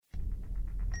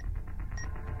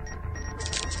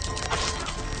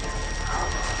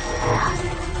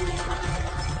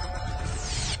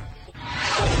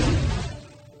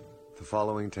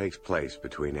following takes place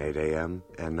between 8 a.m.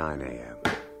 and 9 a.m.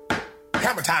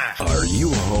 Hammer time! Are you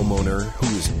a homeowner who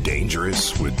is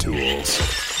dangerous with tools?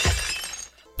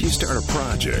 Do you start a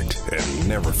project and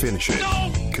never finish it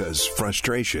because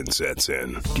frustration sets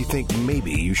in? Do you think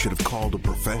maybe you should have called a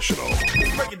professional?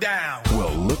 Break it down!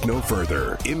 Well, look no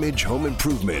further. Image Home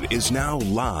Improvement is now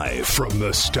live from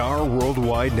the Star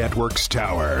Worldwide Networks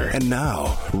Tower. And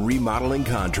now, remodeling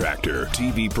contractor,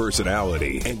 TV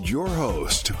personality, and your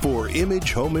host for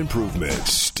Image Home Improvement,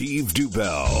 Steve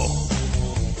Dubell.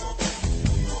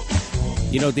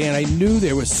 You know, Dan, I knew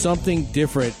there was something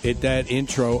different at that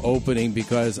intro opening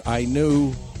because I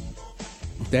knew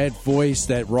that voice,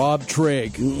 that Rob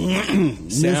Trigg,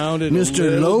 sounded Mr.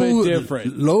 a little bit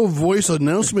different. Low voice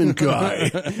announcement guy.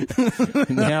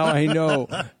 Now I know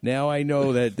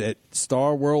that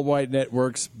Star Worldwide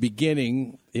Network's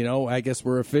beginning. You know, I guess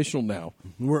we're official now.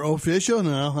 We're official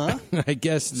now, huh? I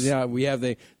guess, yeah, we have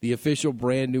the official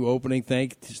brand new opening.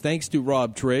 Thanks to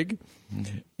Rob Trigg,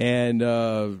 and.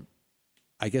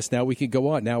 I guess now we can go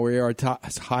on. Now we are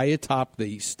high atop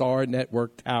the Star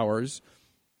Network towers.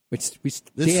 It's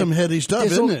some heady stuff,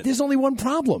 isn't it? There's only one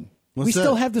problem. What's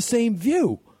still that? have the same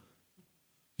view.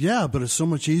 Yeah, but it's so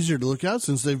much easier to look out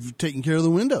since they've taken care of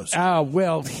the windows.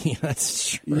 Well, yeah,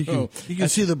 that's true. You can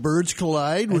see the birds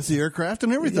collide with the aircraft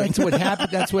and everything. That's what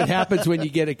happens. That's what happens when you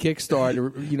get a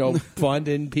Kickstarter, fund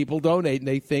and people donate and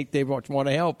they think they want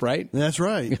to help, right? That's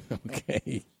right.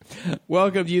 Okay.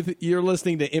 Welcome. You're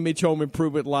listening to Image Home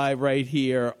Improvement Live right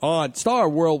here on Star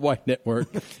Worldwide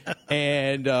Network.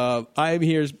 And I'm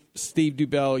here, Steve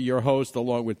Dubell, your host,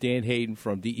 along with Dan Hayden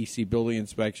from DEC Building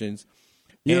Inspections.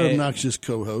 You're an obnoxious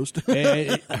co-host.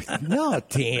 No,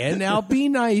 Dan, now be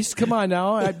nice. Come on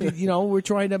now. We're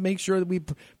trying to make sure that we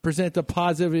present a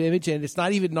positive image, and it's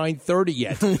not even 9:30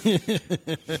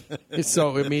 yet.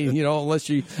 So, I mean, unless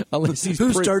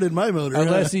he's started my motor?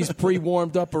 Unless he's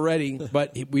pre-warmed up already.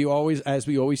 But we always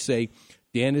say,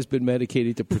 Dan has been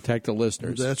medicated to protect the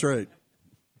listeners. That's right.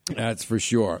 That's for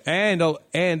sure. And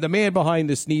the man behind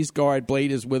the sneeze guard,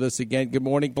 Blade, is with us again. Good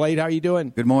morning, Blade. How are you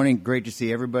doing? Good morning. Great to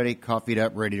see everybody. Coffeeed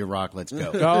up, ready to rock. Let's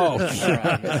go. Oh,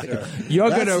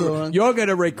 you're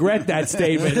gonna regret that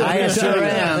statement. I sure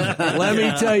am. Let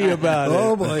me tell you about it.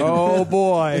 Oh boy. Oh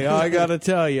boy. I gotta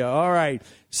tell you. All right.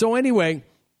 So anyway,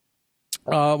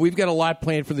 we've got a lot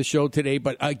planned for the show today.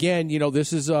 But again,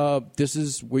 this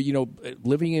is where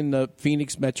living in the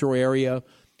Phoenix metro area.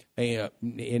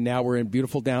 And now we're in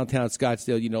beautiful downtown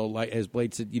Scottsdale. Like as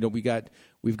Blade said,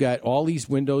 we've got all these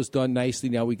windows done nicely.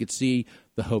 Now we could see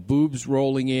the haboobs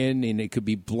rolling in, and it could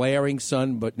be blaring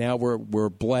sun. But now we're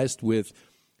blessed with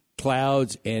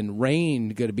clouds and rain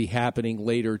going to be happening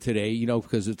later today.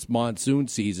 Because it's monsoon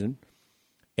season.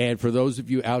 And for those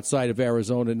of you outside of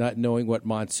Arizona not knowing what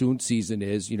monsoon season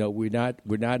is, we're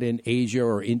not in Asia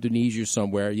or Indonesia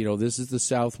somewhere. This is the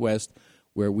Southwest,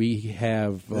 where we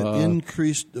have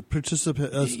increased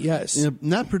participation. Yes,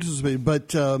 not participate, but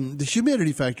the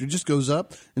humidity factor just goes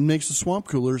up and makes the swamp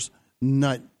coolers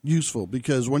not useful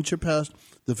because once you're past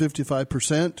the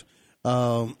 55%,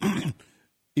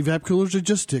 evap coolers are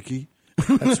just sticky.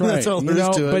 That's right. That's all there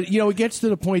is to it. But it gets to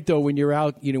the point though when you're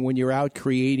out, when you're out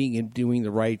creating and doing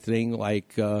the right thing,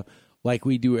 like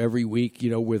we do every week,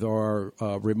 with our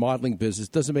remodeling business,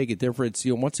 doesn't make a difference.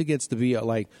 Once it gets to be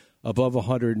above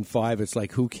 105, it's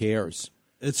like, who cares?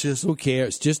 It's just who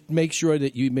cares? Just make sure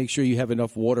you have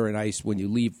enough water and ice when you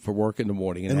leave for work in the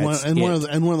morning, and one of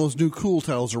those new cool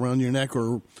towels around your neck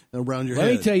or around your head.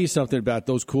 Let me tell you something about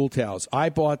those cool towels. I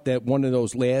bought one of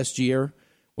those last year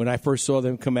when I first saw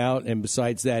them come out, and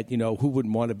besides that, who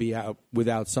wouldn't want to be out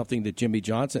without something that Jimmy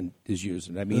Johnson is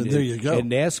using? I mean, there you go.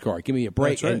 And NASCAR, give me a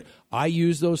break. That's right. And I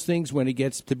use those things when it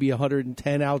gets to be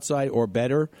 110 outside or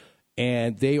better,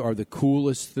 and they are the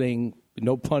coolest thing,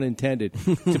 no pun intended,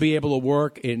 to be able to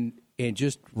work and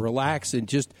just relax and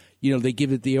just, they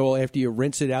give it the old, after you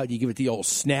rinse it out, you give it the old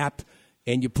snap,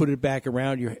 and you put it back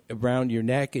around your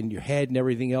neck and your head and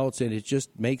everything else, and it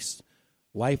just makes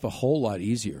life a whole lot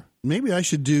easier. Maybe I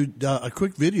should do a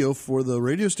quick video for the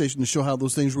radio station to show how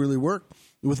those things really work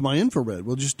with my infrared.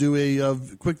 We'll just do a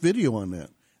quick video on that.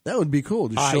 That would be cool.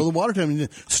 Just show the water time and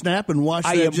snap and watch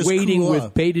that. I am just waiting cool with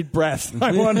off. bated breath.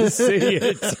 I want to see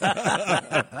it.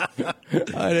 I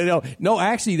don't know. No,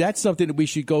 actually, that's something that we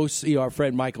should go see our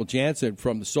friend Michael Jansen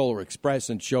from the Solar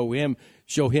Express and show him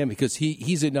because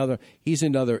he's another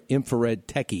infrared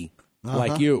techie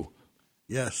like you.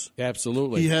 Yes,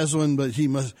 absolutely. He has one, but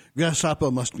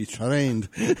Grasshopper must be trained.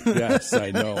 Yes,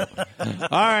 I know. All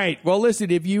right. Well,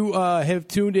 listen, if you have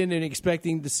tuned in and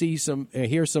expecting to see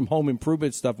hear some home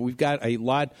improvement stuff, we've got a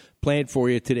lot planned for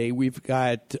you today. We've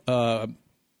got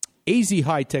AZ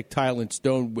High Tech Tile and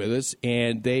Stone with us,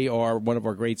 and they are one of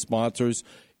our great sponsors.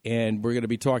 And we're going to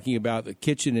be talking about the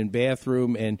kitchen and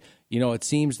bathroom. And, you know, it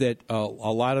seems that a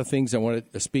lot of things I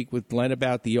want to speak with Glenn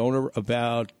about, the owner,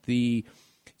 about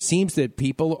seems that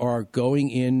people are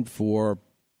going in for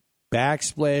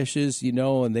backsplashes, you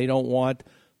know, and they don't want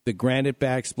the granite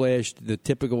backsplash, the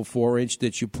typical 4-inch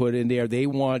that you put in there. They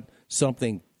want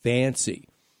something fancy.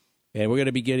 And we're going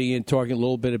to be talking a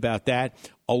little bit about that.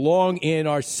 Along in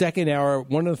our second hour,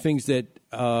 one of the things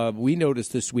that we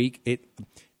noticed this week,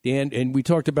 Dan, and we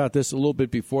talked about this a little bit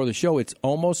before the show, it's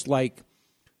almost like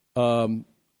the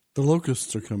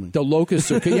locusts are coming. The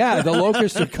locusts are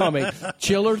coming.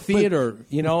 Chiller theater,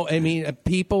 you know, I mean,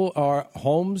 people are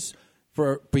homes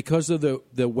because of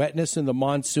the wetness and the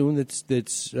monsoon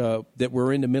that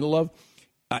we're in the middle of.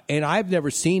 And I've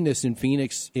never seen this in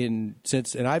Phoenix and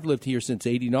I've lived here since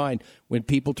 '89. When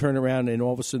people turn around and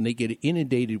all of a sudden they get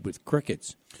inundated with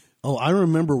crickets. Oh, I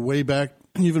remember way back,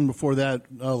 even before that,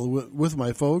 with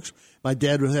my folks, my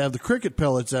dad would have the cricket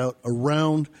pellets out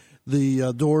around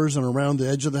the doors and around the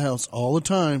edge of the house all the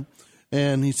time.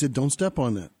 And he said, "Don't step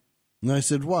on that." And I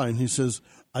said, "Why?" And he says,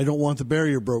 "I don't want the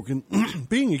barrier broken."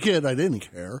 Being a kid, I didn't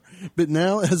care. But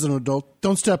now, as an adult,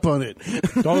 don't step on it.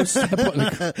 Don't step on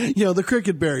it. You know, the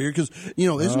cricket barrier, because, you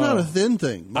know, it's not a thin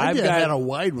thing. My dad had a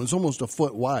wide one. It's almost a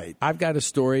foot wide. I've got a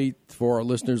story for our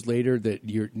listeners later that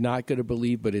you're not going to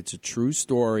believe, but it's a true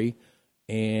story.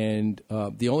 And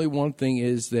the only one thing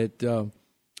is that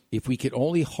if we could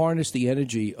only harness the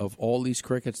energy of all these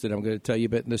crickets that I'm going to tell you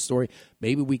about in this story,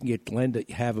 maybe we can get Glenn to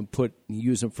have him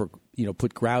use them for, you know,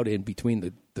 put grout in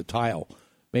between the tile.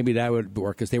 Maybe that would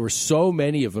work because there were so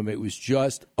many of them. It was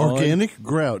just organic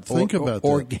grout. Think about that.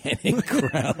 Organic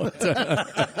grout.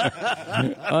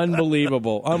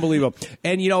 Unbelievable.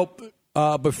 And, you know,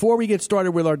 before we get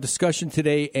started with our discussion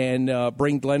today and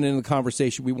bring Glenn into the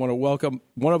conversation, we want to welcome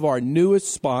one of our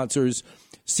newest sponsors,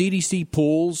 CDC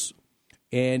Pools.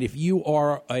 And if you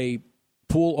are a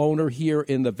pool owner here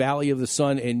in the Valley of the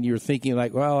Sun and you're thinking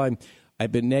like, well,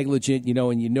 I've been negligent, you know,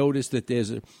 and you notice that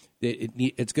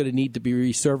it's going to need to be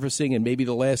resurfacing, and maybe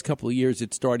the last couple of years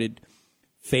it started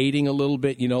fading a little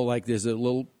bit, you know, like there's a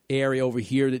little area over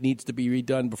here that needs to be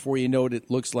redone. Before you know it, it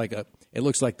looks like the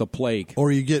plague.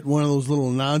 Or you get one of those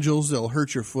little nodules that'll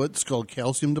hurt your foot. It's called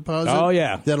calcium deposit. Oh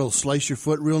yeah, that'll slice your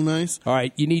foot real nice. All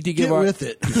right, you need to get with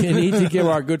it. You need to give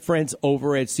our good friends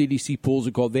over at CDC Pools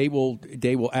a call. They will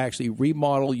actually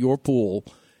remodel your pool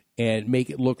and make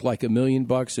it look like $1 million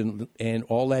and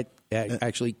all that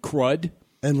actually crud.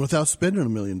 And without spending $1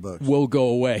 million will go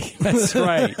away. That's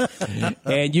right.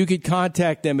 And you can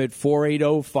contact them at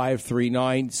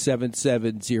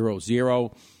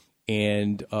 480-539-7700.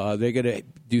 And they're going to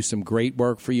do some great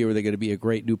work for you. They're going to be a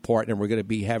great new partner. We're going to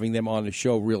be having them on the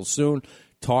show real soon,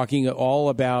 talking all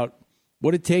about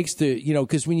what it takes to, you know,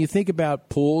 because when you think about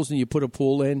pools and you put a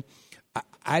pool in,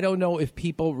 I don't know if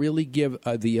people really give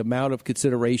the amount of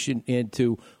consideration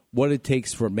into what it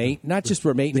takes for not just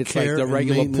for maintenance, like the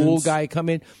regular pool guy come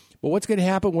in, but what's going to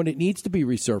happen when it needs to be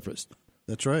resurfaced.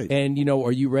 That's right. And, you know,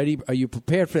 are you ready? Are you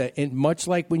prepared for that? And much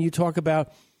like when you talk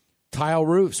about tile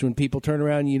roofs, when people turn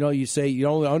around, you know, you say, you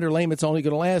know, the underlayment's only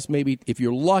going to last maybe, if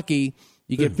you're lucky,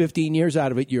 you get 15 years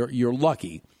out of it, you're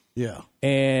lucky. Yeah.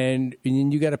 And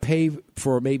you got to pay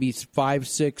for maybe $5,000,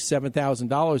 $6,000,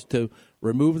 $7,000 to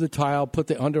remove the tile, put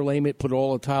the underlayment, put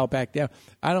all the tile back down.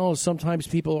 I don't know. Sometimes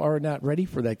people are not ready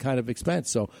for that kind of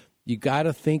expense. So you got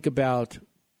to think about.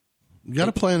 You got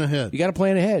to plan ahead. You got to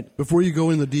plan ahead before you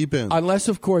go in the deep end. Unless,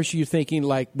 of course, you're thinking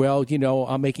like, well, you know,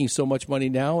 I'm making so much money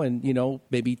now, and you know,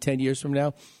 maybe 10 years from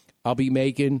now, I'll be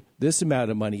making this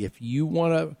amount of money. If you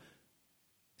want to.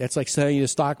 That's like saying in the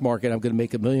stock market, I'm going to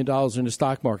make $1 million in the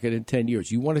stock market in 10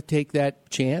 years. You want to take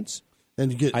that chance?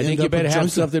 And I think you better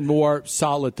have something more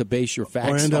solid to base your facts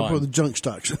on. Or end up with junk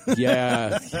stocks.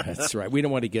 Yeah, that's right. We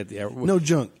don't want to get there. No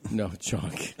junk. No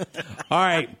junk. All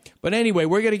right. But anyway,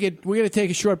 we're going to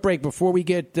take a short break before we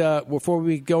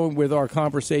go with our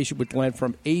conversation with Glenn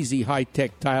from AZ High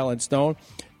Tech Tile and Stone,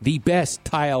 the best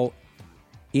tile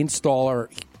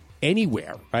installer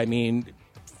anywhere. I mean,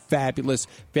 fabulous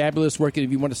work. And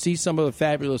if you want to see some of the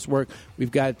fabulous work,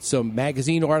 we've got some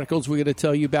magazine articles we're going to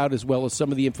tell you about, as well as some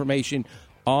of the information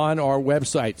on our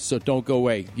website. So don't go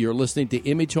away. You're listening to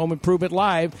Image Home Improvement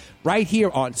Live right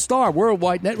here on Star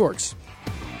Worldwide Networks.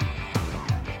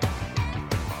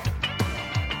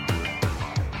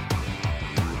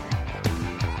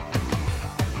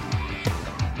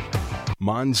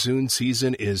 Monsoon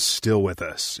season is still with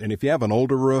us, and if you have an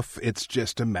older roof, it's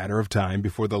just a matter of time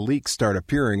before the leaks start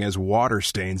appearing as water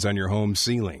stains on your home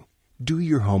ceiling. Do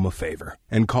your home a favor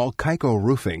and call Kaiko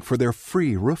Roofing for their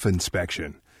free roof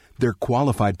inspection. Their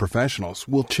qualified professionals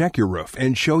will check your roof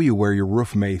and show you where your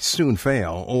roof may soon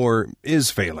fail or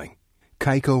is failing.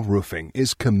 Kaiko Roofing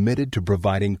is committed to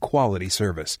providing quality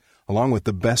service along with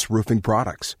the best roofing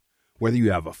products. Whether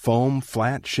you have a foam,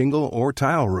 flat, shingle, or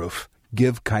tile roof,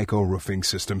 give Kaiko Roofing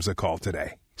Systems a call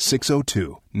today.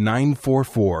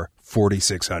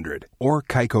 602-944-4600 or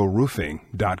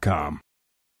kaikoroofing.com.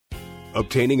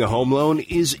 Obtaining a home loan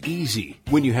is easy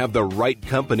when you have the right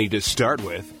company to start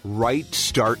with, Right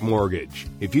Start Mortgage.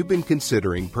 If you've been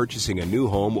considering purchasing a new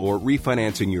home or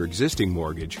refinancing your existing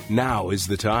mortgage, now is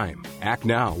the time. Act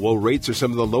now while rates are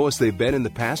some of the lowest they've been in the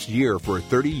past year for a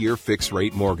 30-year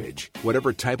fixed-rate mortgage.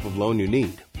 Whatever type of loan you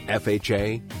need,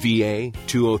 FHA, VA,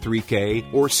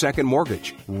 203K, or second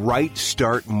mortgage, Right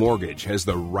Start Mortgage has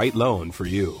the right loan for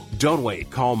you. Don't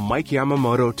wait. Call Mike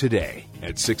Yamamoto today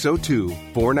at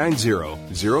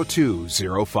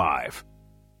 602-490-0205.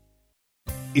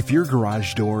 If your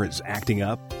garage door is acting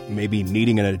up, maybe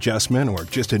needing an adjustment or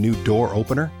just a new door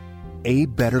opener, A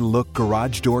Better Look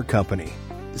Garage Door Company.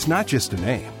 It's not just a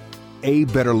name. A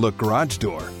Better Look Garage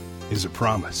Door is a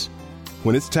promise.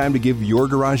 When it's time to give your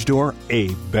garage door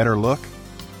a better look,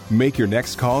 make your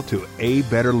next call to A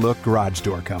Better Look Garage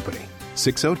Door Company,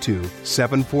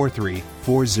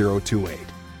 602-743-4028.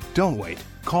 Don't wait.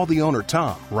 Call the owner,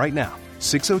 Tom, right now,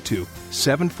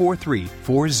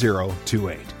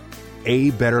 602-743-4028.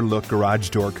 A Better Look Garage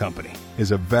Door Company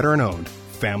is a veteran-owned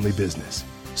family business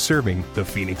serving the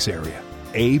Phoenix area.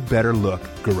 A Better Look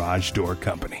Garage Door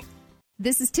Company.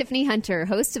 This is Tiffany Hunter,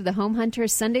 host of the Home Hunter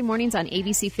Sunday mornings on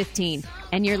ABC 15,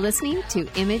 and you're listening to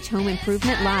Image Home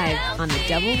Improvement Live on the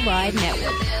Double Wide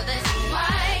Network.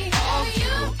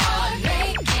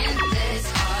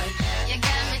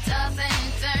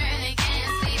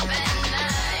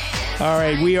 All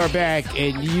right, we are back,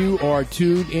 and you are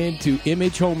tuned into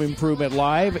Image Home Improvement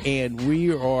Live, and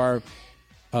we are,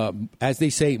 as they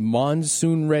say,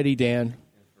 monsoon ready, Dan.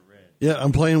 Yeah,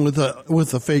 I'm playing with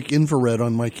a fake infrared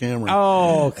on my camera.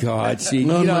 Oh God! See,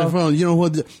 on my phone. You know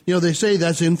what? They say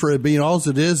that's infrared, but all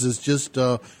it is just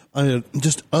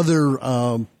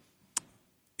other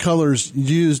colors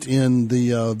used in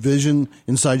the vision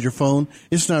inside your phone.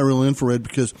 It's not real infrared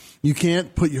because you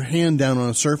can't put your hand down on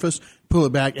a surface, pull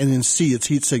it back, and then see its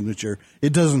heat signature.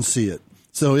 It doesn't see it,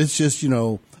 so it's just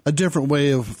a different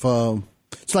way of.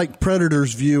 It's like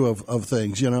Predator's view of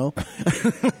things,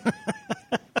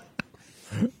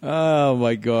 Oh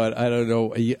my God! I don't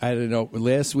know.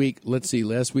 Last week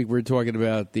we were talking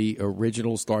about the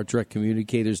original Star Trek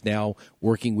communicators now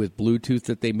working with Bluetooth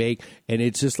that they make, and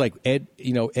it's just like Ed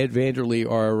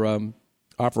Vanderlee, our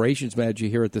operations manager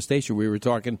here at the station. We were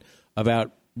talking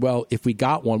about, well, if we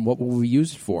got one, what would we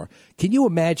use it for? Can you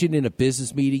imagine in a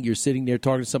business meeting, you're sitting there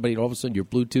talking to somebody, and all of a sudden your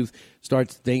Bluetooth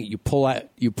starts thinking, you pull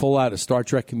out a Star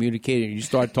Trek communicator, and you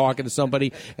start talking to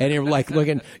somebody, and they're like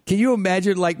looking. Can you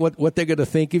imagine like what they're going to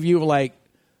think of you? Like,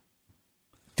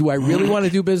 do I really want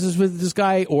to do business with this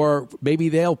guy? Or maybe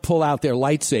they'll pull out their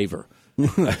lightsaber.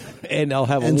 And they'll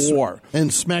have a war.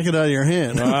 And smack it out of your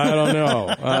hand. I don't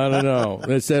know.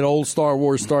 It's that old Star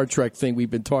Wars, Star Trek thing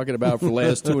we've been talking about for the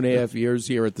last 2.5 years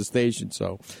here at the station.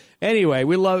 So anyway,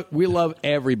 we love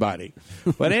everybody.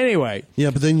 But anyway. Yeah,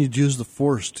 but then you'd use the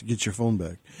Force to get your phone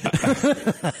back.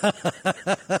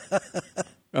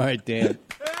 All right, Dan.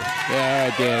 Yeah, all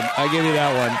right, Dan. I'll give you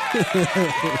that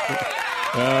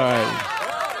one. All right.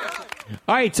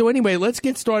 All right, so anyway, let's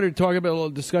get started talking about a little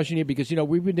discussion here because,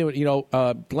 we've been doing,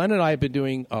 Glenn and I have been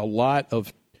doing a lot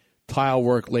of tile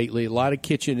work lately, a lot of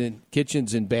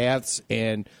kitchens and baths,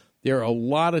 and there are a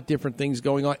lot of different things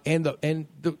going on. And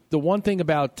the one thing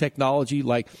about technology,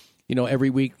 like, every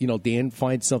week, Dan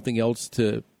finds something else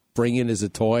to bring in as a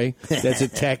toy that's a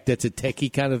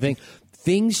techie kind of thing.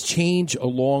 Things change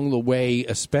along the way,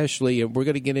 especially, and we're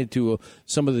going to get into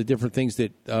some of the different things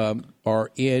that are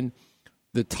in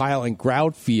the tile and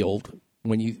grout field.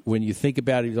 When you think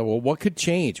about it, you go, well, what could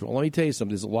change? Well, let me tell you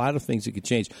something. There's a lot of things that could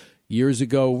change. Years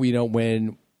ago,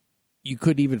 when you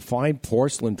couldn't even find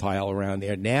porcelain tile around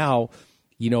there. Now,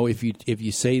 if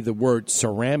you say the word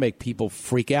ceramic, people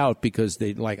freak out because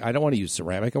they like, I don't want to use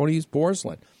ceramic. I want to use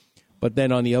porcelain. But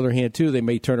then on the other hand, too, they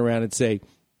may turn around and say,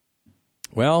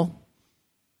 well,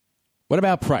 what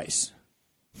about price?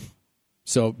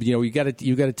 So, you got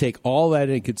to take all that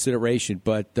into consideration.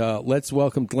 But let's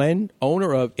welcome Glenn,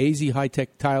 owner of AZ High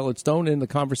Tech Tile and Stone, in the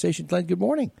conversation. Glenn, good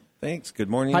morning. Thanks. Good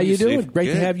morning. How you doing? Steve. Great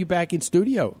Good. to have you back in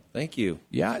studio. Thank you.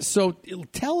 Yeah. So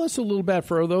tell us a little bit,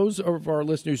 for those of our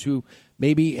listeners who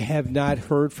maybe have not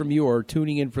heard from you or are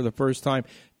tuning in for the first time,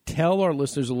 tell our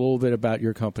listeners a little bit about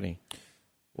your company.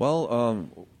 Well,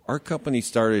 our company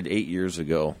started 8 years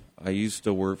ago. I used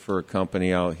to work for a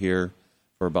company out here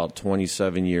for about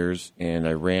 27 years, and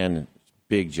I ran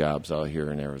big jobs out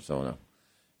here in Arizona.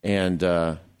 And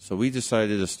so we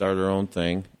decided to start our own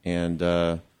thing, and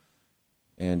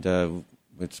we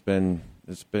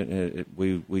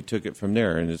took it from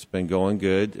there, and it's been going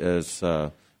good. As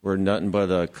we're nothing but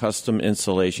a custom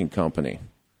installation company.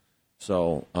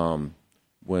 So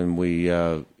when we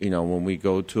go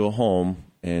to a home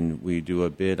and we do a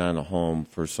bid on a home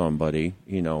for somebody,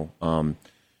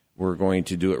 we're going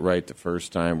to do it right the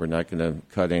first time. We're not going to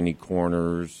cut any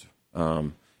corners,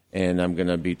 and I'm going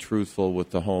to be truthful with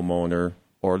the homeowner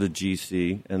or the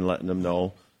GC and letting them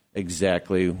know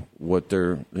exactly what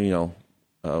they're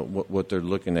what they're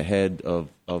looking ahead of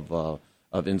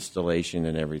installation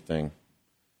and everything.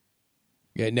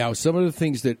 Yeah. Now, some of the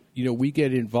things that we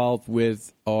get involved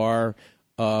with are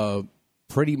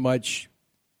pretty much,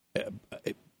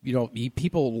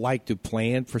 people like to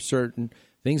plan for certain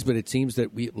things, but it seems that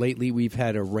lately we've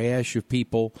had a rash of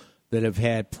people that have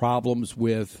had problems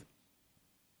with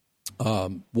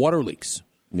water leaks.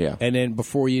 Yeah. And then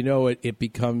before you know it, it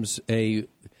becomes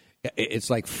it's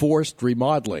like forced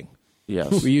remodeling.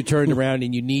 Yes. Where you turn around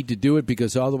and you need to do it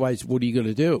because otherwise, what are you going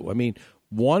to do? I mean,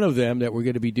 one of them that we're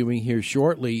going to be doing here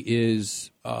shortly is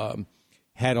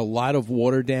had a lot of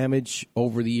water damage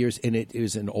over the years, and it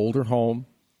is an older home.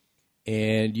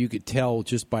 And you could tell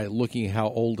just by looking at how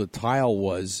old the tile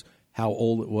was, how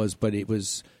old it was. But it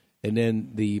was, and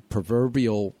then the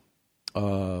proverbial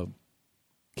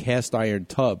cast iron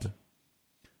tub.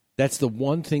 That's the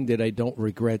one thing that I don't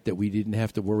regret that we didn't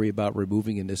have to worry about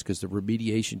removing in this because the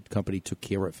remediation company took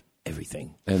care of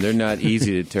everything. And they're not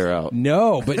easy to tear out.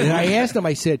 No, but and I asked him,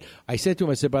 I said to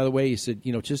him, by the way, he said,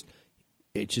 he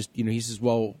says,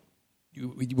 well,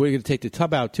 we're going to take the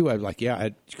tub out too. I was like, yeah,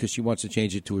 because she wants to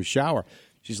change it to a shower.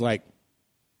 She's like,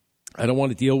 I don't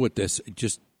want to deal with this.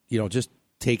 Just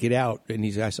take it out. And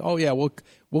I said, oh yeah,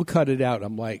 we'll cut it out.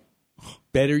 I'm like,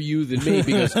 better you than me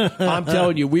because I'm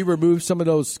telling you, we removed some of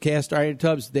those cast iron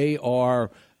tubs. They are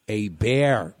a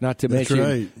bear. Not to mention,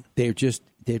 right. they're just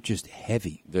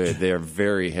heavy. They're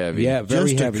very heavy. Yeah,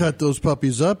 very just heavy. To cut those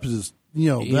puppies up is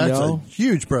that's a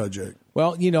huge project.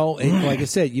 Well, and like I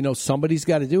said, somebody's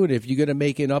got to do it. If you're going to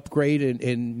make an upgrade,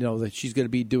 and that she's going to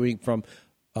be doing from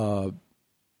a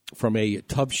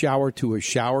tub shower to a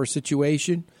shower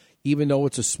situation, even though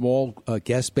it's a small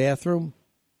guest bathroom.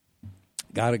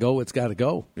 Got to go. It's got to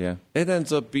go. Yeah. It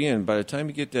ends up being, by the time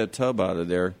you get that tub out of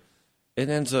there, it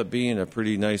ends up being a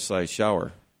pretty nice size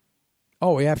shower.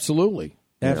 Oh, absolutely.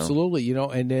 Absolutely.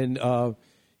 And then,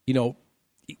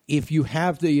 if you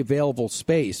have the available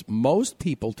space, most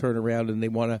people turn around and they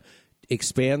want to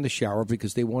expand the shower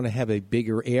because they want to have a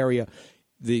bigger area.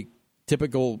 The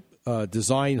typical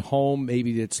design home,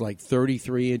 maybe it's like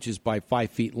 33 inches by 5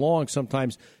 feet long,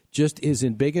 sometimes just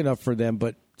isn't big enough for them,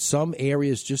 but some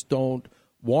areas just don't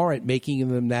warrant making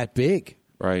them that big.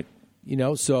 Right.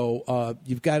 So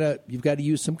you've got to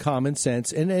use some common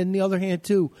sense. And on the other hand,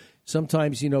 too,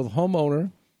 sometimes, the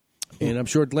homeowner, and I'm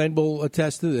sure Glenn will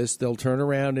attest to this, they'll turn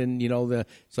around and,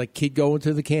 it's like kid going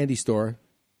to the candy store.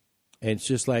 And it's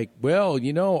just like, well,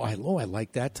 I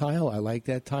like that tile. I like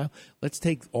that tile. Let's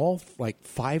take all like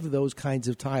 5 of those kinds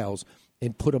of tiles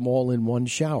and put them all in one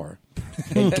shower.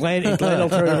 And Glenn will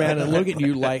turn around and look at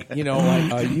you like,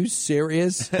 are you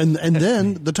serious? And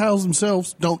then the tiles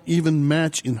themselves don't even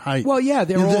match in height. Well, yeah,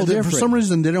 they're all different. For some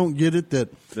reason, they don't get it that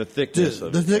the thickness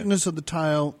of the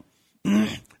tile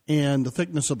and the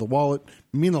thickness of the wallet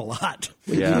mean a lot.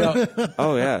 Yeah.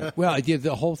 Oh yeah. Well,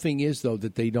 the whole thing is though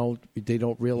that they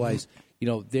don't realize,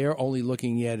 they're only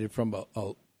looking at it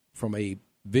from a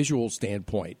visual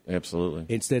standpoint. Absolutely.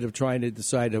 Instead of trying to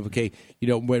decide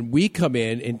when we come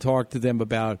in and talk to them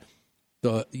about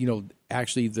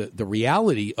actually the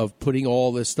reality of putting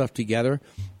all this stuff together,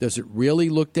 does it really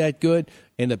look that good?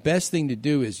 And the best thing to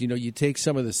do is, you take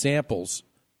some of the samples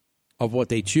of what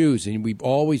they choose and we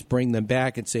always bring them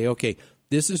back and say, okay,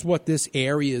 this is what this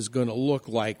area is going to look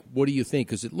like. What do you think?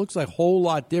 Because it looks like a whole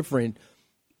lot different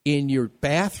in your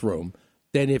bathroom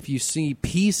than if you see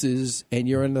pieces and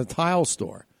you're in the tile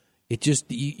store. It just,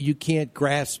 you can't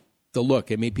grasp the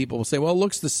look. I mean, people will say, well, it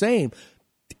looks the same.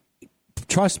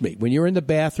 Trust me, when you're in the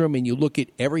bathroom and you look at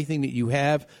everything that you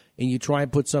have and you try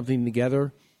and put something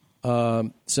together,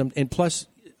 and plus,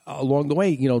 along the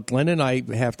way, Glenn and I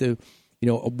have to,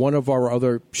 one of our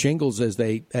other shingles, as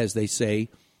they say,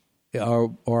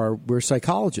 we're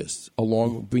psychologists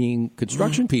along being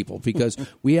construction people because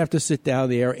we have to sit down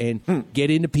there and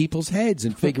get into people's heads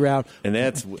and figure out and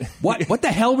that's what the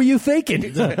hell were you thinking?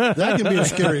 That can be a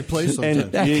scary place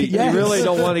sometimes. And you really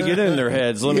don't want to get in their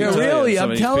heads. Let me tell really, you,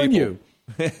 I'm telling you.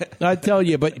 I tell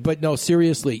you, but no,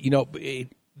 seriously,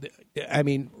 I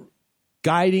mean,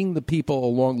 guiding the people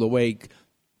along the way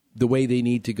they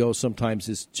need to go sometimes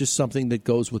is just something that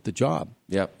goes with the job.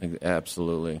 Yep,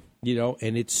 absolutely. You know,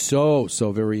 and it's so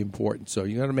very important. So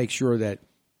you got to make sure that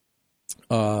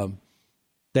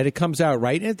that it comes out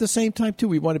right. And at the same time, too,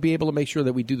 we want to be able to make sure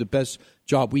that we do the best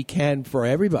job we can for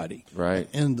everybody. Right.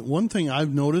 And one thing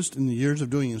I've noticed in the years of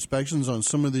doing inspections on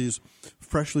some of these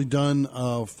freshly done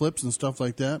flips and stuff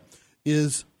like that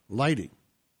is lighting.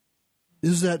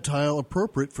 Is that tile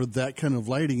appropriate for that kind of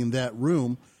lighting in that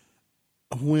room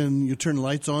when you turn the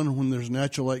lights on, when there's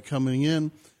natural light coming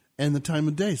in, and the time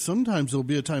of day? Sometimes there'll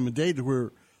be a time of day to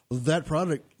where that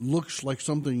product looks like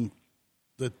something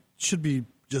that should be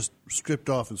just stripped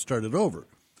off and started over.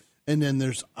 And then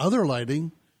there's other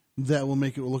lighting that will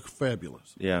make it look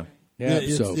fabulous. Yeah.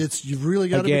 You've really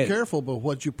got to be careful, but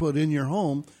what you put in your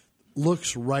home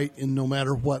looks right in no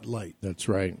matter what light. That's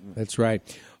right.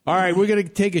 All right, we're going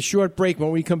to take a short break.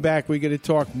 When we come back, we're going to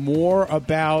talk more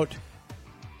about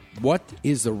what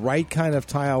is the right kind of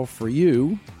tile for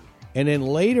you. And then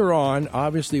later on,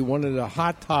 obviously, one of the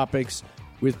hot topics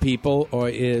with people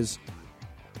is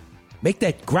make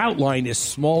that grout line as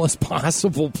small as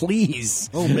possible, please.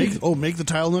 Make the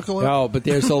tile knuckle up? No, but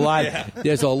there's a lot.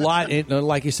 There's a lot. And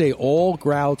like you say, all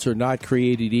grouts are not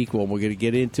created equal. And we're going to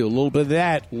get into a little bit of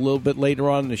that a little bit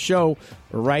later on in the show.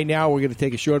 But right now, we're going to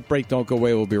take a short break. Don't go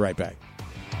away. We'll be right back.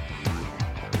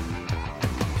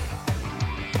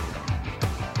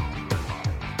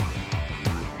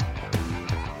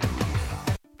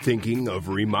 Thinking of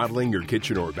remodeling your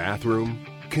kitchen or bathroom?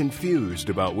 Confused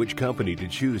about which company to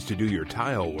choose to do your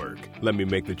tile work? Let me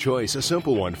make the choice a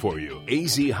simple one for you.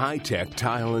 AZ High-Tech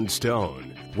Tile and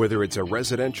Stone. Whether it's a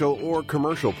residential or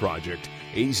commercial project,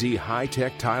 AZ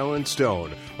High-Tech Tile and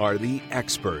Stone are the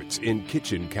experts in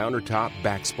kitchen countertop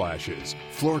backsplashes,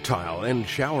 floor tile and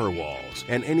shower walls,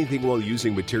 and anything while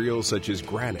using materials such as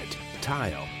granite,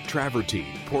 tile,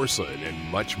 travertine, porcelain,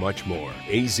 and much, much more.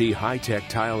 AZ High-Tech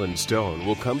Tile and Stone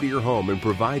will come to your home and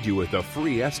provide you with a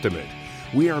free estimate.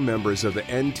 We are members of the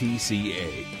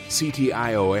NTCA,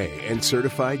 CTIOA, and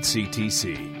certified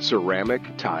CTC. Ceramic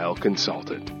Tile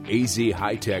Consultant. AZ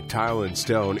High-Tech Tile and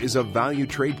Stone is a value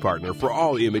trade partner for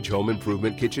all Image Home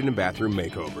Improvement kitchen and bathroom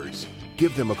makeovers.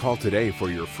 Give them a call today for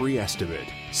your free estimate,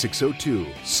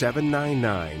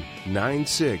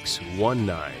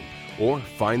 602-799-9619. Or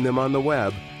find them on the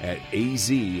web at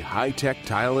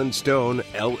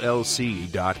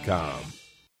azhightechtileandstonellc.com.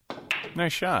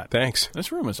 Nice shot. Thanks.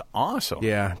 This room is awesome.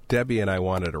 Yeah, Debbie and I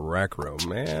wanted a rec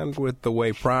room, and with the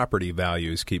way property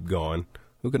values keep going,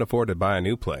 who can afford to buy a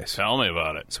new place? Tell me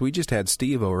about it. So we just had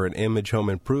Steve over at Image Home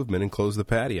Improvement and close the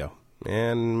patio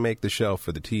and make the shelf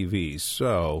for the TVs,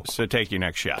 so take your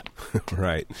next shot.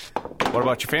 Right. What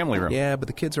about your family room? Yeah, but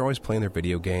the kids are always playing their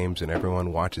video games, and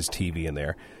everyone watches TV in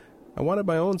there. I wanted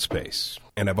my own space,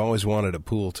 and I've always wanted a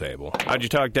pool table. How'd you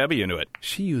talk Debbie into it?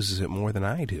 She uses it more than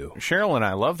I do. Cheryl and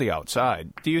I love the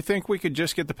outside. Do you think we could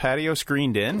just get the patio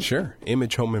screened in? Sure.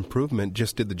 Image Home Improvement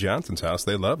just did the Johnson's house.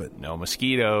 They love it. No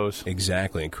mosquitoes.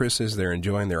 Exactly, and Chris says they're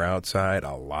enjoying their outside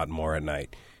a lot more at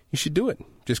night. You should do it.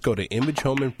 Just go to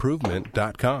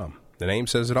imagehomeimprovement.com. The name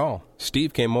says it all.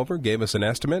 Steve came over, gave us an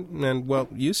estimate, and, well,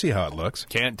 you see how it looks.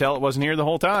 Can't tell it wasn't here the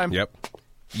whole time. Yep.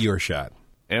 Your shot.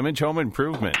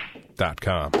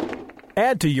 imagehomeimprovement.com.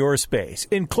 Add to your space.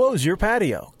 Enclose your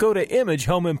patio. Go to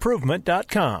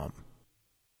imagehomeimprovement.com.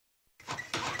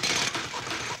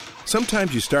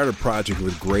 Sometimes you start a project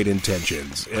with great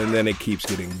intentions, and then it keeps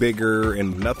getting bigger,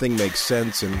 and nothing makes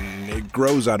sense, and it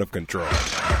grows out of control.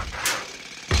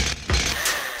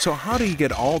 So how do you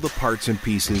get all the parts and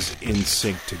pieces in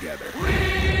sync together?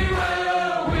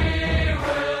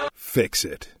 Fix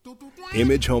it.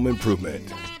 Image Home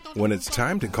Improvement. When it's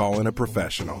time to call in a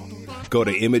professional, go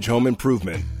to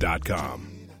imagehomeimprovement.com.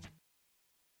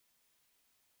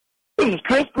 This is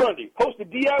Chris Grundy, host of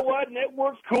DIY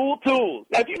Network's Cool Tools.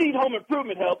 Now, if you need home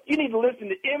improvement help, you need to listen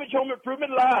to Image Home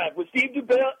Improvement Live with Steve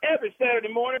Dubell every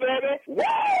Saturday morning, baby. Woo!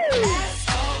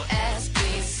 SOS,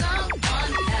 please someone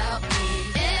help me.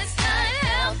 It's not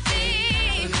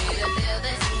healthy for me to live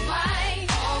this way.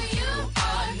 Oh, you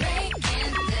are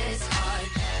making this hard.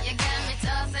 You got me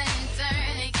tossing and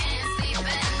turning, can't sleep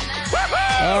at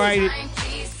night. All right,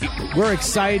 we're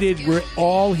excited. We're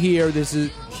all here. This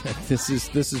is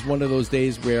one of those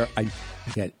days where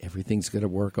everything's going to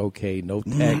work okay. No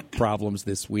tech problems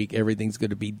this week. Everything's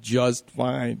going to be just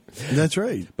fine. That's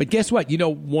right. But guess what?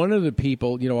 One of the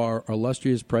people, our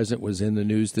illustrious president was in the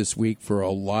news this week for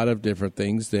a lot of different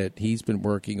things that he's been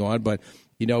working on. But,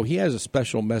 he has a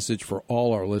special message for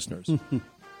all our listeners.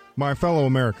 My fellow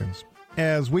Americans,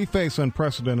 as we face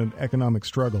unprecedented economic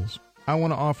struggles, I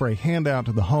want to offer a handout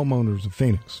to the homeowners of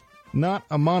Phoenix. Not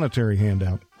a monetary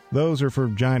handout. Those are for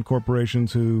giant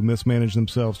corporations who mismanage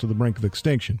themselves to the brink of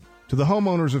extinction. To the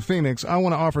homeowners of Phoenix, I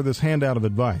want to offer this handout of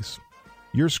advice.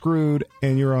 You're screwed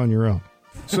and you're on your own.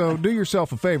 So do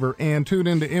yourself a favor and tune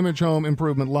in to Image Home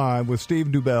Improvement Live with Steve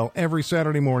Dubell every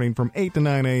Saturday morning from 8 to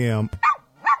 9 a.m.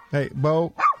 Hey,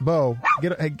 Bo,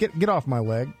 get off my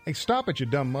leg. Hey, stop it, you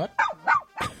dumb mutt.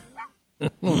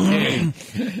 And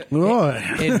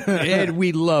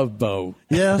we love Bo.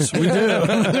 Yes, we do.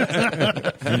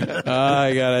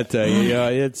 I gotta tell you,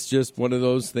 it's just one of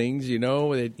those things,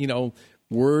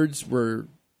 words were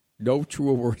no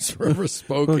truer words were ever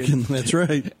spoken. That's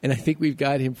right. And I think we've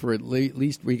got him for at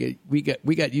least we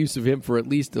got use of him for at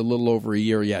least a little over a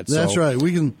year yet. That's so right.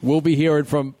 We'll be hearing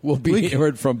from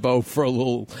Bo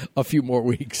for a few more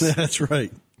weeks. That's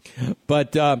right.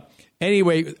 But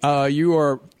anyway, you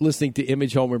are listening to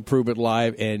Image Home Improvement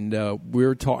Live, and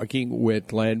we're talking with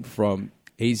Glenn from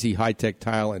AZ High Tech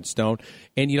Tile and Stone.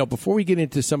 And before we get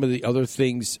into some of the other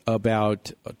things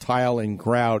about tile and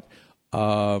grout,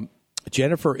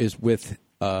 Jennifer is with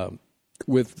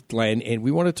Glenn, and we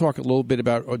want to talk a little bit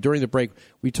about, during the break,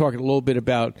 we talked a little bit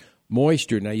about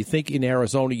moisture. Now, you think in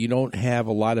Arizona you don't have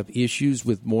a lot of issues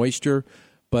with moisture,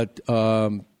 but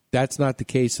that's not the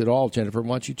case at all. Jennifer, why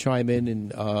don't you chime in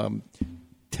and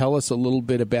tell us a little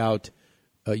bit about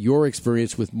your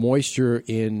experience with moisture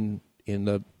in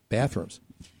the bathrooms?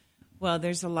 Well,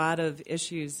 there's a lot of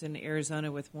issues in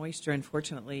Arizona with moisture.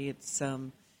 Unfortunately, it's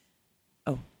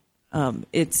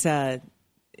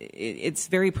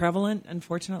very prevalent,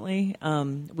 unfortunately.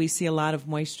 We see a lot of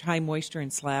high moisture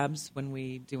in slabs when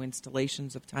we do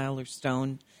installations of tile or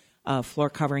stone,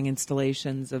 floor covering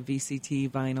installations of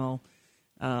VCT, vinyl,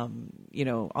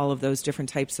 all of those different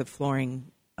types of flooring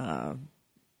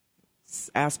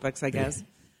aspects, I guess.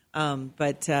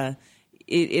 But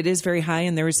it is very high,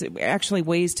 and there's actually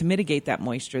ways to mitigate that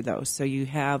moisture, though. So you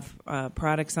have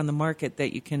products on the market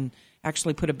that you can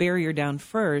actually put a barrier down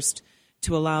first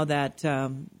to allow that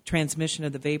transmission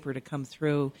of the vapor to come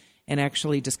through and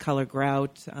actually discolor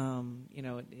grout.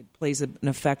 It plays an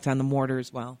effect on the mortar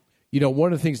as well.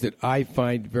 One of the things that I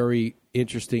find very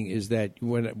interesting is that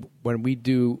when we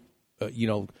do,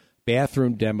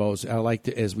 bathroom demos,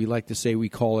 as we like to say, we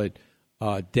call it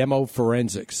demo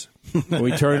forensics.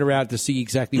 We turn around to see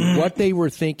exactly what they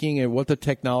were thinking and what the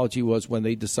technology was when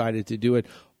they decided to do it.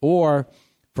 Or,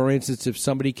 for instance, if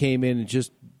somebody came in and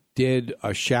just did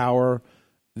a shower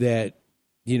that,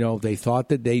 they thought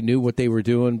that they knew what they were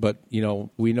doing, but,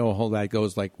 we know how that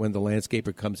goes. Like when the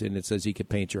landscaper comes in and says he could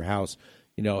paint your house,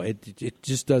 it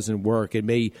just doesn't work. It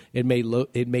may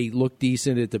look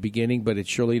decent at the beginning, but it's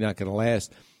surely not going to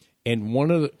last. And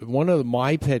one of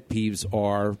my pet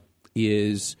peeves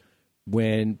is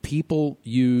when people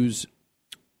use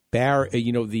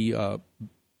the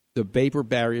vapor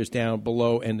barriers down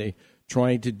below, and they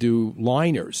trying to do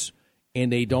liners,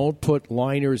 and they don't put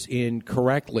liners in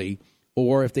correctly,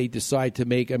 or if they decide to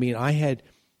make, I had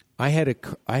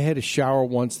a shower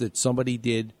once that somebody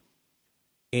did,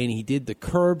 and he did the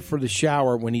curb for the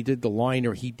shower. When he did the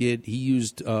liner, he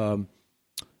used a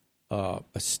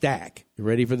stack. You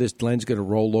ready for this? Glenn's going to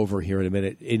roll over here in a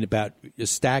minute. In about a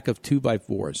stack of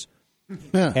 2x4s,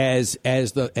 as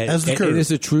the curb. It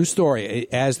is a true story.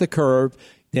 As the curb.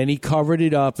 Then he covered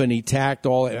it up and he tacked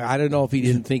all. I don't know if he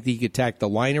didn't think he could tack the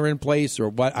liner in place or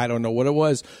what. I don't know what it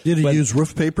was. Did he use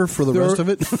roof paper for the rest of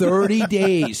it? 30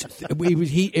 days.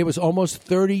 It was almost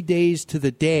 30 days to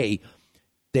the day.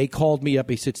 They called me up.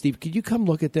 He said, "Steve, could you come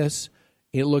look at this?"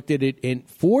 He looked at it, and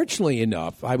fortunately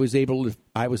enough, I was able to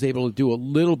do a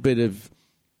little bit of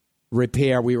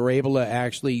repair. We were able to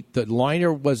actually. The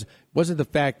liner wasn't the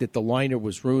fact that the liner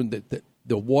was ruined. That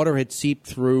the water had seeped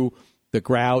through the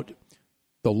grout.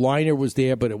 The liner was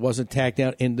there, but it wasn't tacked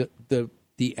down, and the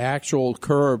actual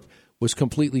curb was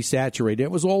completely saturated.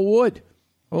 It was all wood.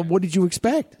 Well, what did you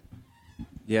expect?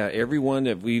 Yeah, every one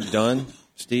that we've done,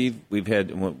 Steve, we've had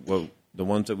the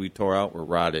ones that we tore out were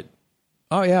rotted.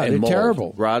 Oh yeah, they're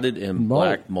terrible. Rotted and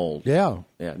black mold. Yeah,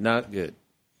 not good.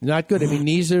 Not good.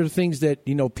 These are things that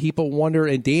people wonder.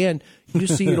 And Dan, you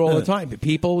see it all the time. You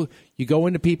go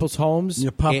into people's homes,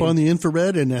 you pop on the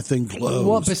infrared, and that thing glows.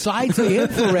 Well, besides the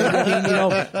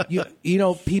infrared,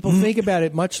 people think about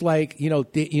it much like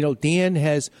Dan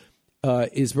is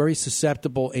very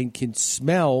susceptible and can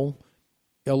smell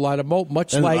a lot of mold.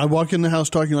 Much and like I walk in the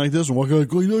house talking like this, and walk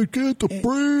like I can't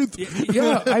breathe.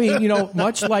 Yeah,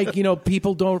 much like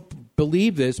people don't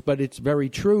believe this, but it's very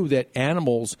true that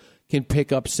animals can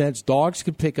pick up scents. Dogs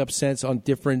can pick up scents on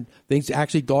different things.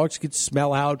 Actually, dogs can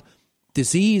smell out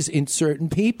disease in certain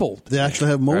people. They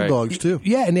actually have mold dogs, too.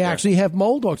 Yeah, and they actually have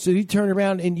mold dogs. So you turn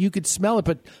around and you could smell it.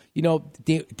 But,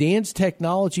 Dan's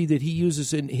technology that he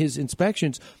uses in his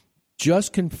inspections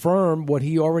just confirm what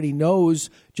he already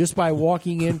knows just by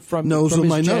walking in from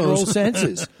his general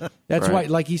senses. That's why,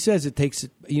 like he says, it takes,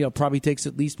 probably takes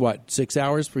at least, 6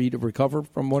 hours for you to recover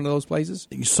from one of those places?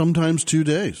 Sometimes 2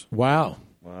 days. Wow.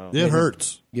 It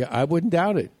hurts. Yeah, I wouldn't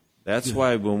doubt it. That's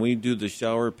why when we do the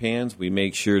shower pans, we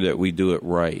make sure that we do it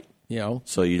right.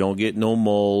 So you don't get no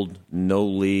mold, no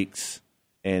leaks.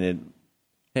 And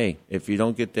if you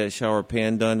don't get that shower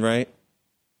pan done right,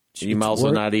 you might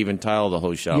also not even tile the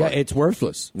whole shower. Yeah, it's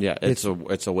worthless. Yeah, it's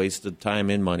a waste of time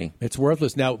and money. It's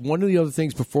worthless. Now, one of the other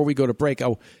things before we go to break,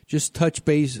 I'll just touch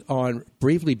base on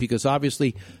briefly because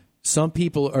obviously some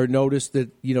people are noticed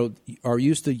that are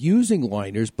used to using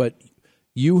liners, but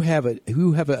you have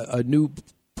a new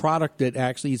product that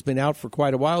actually has been out for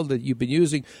quite a while that you've been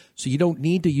using, so you don't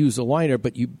need to use a liner,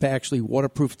 but you actually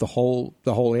waterproof the whole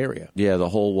area. Yeah, the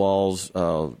whole walls,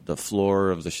 the floor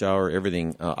of the shower,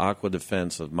 everything. Aqua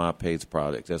Defense of MAPE's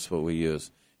product. That's what we use,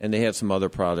 and they have some other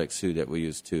products too that we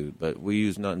use too. But we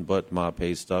use nothing but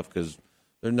MAPE stuff because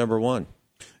they're number one.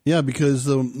 Yeah, because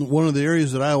one of the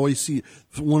areas that I always see,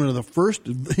 one of the first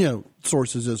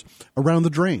sources is around the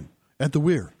drain at the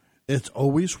weir. It's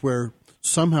always where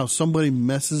somehow somebody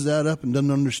messes that up and doesn't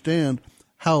understand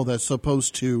how that's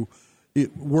supposed to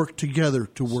work together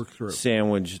to work through.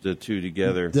 Sandwich the two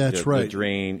together. That's right. The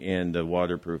drain and the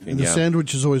waterproofing. And the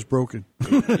sandwich is always broken.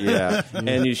 Yeah.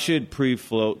 And you should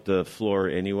pre-float the floor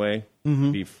anyway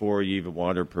before you even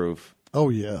waterproof. Oh,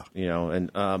 yeah.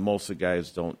 And most of the guys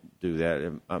don't do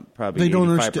that. Probably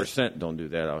 85% don't do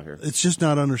that out here. It's just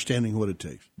not understanding what it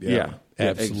takes. Yeah,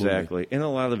 absolutely. Exactly. And a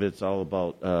lot of it's all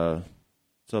about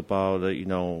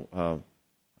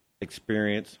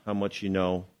experience, how much you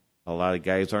know. A lot of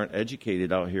guys aren't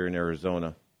educated out here in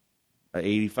Arizona.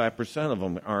 85% of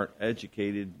them aren't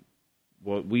educated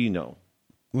what we know.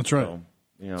 That's right. So,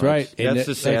 that's right. That's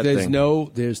the sad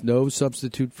thing. There's no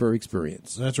substitute for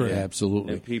experience. That's right. Yeah,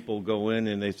 absolutely. And people go in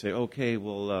and they say, okay,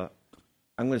 well,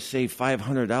 I'm going to save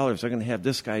 $500. I'm going to have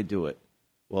this guy do it.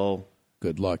 Well,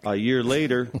 good luck. A year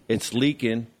later, it's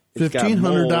leaking.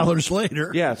 $1,500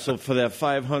 later. Yeah, so for that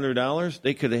 $500,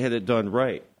 they could have had it done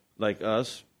right. Like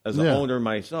us, as an owner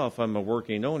myself, I'm a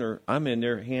working owner. I'm in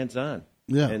there hands-on.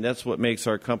 Yeah. And that's what makes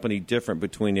our company different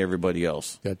between everybody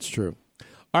else. That's true.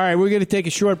 All right, we're going to take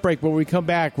a short break. When we come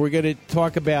back, we're going to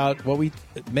talk about what we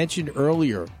mentioned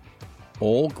earlier.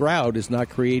 All ground is not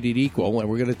created equal, and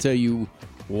we're going to tell you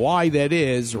why that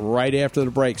is right after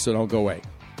the break, so don't go away.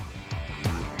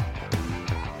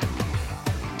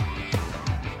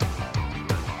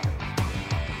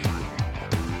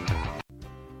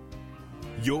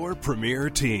 Your premier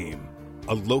team.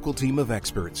 A local team of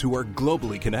experts who are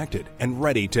globally connected and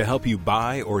ready to help you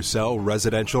buy or sell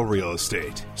residential real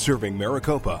estate. Serving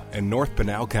Maricopa and North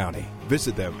Pinal County.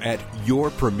 Visit them at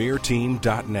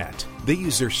yourpremierteam.net. They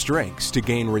use their strengths to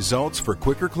gain results for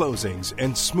quicker closings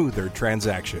and smoother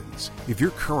transactions. If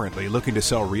you're currently looking to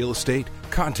sell real estate,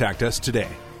 contact us today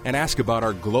and ask about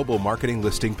our global marketing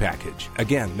listing package.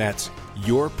 Again, that's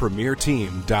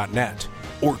yourpremierteam.net.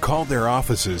 Or call their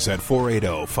offices at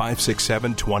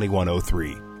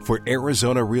 480-567-2103. For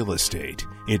Arizona Real Estate,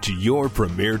 it's your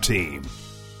premier team.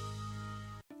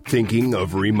 Thinking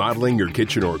of remodeling your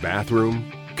kitchen or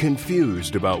bathroom?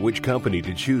 Confused about which company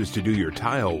to choose to do your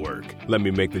tile work? Let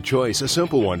me make the choice a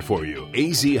simple one for you.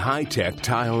 AZ High-Tech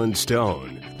Tile and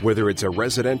Stone. Whether it's a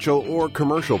residential or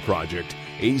commercial project,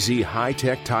 AZ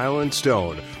High-Tech Tile and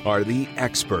Stone are the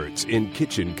experts in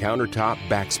kitchen countertop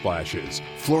backsplashes,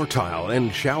 floor tile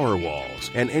and shower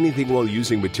walls, and anything while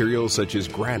using materials such as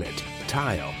granite,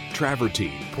 tile,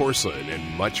 travertine, porcelain,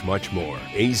 and much, much more.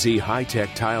 AZ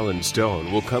High-Tech Tile and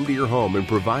Stone will come to your home and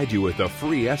provide you with a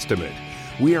free estimate.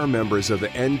 We are members of the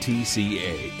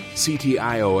NTCA,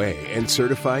 CTIOA, and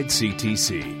certified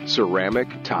CTC. Ceramic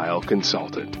Tile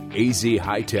Consultant. AZ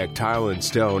High-Tech Tile and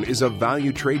Stone is a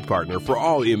valued trade partner for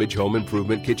all Image Home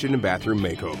Improvement kitchen and bathroom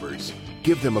makeovers.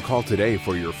 Give them a call today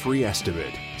for your free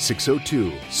estimate,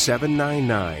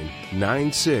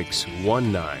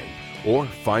 602-799-9619, or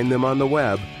find them on the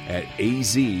web at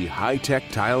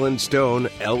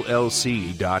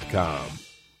azhightechtileandstonellc.com.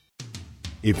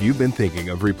 If you've been thinking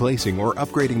of replacing or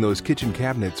upgrading those kitchen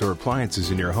cabinets or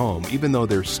appliances in your home, even though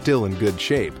they're still in good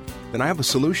shape, then I have a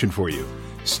solution for you.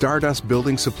 Stardust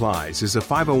Building Supplies is a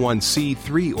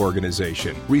 501c3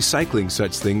 organization, recycling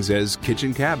such things as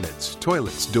kitchen cabinets,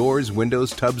 toilets, doors,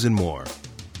 windows, tubs, and more.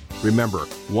 Remember,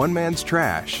 one man's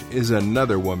trash is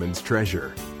another woman's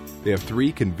treasure. They have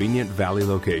 3 convenient Valley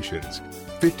locations: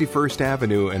 51st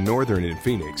Avenue and Northern in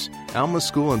Phoenix, Alma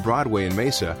School and Broadway in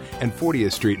Mesa, and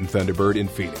 40th Street and Thunderbird in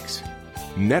Phoenix.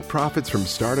 Net profits from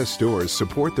Stardust stores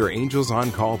support their Angels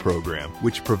on Call program,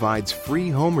 which provides free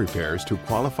home repairs to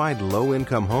qualified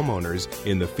low-income homeowners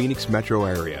in the Phoenix metro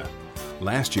area.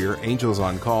 Last year, Angels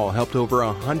on Call helped over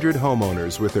 100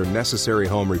 homeowners with their necessary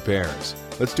home repairs.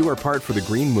 Let's do our part for the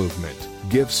green movement.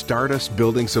 Give Stardust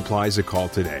Building Supplies a call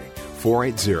today,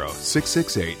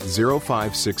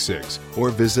 480-668-0566,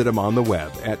 or visit them on the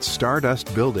web at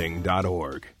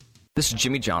stardustbuilding.org. This is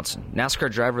Jimmy Johnson, NASCAR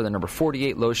driver of the number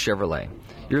 48 Lowe's Chevrolet.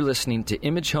 You're listening to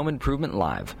Image Home Improvement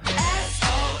Live.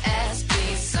 SOS,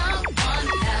 please someone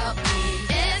help me.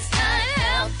 It's not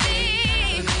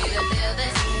healthy for me to live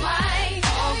this way.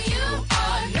 Oh, you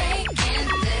are making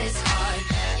this hard.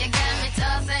 You got me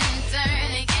tossing and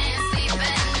turning, can't sleep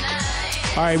at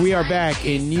night. All right, we are back,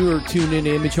 and you're tuned in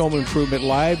to Image Home Improvement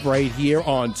Live right here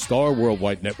on Star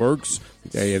Worldwide Networks.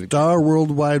 Star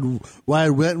Worldwide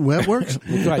Networks?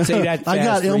 I say that fast I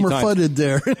got Elmer Fudded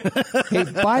there. Hey,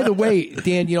 by the way,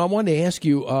 Dan, I wanted to ask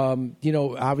you,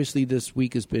 obviously this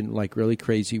week has been like really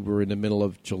crazy. We're in the middle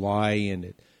of July,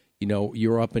 and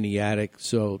you're up in the attic.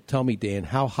 So tell me, Dan,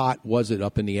 how hot was it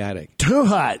up in the attic? Too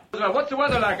hot. What's the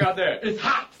weather like out there? It's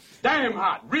hot. Damn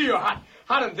hot. Real hot.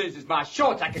 Hot in this is my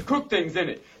shorts. I can cook things in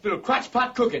it. Little crotch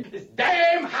pot cooking. It's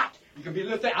damn hot. You can be a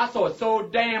little thing. I saw it so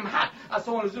damn hot. I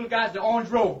saw one of those little guys in the orange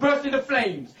robe burst into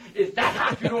flames. It's that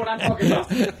hot. You know what I'm talking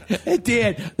about. Hey,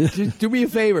 Dan, just do me a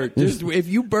favor. Just if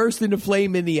you burst into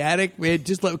flame in the attic, man,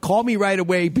 just call me right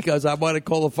away because I want to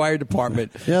call the fire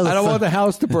department. Yeah, I don't want the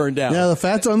house to burn down. Yeah, the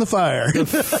fat's on the fire.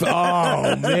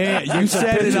 Oh, man. You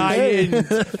said it, I didn't.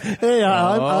 Hey,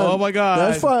 oh, my God.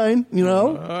 That's fine,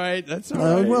 All right, that's all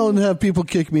right. I'm willing to have people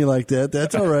kick me like that.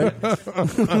 That's all right.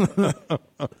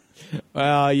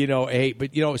 Well, hey,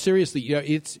 but seriously,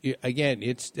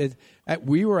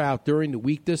 we were out during the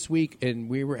week this week,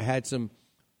 and had some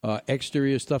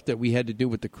exterior stuff that we had to do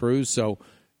with the cruise. So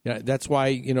that's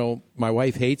why my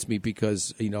wife hates me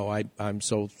because I'm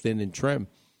so thin and trim.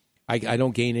 I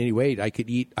don't gain any weight. I could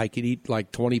eat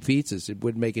like 20 pizzas. It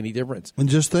wouldn't make any difference. And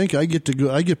just think, I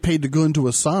get paid to go into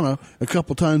a sauna a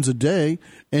couple times a day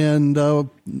and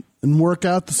work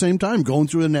out at the same time, going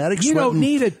through an attic. You don't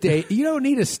need a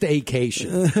staycation.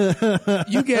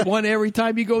 You get one every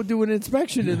time you go do an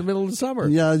inspection in the middle of the summer.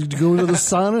 Yeah, you go into the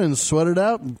sauna and sweat it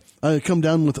out. I come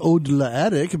down with Ode de la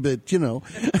Attic, but Oh,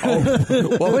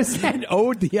 what was that?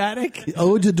 Ode the Attic?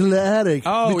 Ode de la Attic.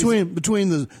 Oh, between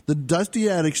the dusty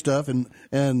attic stuff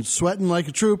and sweating like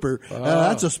a trooper,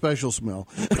 that's a special smell.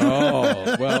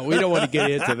 Oh, well, we don't want to get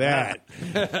into that.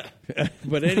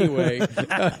 But anyway,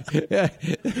 I'm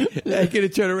going to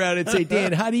turn around and say,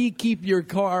 Dan, how do you keep your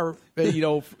car,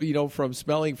 from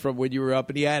smelling from when you were up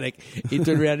in the attic? You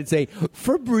turn around and say,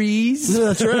 Febreze.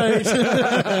 That's right.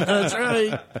 That's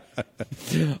right.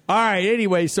 All right.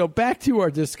 Anyway, so back to our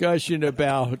discussion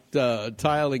about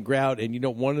tile and grout, and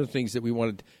one of the things that we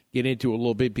wanted to get into a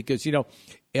little bit because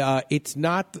it's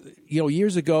not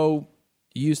years ago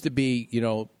it used to be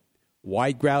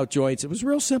wide grout joints. It was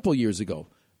real simple years ago.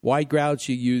 Wide grouts,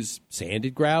 you use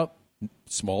sanded grout.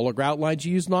 Smaller grout lines,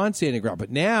 you use non-sanded grout.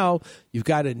 But now you've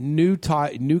got a new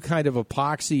kind of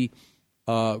epoxy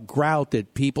grout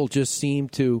that people just seem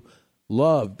to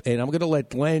love. And I'm going to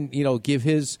let Glenn, give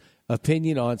his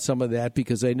opinion on some of that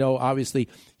because I know obviously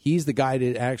he's the guy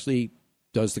that actually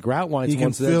does the grout lines. He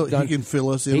can fill us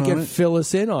in on it. He can fill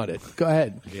us in on it. Go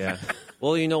ahead. Yeah.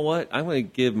 Well, you know what? I'm going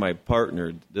to give my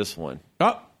partner this one.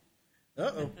 Oh.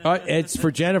 Uh-oh. It's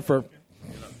for Jennifer.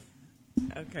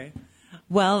 Okay.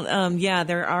 Well,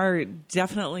 there are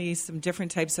definitely some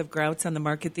different types of grouts on the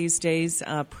market these days.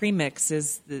 Premix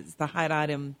is the hot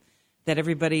item that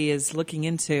everybody is looking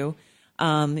into.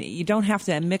 You don't have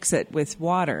to mix it with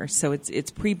water, so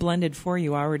it's pre-blended for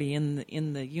you already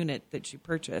in the unit that you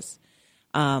purchase,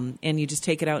 and you just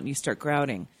take it out and you start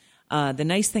grouting. The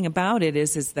nice thing about it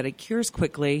is that it cures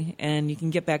quickly, and you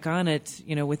can get back on it,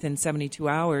 within 72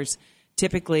 hours.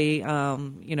 Typically,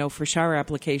 for shower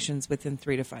applications within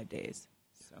 3 to 5 days.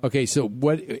 So. Okay, so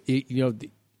what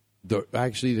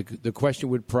the question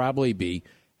would probably be,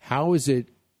 how is it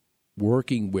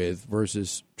working with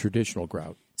versus traditional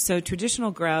grout? So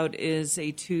traditional grout is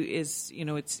it's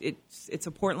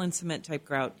a Portland cement type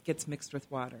grout. It gets mixed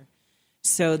with water.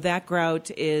 So that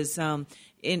grout is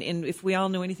if we all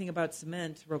know anything about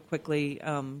cement, real quickly,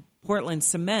 Portland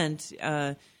cement.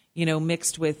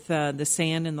 Mixed with the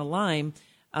sand and the lime.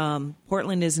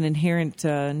 Portland is an inherent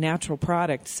natural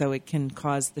product, so it can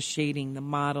cause the shading, the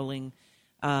modeling,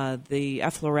 the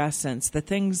efflorescence, the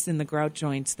things in the grout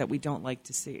joints that we don't like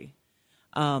to see.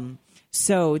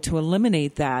 So to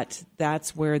eliminate that,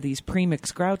 that's where these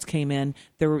premix grouts came in.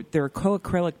 They're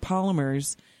co-acrylic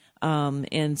polymers,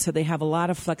 and so they have a lot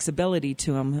of flexibility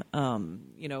to them.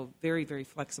 Very, very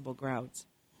flexible grouts.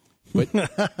 But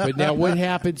now, what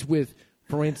happens with,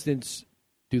 for instance,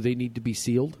 do they need to be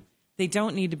sealed? They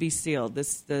don't need to be sealed.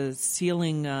 The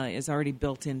sealing is already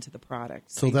built into the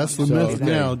product. So that's the myth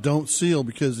now. Don't seal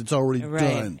because it's already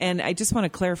done. And I just want to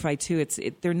clarify, too,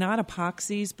 they're not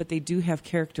epoxies, but they do have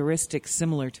characteristics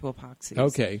similar to epoxies.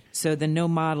 Okay. So the no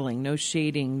modeling, no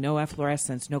shading, no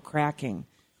efflorescence, no cracking,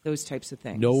 those types of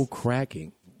things. No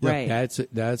cracking. Right.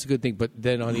 That's a good thing. But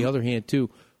then on the other hand,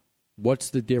 too, what's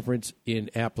the difference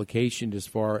in application as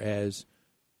far as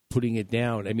putting it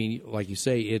down? I mean, like you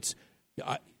say, it's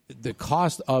the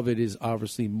cost of it is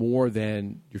obviously more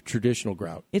than your traditional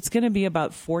grout. It's going to be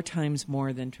about 4 times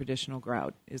more than traditional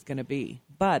grout is going to be.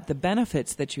 But the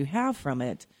benefits that you have from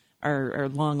it are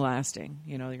long lasting.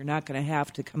 You're not going to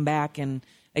have to come back in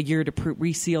a year to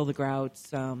reseal the grouts.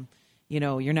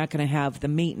 You're not going to have the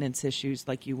maintenance issues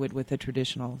like you would with a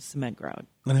traditional cement grout.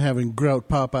 And having grout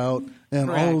pop out and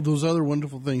Correct. all of those other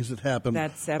wonderful things that happen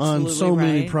That's on absolutely so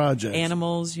many right. projects.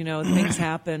 Animals, things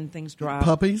happen, things drop.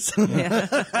 Puppies.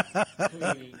 Yeah.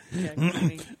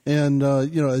 And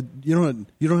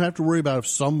you don't have to worry about if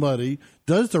somebody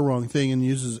does the wrong thing and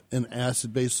uses an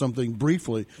acid-based something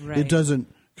briefly. Right. It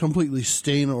doesn't completely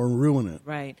stain or ruin it.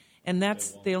 Right. And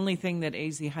that's the only thing that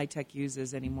AZ High Tech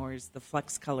uses anymore is the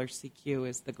Flex Color CQ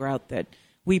is the grout that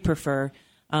we prefer.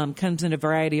 Comes in a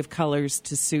variety of colors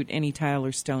to suit any tile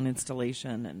or stone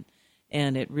installation,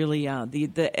 and it really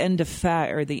the end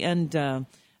effect or the end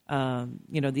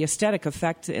the aesthetic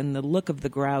effect and the look of the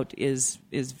grout is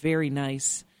very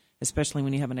nice, especially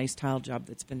when you have a nice tile job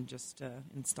that's been just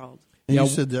installed. And you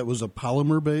said that was a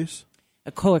polymer base?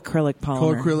 A co-acrylic polymer.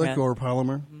 Co-acrylic or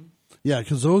polymer? Mm-hmm. Yeah,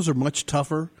 because those are much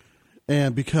tougher.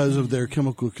 And because of their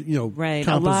chemical, right.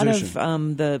 composition. A lot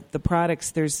of the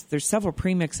products, there's several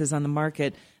premixes on the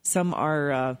market. Some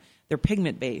are they're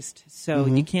pigment based, so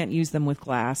you can't use them with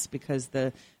glass because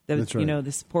the That's right.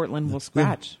 this Portland will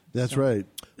scratch. That's So- right.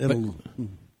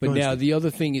 But now the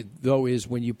other thing though is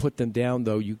when you put them down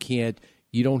though you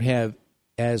don't have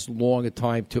as long a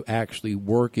time to actually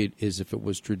work it as if it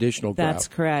was traditional grout. That's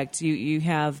correct. You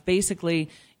have basically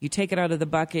you take it out of the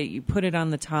bucket, you put it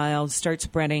on the tile, start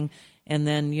spreading. And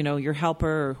then, your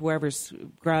helper or whoever's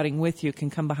grouting with you can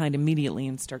come behind immediately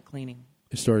and start cleaning.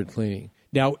 Started cleaning.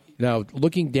 Now,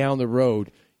 looking down the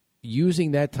road,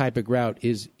 using that type of grout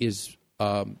is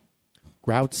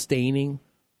grout staining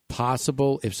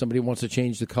possible if somebody wants to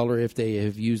change the color if they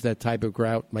have used that type of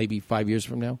grout maybe 5 years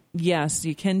from now? Yes,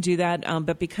 you can do that.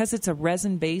 But because it's a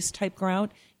resin-based type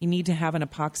grout, you need to have an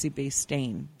epoxy-based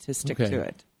stain to stick to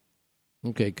it.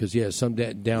 Okay, because, some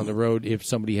down the road, if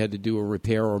somebody had to do a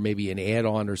repair or maybe an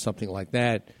add-on or something like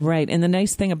that. Right, and the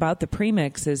nice thing about the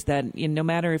premix is that no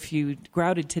matter if you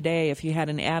grouted today, if you had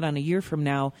an add-on a year from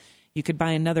now, you could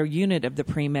buy another unit of the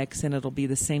premix and it'll be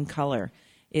the same color.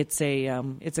 It's a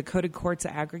coated quartz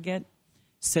aggregate,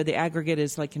 so the aggregate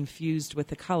is like infused with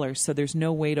the color, so there's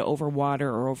no way to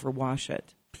overwater or overwash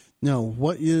it. Now,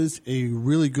 what is a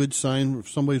really good sign if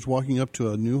somebody's walking up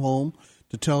to a new home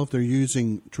to tell if they're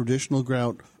using traditional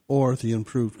grout or the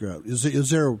improved grout? Is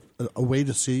there a way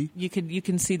to see? You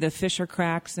can see the fissure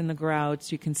cracks in the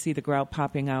grouts. You can see the grout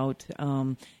popping out.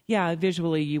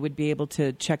 Visually you would be able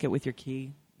to check it with your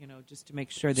key, just to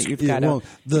make sure that you've got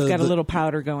a little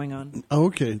powder going on.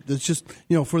 Okay, that's just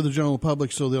for the general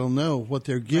public so they'll know what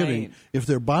they're getting. Right. If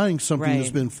they're buying something that's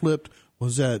Right. been flipped,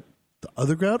 was that the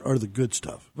other grout or the good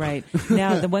stuff? Right.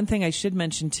 Now, the one thing I should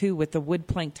mention, too, with the wood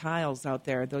plank tiles out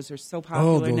there, those are so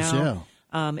popular now.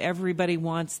 Yeah. Everybody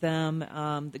wants them.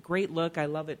 The great look, I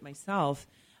love it myself.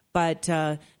 But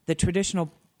the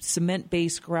traditional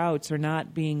cement-based grouts are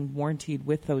not being warrantied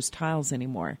with those tiles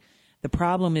anymore. The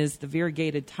problem is the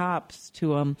variegated tops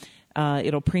to them,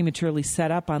 it'll prematurely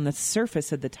set up on the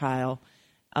surface of the tile.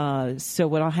 So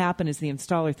what will happen is the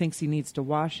installer thinks he needs to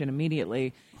wash it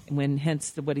immediately,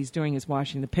 hence what he's doing is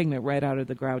washing the pigment right out of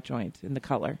the grout joint in the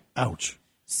color. Ouch.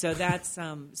 So that's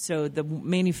so the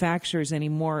manufacturers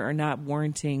anymore are not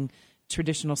warranting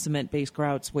traditional cement-based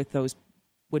grouts with those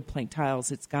wood plank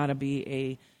tiles. It's got to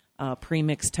be a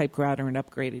premix type grout or an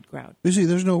upgraded grout. You see,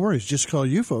 there's no worries. Just call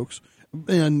you folks,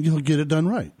 and you'll get it done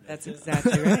right. That's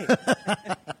exactly right.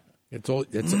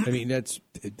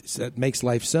 That makes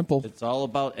life simple. It's all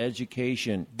about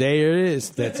education. There it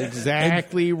is. That's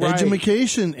exactly right.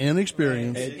 Education and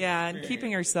experience. Yeah, and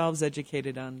keeping ourselves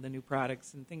educated on the new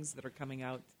products and things that are coming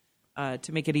out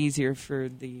to make it easier for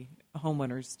the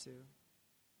homeowners to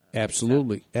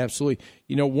Absolutely, absolutely.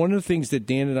 You know, one of the things that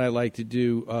Dan and I like to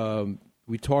do,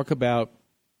 we talk about,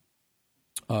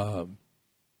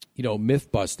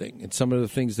 myth busting, and some of the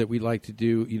things that we like to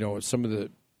do. You know, some of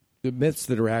the myths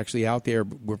that are actually out there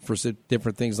for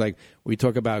different things. Like we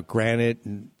talk about granite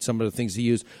and some of the things he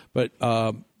used. But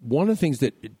one of the things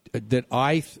that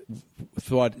I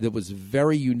thought that was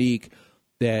very unique,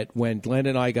 that when Glenn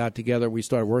and I got together, we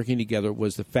started working together,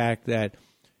 was the fact that,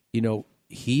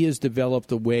 he has developed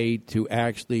a way to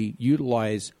actually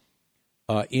utilize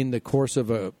in the course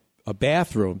of a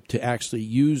bathroom to actually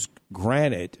use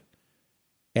granite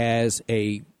as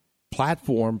a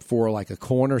platform for like a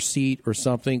corner seat or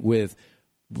something with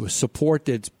support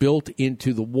that's built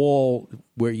into the wall,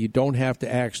 where you don't have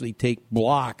to actually take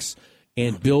blocks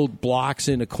and build blocks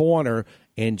in a corner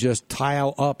and just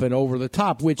tile up and over the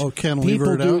top, which cantilever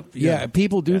people do. it out? Yeah,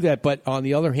 people do that. But on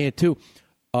the other hand, too,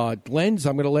 Glenn's,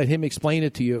 I'm going to let him explain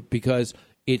it to you, because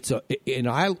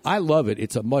I love it.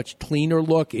 It's a much cleaner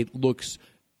look. It looks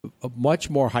much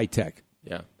more high tech.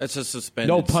 Yeah, that's a suspended.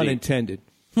 No pun seat. intended.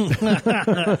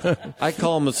 I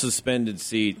call them a suspended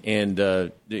seat, and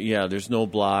there's no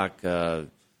block.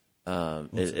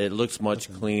 It looks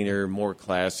much cleaner, more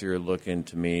classier looking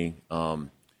to me, and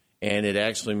it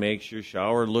actually makes your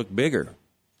shower look bigger.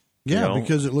 Yeah,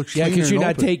 because it looks cleaner. because you're and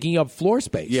not open. taking up floor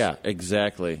space. Yeah,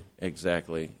 exactly,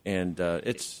 and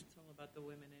it's all about the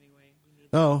women anyway. We need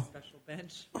Oh. a special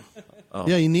bench.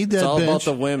 Yeah, you need that It's all bench. about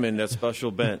the women. That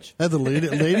special bench. The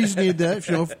ladies need that.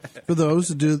 For those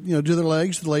who do their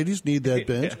legs, the ladies need that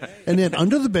bench. And then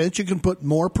under the bench, you can put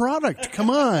more product. Come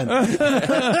on,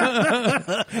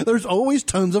 there's always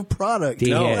tons of product.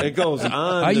 No, it goes on.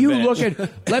 Are the you bench.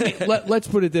 looking? Let's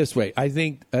put it this way. I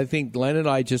think Glenn and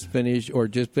I just finished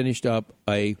up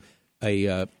an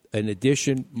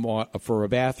addition for a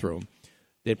bathroom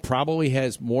that probably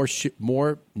has more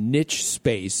niche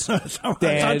space. I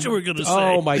thought you were going to say.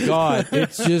 Oh my God!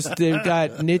 It's just they've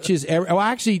got niches.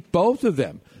 Actually, both of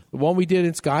them. The one we did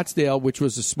in Scottsdale, which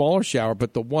was a smaller shower,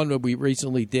 but the one that we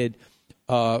recently did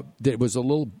that was a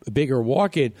little bigger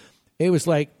walk-in, it was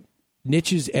like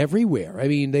niches everywhere. I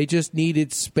mean, they just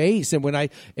needed space. And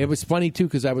it was funny too,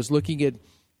 because I was looking at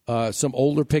some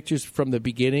older pictures from the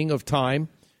beginning of time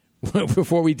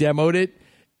before we demoed it.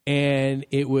 And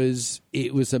it was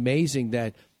amazing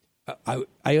that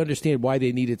I understand why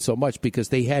they needed so much, because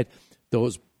they had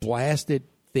those blasted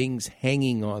things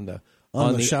hanging on the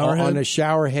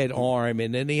shower head arm,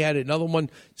 and then they had another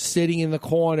one sitting in the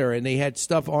corner, and they had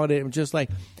stuff on it. I'm just like,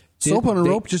 soap on a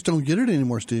rope just don't get it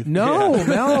anymore, Steve. No.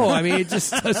 I mean, it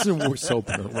just doesn't work.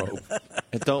 Soap on a rope.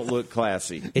 It don't look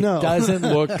classy. It doesn't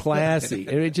look classy.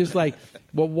 And it's just like,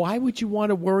 well, why would you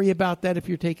want to worry about that if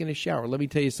you're taking a shower? Let me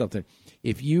tell you something.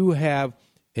 If you have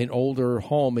an older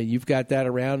home and you've got that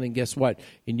around, and guess what?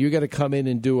 And you're going to come in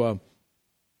and do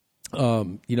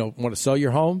want to sell your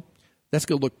home, that's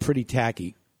going to look pretty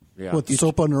tacky. Yeah. What, the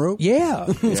soap on the rope? Yeah.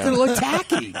 It's going to look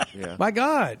tacky. Yeah. My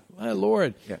God. My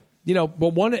Lord. Yeah.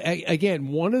 But one of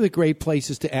the great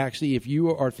places to actually, if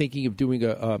you are thinking of doing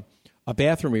a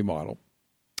bathroom remodel,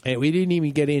 and we didn't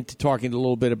even get into talking a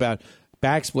little bit about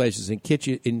backsplashes in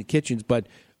kitchens, but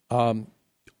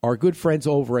our good friends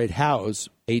over at Houzz,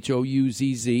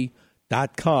 HOUZZ.com,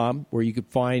 where you can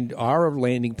find our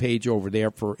landing page over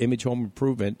there for Image Home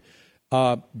Improvement,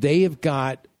 they have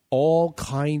got all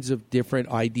kinds of different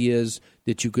ideas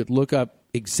that you could look up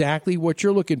exactly what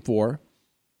you're looking for,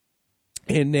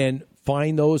 and then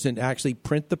find those and actually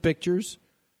print the pictures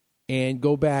and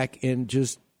go back and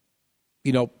just,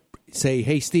 say,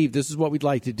 hey, Steve, this is what we'd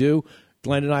like to do.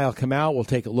 Glenn and I will come out. We'll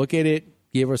take a look at it.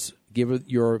 Give it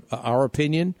our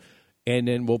opinion, and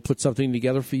then we'll put something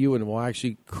together for you, and we'll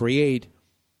actually create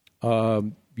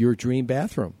your dream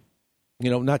bathroom.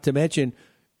 Not to mention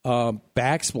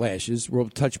backsplashes. We'll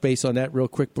touch base on that real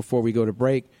quick before we go to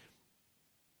break.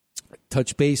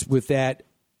 Touch base with that.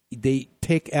 They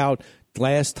pick out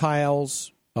glass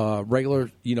tiles, regular,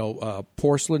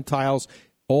 porcelain tiles,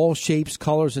 all shapes,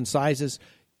 colors, and sizes.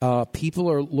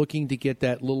 People are looking to get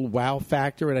that little wow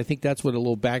factor, and I think that's what a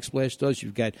little backsplash does.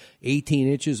 You've got 18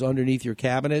 inches underneath your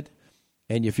cabinet,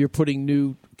 and if you're putting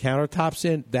new countertops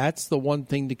in, that's the one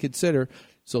thing to consider.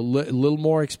 So a little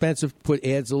more expensive,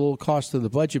 adds a little cost to the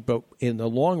budget, but in the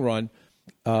long run,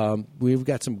 we've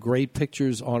got some great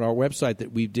pictures on our website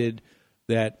that we did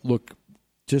that look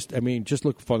just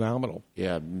look phenomenal.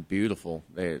 Yeah, beautiful.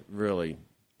 They really,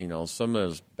 some of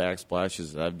those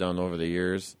backsplashes that I've done over the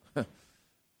years,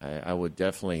 I would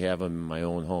definitely have them in my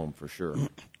own home for sure.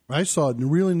 I saw a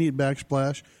really neat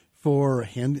backsplash for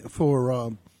ADA,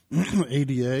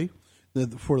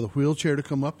 for the wheelchair to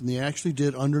come up, and they actually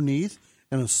did underneath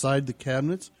and inside the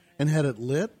cabinets and had it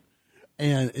lit.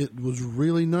 And it was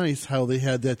really nice how they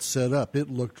had that set up.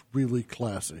 It looked really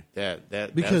classy.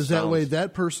 Because that way,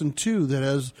 that person too that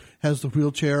has the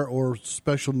wheelchair or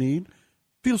special need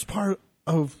feels part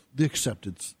of the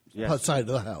acceptance side of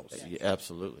the house. Yeah,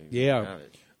 absolutely. Yeah.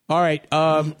 All right.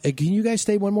 Can you guys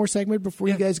stay one more segment before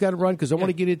you guys got to run? Because I want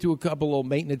to get into a couple of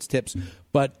maintenance tips.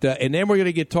 But and then we're going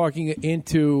to get talking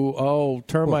into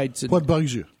termites. What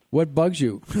bugs you? What bugs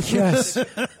you? Yes.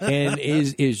 And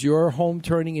is your home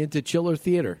turning into chiller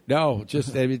theater? No,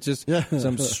 it's just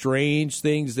some strange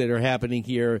things that are happening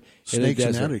here in the desert.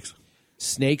 Snakes and attics.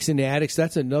 Snakes in the attics.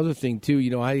 That's another thing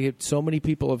too. I had so many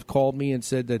people have called me and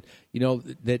said that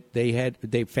that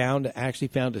they found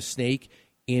a snake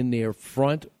in their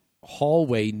front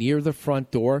hallway near the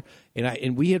front door,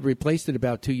 and we had replaced it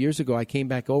about 2 years ago. I came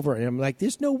back over and I'm like,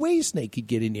 there's no way a snake could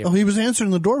get in here. Oh, he was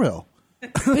answering the doorbell.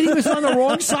 But he was on the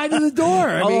wrong side of the door.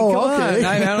 I mean, come on.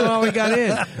 I don't know how he got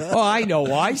in. Oh, I know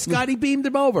why. Scotty beamed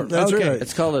him over. That's right.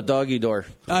 It's called a doggy door.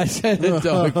 I said a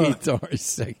doggy door.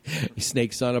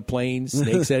 Snakes on a plane,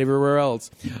 snakes everywhere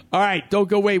else. All right, don't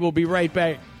go away. We'll be right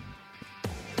back.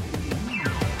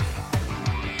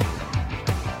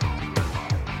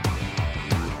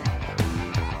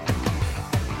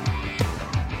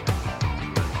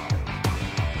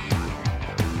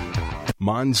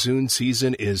 Monsoon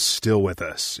season is still with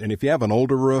us, and if you have an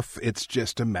older roof, it's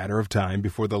just a matter of time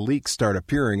before the leaks start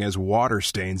appearing as water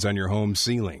stains on your home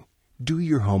ceiling. Do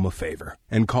your home a favor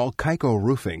and call Kaiko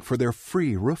Roofing for their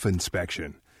free roof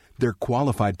inspection. Their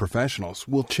qualified professionals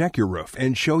will check your roof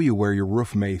and show you where your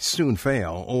roof may soon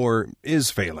fail or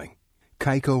is failing.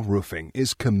 Kaiko Roofing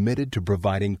is committed to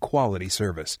providing quality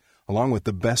service along with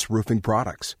the best roofing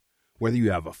products. Whether you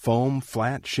have a foam,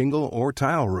 flat, shingle, or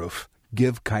tile roof,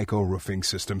 give Kaiko Roofing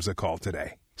Systems a call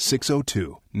today.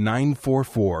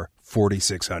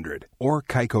 602-944-4600 or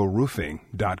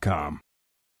KaikoRoofing.com.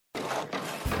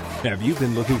 Have you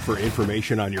been looking for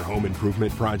information on your home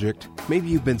improvement project? Maybe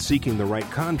you've been seeking the right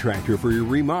contractor for your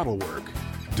remodel work.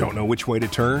 Don't know which way to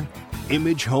turn?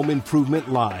 Image Home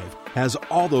Improvement Live has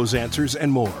all those answers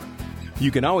and more.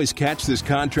 You can always catch this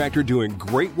contractor doing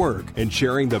great work and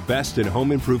sharing the best in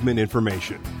home improvement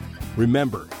information.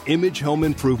 Remember, Image Home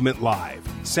Improvement Live,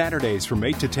 Saturdays from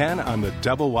 8 to 10 on the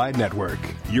Double Wide Network.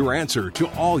 Your answer to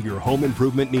all your home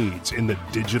improvement needs in the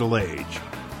digital age.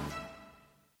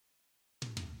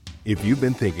 If you've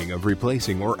been thinking of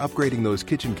replacing or upgrading those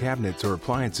kitchen cabinets or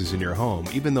appliances in your home,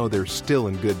 even though they're still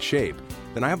in good shape,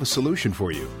 then I have a solution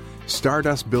for you.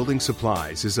 Stardust Building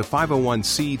Supplies is a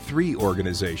 501c3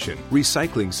 organization,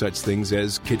 recycling such things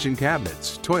as kitchen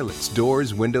cabinets, toilets,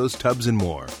 doors, windows, tubs, and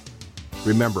more.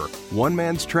 Remember, one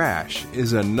man's trash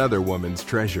is another woman's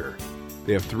treasure.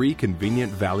 They have 3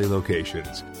 convenient Valley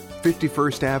locations: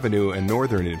 51st Avenue and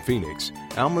Northern in Phoenix,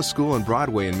 Alma School and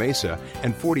Broadway in Mesa,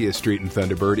 and 40th Street and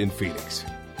Thunderbird in Phoenix.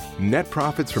 Net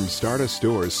profits from Stardust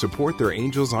stores support their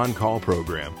Angels on Call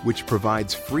program, which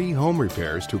provides free home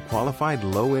repairs to qualified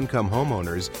low-income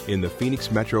homeowners in the Phoenix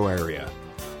metro area.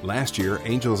 Last year,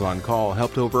 Angels on Call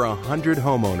helped over 100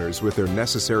 homeowners with their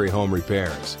necessary home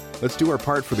repairs. Let's do our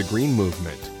part for the green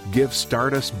movement. Give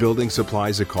Stardust Building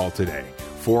Supplies a call today,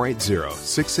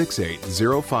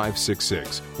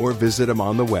 480-668-0566, or visit them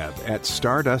on the web at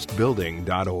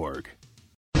stardustbuilding.org.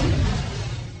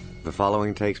 The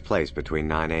following takes place between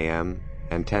 9 a.m.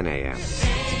 and 10 a.m.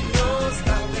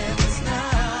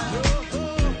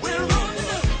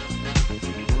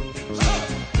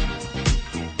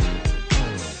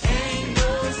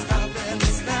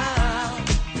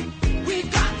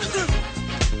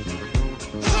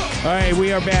 All right,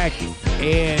 we are back,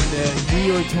 and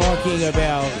we are talking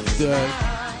about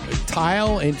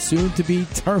tile and soon-to-be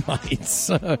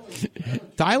termites.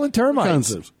 Tile and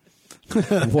termites.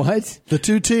 What? The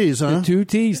 2 T's, huh? The 2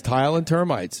 T's, tile and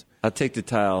termites. I'll take the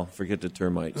tile, forget the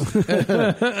termites.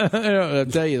 I'll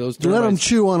tell you, those termites. Let them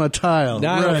chew on a tile.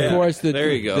 Now, right. of course, There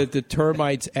you go. the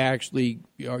termites actually,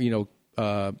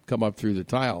 come up through the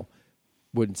tile.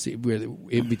 Wouldn't see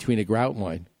in between a grout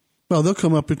line. Well, they'll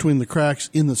come up between the cracks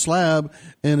in the slab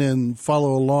and then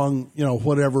follow along,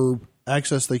 whatever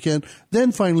access they can,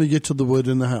 then finally get to the wood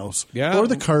in the house. Yeah. Or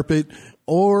the carpet,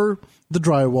 or the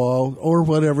drywall, or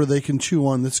whatever they can chew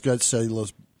on that's got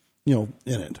cellulose, in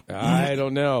it. I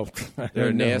don't know. They're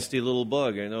a nasty little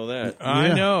bug, I know that.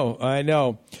 I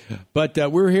know.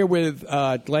 But we're here with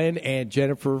Glenn and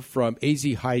Jennifer from AZ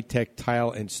High Tech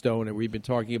Tile and Stone, and we've been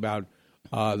talking about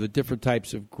the different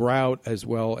types of grout as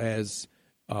well as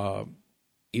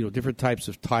different types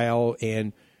of tile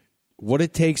and what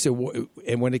it takes,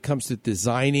 and when it comes to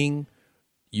designing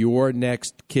your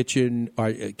next kitchen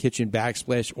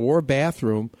backsplash or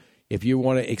bathroom, if you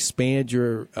want to expand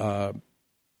your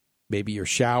maybe your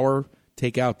shower,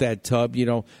 take out that tub. You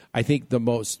know, I think the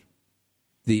most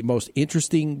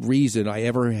interesting reason I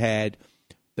ever had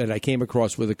that I came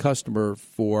across with a customer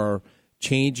for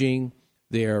changing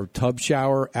their tub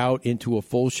shower out into a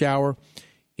full shower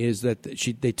is that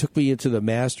they took me into the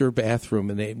master bathroom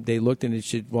and they looked and they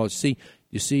said, well,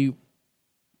 you see,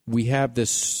 we have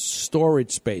this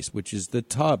storage space, which is the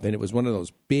tub, and it was one of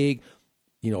those big,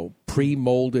 you know,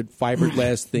 pre-molded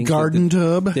fiberglass things. Garden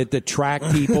tub? That the track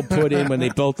people put in when they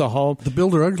built the home. The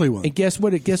Builder Ugly one. And guess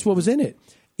what was in it?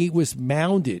 It was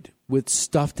mounded with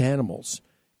stuffed animals.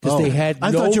 Because they had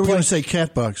I thought you were going to say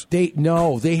cat bugs. They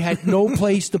had no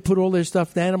place to put all their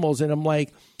stuffed animals. And I'm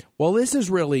like, well, this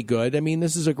is really good. I mean,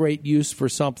 this is a great use for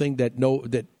something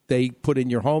that they put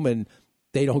in your home and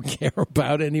they don't care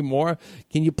about anymore.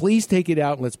 Can you please take it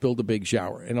out and let's build a big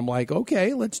shower? And I'm like,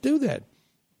 okay, let's do that.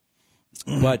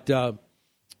 But,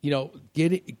 you know,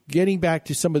 getting back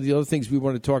to some of the other things we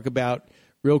want to talk about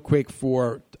real quick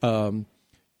for,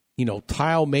 you know,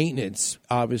 tile maintenance,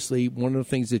 obviously, one of the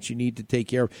things that you need to take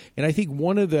care of. And I think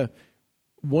one of the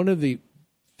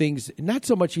things, not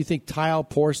so much you think tile,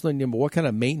 porcelain, but what kind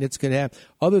of maintenance can have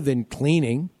other than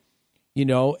cleaning, you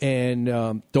know, and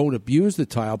don't abuse the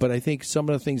tile. But I think some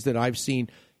of the things that I've seen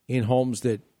in homes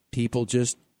that people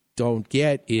just don't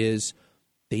get is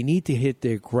they need to hit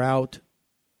their grout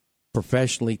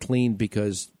professionally cleaned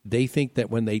because they think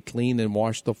that when they clean and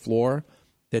wash the floor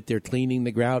that they're cleaning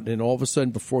the grout, and all of a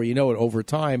sudden, before you know it, over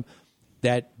time,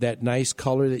 that nice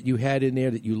color that you had in there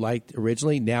that you liked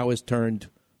originally now is turned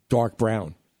dark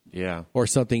brown. Yeah. Or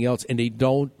something else, and they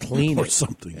don't clean or it.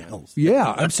 something else.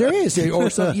 Yeah, I'm serious. Or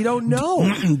something you don't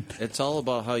know. It's all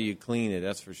about how you clean it,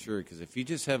 that's for sure. Because if you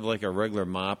just have like a regular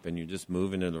mop and you're just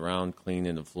moving it around,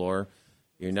 cleaning the floor,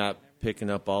 you're not picking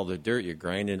up all the dirt. You're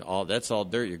grinding that's all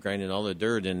dirt. You're grinding all the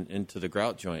dirt into the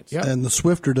grout joints. Yeah. And the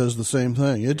Swifter does the same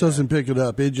thing. It doesn't pick it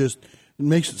up. It just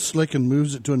makes it slick and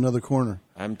moves it to another corner.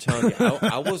 I'm telling you,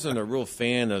 I wasn't a real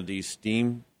fan of these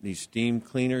steam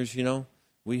cleaners, you know.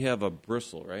 We have a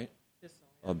Bristle, right?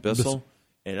 A Bissell.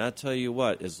 And I tell you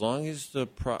what, as long as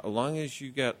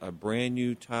you got a brand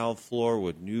new tile floor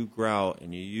with new grout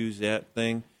and you use that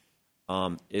thing,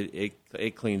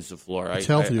 it cleans the floor. It's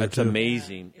healthier, it's too.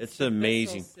 Amazing. It's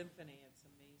amazing.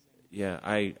 Yeah,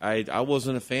 I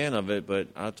wasn't a fan of it, but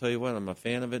I'll tell you what, I'm a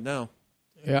fan of it now.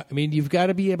 Yeah, I mean, you've got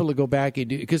to be able to go back and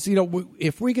do, because, you know,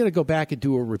 if we're going to go back and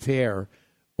do a repair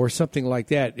or something like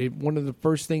that, one of the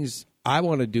first things I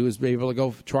want to do is be able to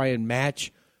go try and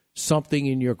match something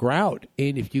in your grout.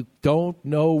 And if you don't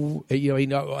know,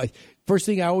 first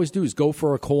thing I always do is go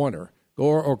for a corner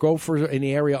or go for an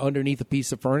area underneath a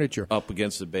piece of furniture. Up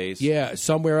against the base. Yeah,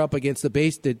 somewhere up against the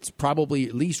base that's probably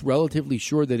at least relatively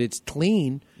sure that it's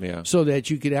clean, so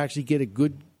that you could actually get a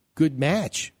good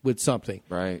match with something.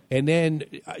 Right. And then,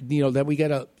 then we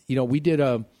got we did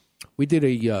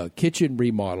a kitchen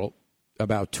remodel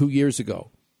about 2 years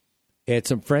ago at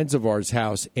some friends of ours'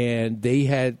 house, and they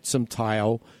had some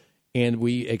tile, and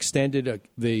we extended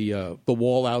the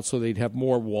wall out so they'd have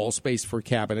more wall space for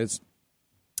cabinets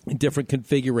in different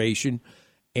configuration,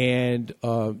 and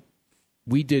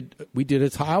we did a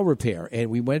tile repair, and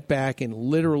we went back and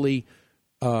literally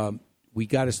we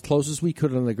got as close as we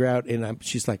could on the grout, and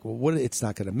she's like, well, what? It's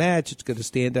not going to match. It's going to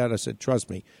stand out. I said, trust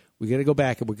me, we got to go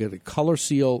back and we're going to color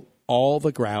seal all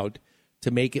the grout to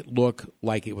make it look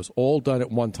like it was all done at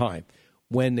one time.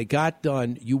 When it got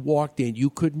done, you walked in, you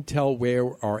couldn't tell where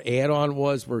our add-on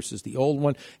was versus the old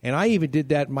one. And I even did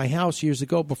that in my house years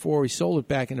ago before we sold it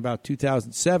back in about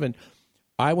 2007.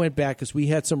 I went back because we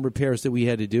had some repairs that we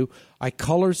had to do. I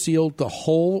color sealed the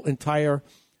whole entire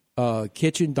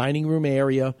kitchen, dining room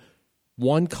area,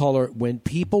 one color. When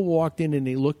people walked in and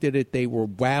they looked at it, they were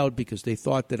wowed because they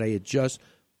thought that I had just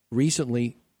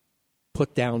recently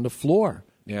put down the floor.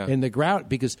 Yeah. In the grout,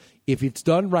 because if it's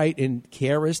done right and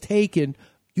care is taken,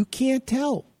 you can't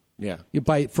tell. Yeah.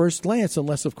 By first glance,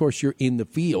 unless of course you're in the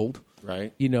field.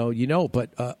 Right.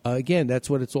 But again, that's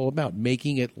what it's all about,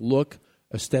 making it look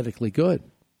aesthetically good.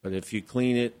 But if you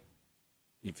clean it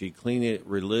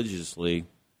religiously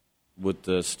with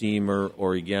the steamer,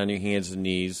 or you get on your hands and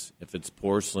knees, if it's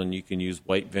porcelain, you can use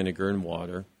white vinegar and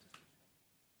water.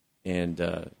 And,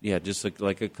 just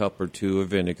like a cup or two of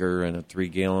vinegar and a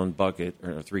 3-gallon bucket,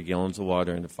 or 3 gallons of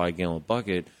water in a 5-gallon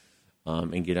bucket,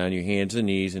 and get on your hands and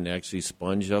knees and actually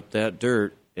sponge up that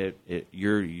dirt.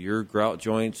 Your grout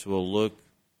joints will look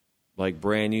like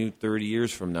brand new 30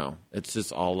 years from now. It's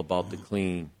just all about the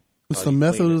clean. It's the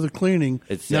method of the cleaning,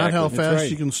 exactly. not how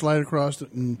fast you can slide across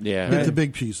it and get the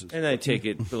big pieces. And I take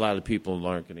it a lot of people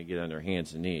aren't going to get on their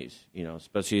hands and knees,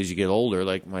 especially as you get older,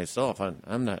 like myself. I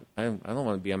don't want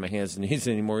to be on my hands and knees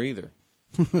anymore either.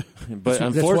 But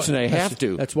unfortunately, I have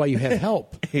to. That's why you have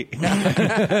help. This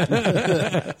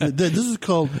is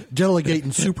called delegate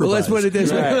and supervise. Well, let's put it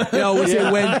this way. No,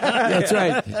 that's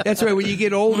right. That's right. When you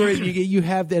get older, and you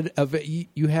have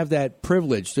that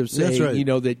privilege to say, That's right.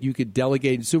 that you could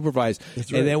delegate and supervise.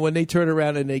 That's right. And then when they turn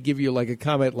around and they give you like a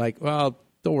comment like, "Well,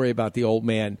 don't worry about the old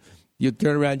man." You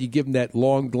turn around, you give them that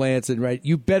long glance, and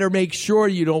you better make sure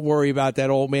you don't worry about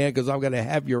that old man because I'm going to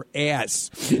have your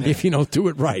ass if you don't do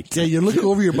it right. Yeah, you look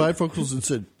over your bifocals and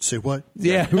say what?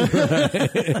 Yeah.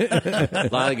 A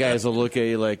lot of guys will look at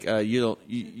you like you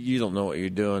don't know what you're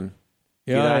doing.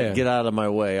 Get out of my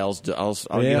way. I'll get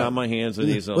on my hands and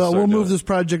knees. Well, we'll move this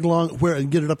project along and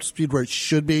get it up to speed where it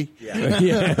should be. Yeah.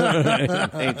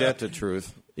 Ain't that the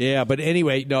truth? Yeah, but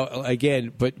anyway, no.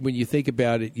 Again, but when you think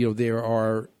about it,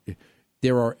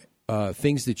 there are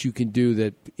things that you can do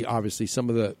that obviously some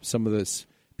of the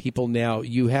people now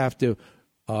you have to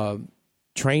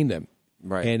train them.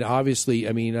 Right. And obviously,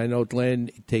 I mean, I know Glenn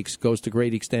goes to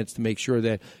great extents to make sure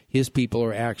that his people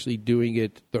are actually doing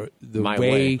it the My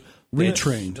way.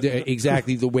 Retrained.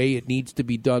 Exactly the way it needs to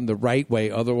be done, the right way.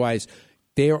 Otherwise,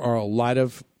 there are a lot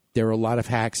of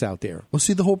hacks out there. Well,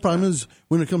 see, the whole problem is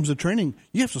when it comes to training,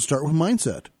 you have to start with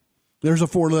mindset. There's a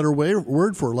 4-letter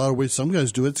word for a lot of ways some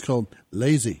guys do it. It's called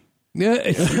lazy. Yeah,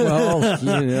 well,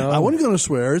 I wasn't going to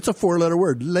swear. It's a 4-letter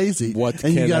word, lazy.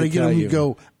 And you got to get them to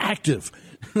go active.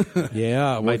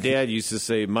 Yeah. My dad used to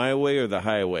say, "My way or the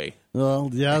highway."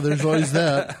 Well, yeah, there's always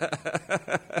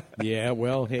that. Yeah,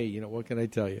 well, hey, what can I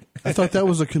tell you? I thought that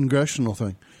was a congressional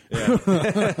thing. Yeah.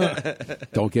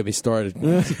 Don't get me started.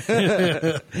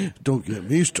 Don't get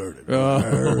me started.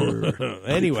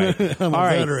 Anyway, I'm all a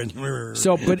right. veteran.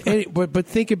 So, but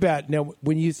think about now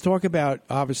when you talk about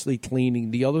obviously cleaning.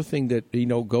 The other thing that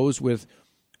goes with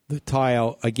the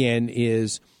tile again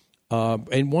is.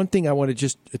 And one thing I want to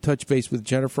just touch base with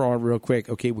Jennifer on real quick,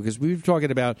 okay? Because we were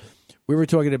talking about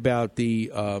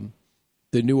the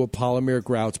newer polymer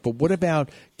grouts, but what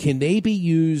about can they be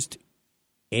used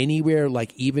anywhere,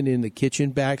 like even in the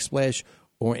kitchen backsplash,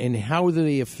 and how do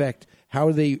they affect?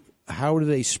 How do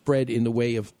they spread in the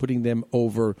way of putting them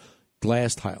over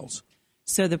glass tiles?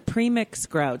 So the premix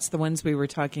grouts, the ones we were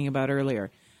talking about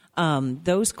earlier,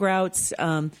 those grouts.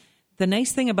 The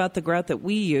nice thing about the grout that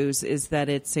we use is that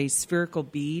it's a spherical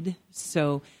bead,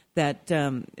 so that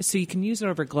so you can use it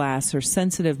over glass or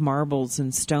sensitive marbles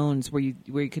and stones where you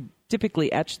could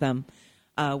typically etch them.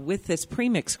 With this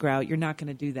premix grout, you're not going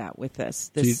to do that with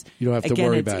this. So you don't have to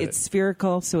worry about it. It's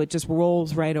spherical, so it just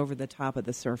rolls right over the top of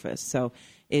the surface. So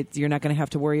you're not going to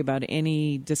have to worry about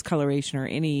any discoloration or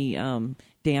any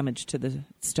damage to the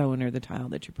stone or the tile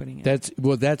that you're putting in.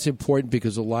 That's important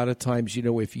because a lot of times,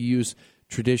 if you use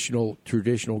traditional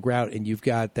grout and you've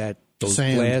got those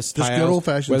sand. glass Just tiles, good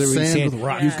old-fashioned whether it's sand with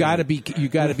rock. you've got to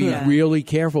be really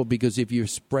careful because if you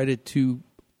spread it too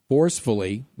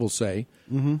forcefully, we'll say,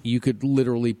 you could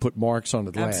literally put marks on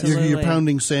the glass. You're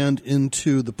pounding sand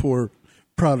into the poor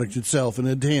product itself, and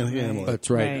it can't handle it. That's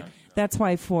right. That's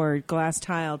why for glass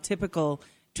tile, typical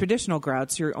traditional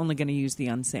grouts, you're only going to use the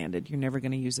unsanded. You're never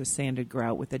going to use a sanded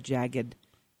grout with a jagged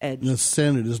edge. The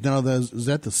sanded is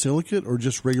that the silicate or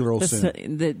just regular old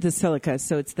sand? The silica,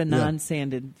 so it's the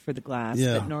non-sanded for the glass,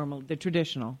 the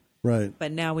traditional. Right.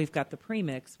 But now we've got the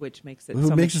premix, which makes it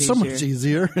so much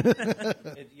easier.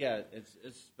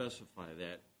 It's specify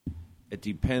that it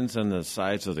depends on the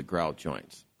size of the grout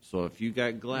joints. So if you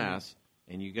got glass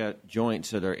and you got joints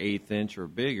that are 1/8 inch or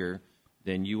bigger,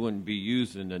 then you wouldn't be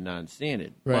using the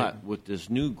non-sanded. Right. But with this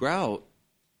new grout,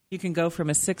 you can go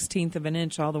from a 1/16 of an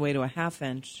inch all the way to a 1/2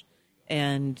 inch,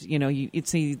 and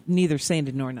it's neither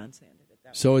sanded nor non-sanded.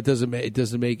 So it doesn't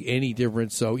make any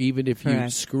difference. So even if you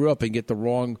screw up and get the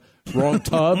wrong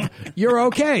tub, you're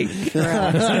okay. That's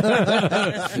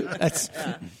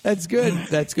good.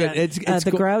 That's good. Yeah. It's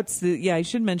the grouts. I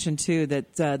should mention too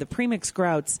that the premix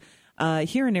grouts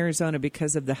here in Arizona,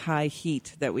 because of the high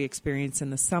heat that we experience in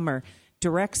the summer,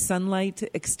 direct sunlight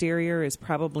exterior is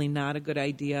probably not a good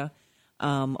idea.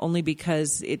 Only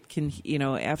because it can,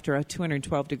 after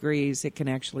 212 degrees, it can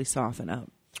actually soften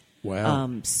up.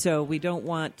 Wow. So we don't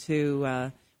want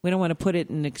to put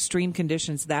it in extreme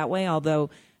conditions that way.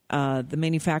 Although the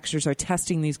manufacturers are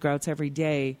testing these grouts every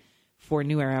day for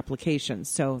newer applications,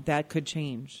 so that could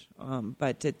change.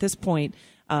 But at this point,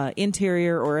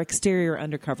 interior or exterior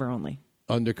undercover only.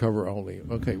 Undercover only.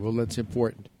 Okay. Well, that's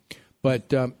important.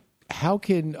 But how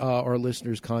can our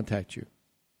listeners contact you?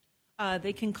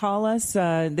 They can call us.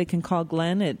 They can call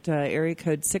Glenn at area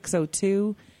code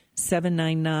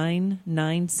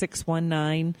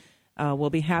 602-799-9619.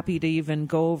 We'll be happy to even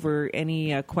go over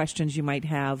any questions you might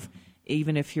have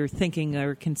even if you're thinking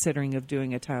or considering of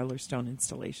doing a tile or stone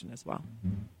installation as well.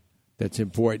 That's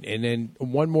important. And then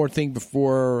one more thing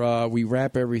before we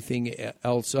wrap everything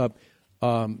else up.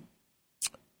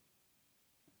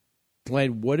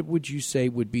 Glenn, what would you say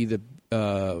would be the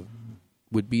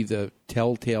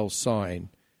telltale sign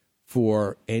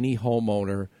for any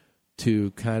homeowner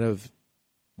to kind of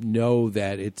know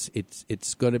that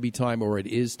it's going to be time, or it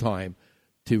is time,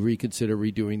 to reconsider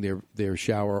redoing their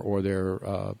shower or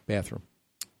their bathroom?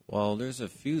 Well, there's a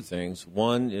few things.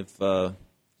 One, if you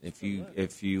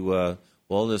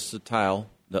this is the tile,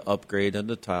 the upgrade of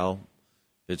the tile.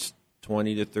 If it's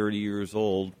 20 to 30 years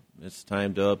old, it's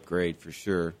time to upgrade for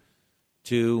sure.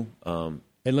 Two, and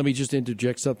let me just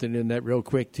interject something in that real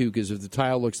quick too, because if the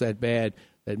tile looks that bad,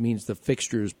 that means the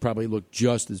fixtures probably look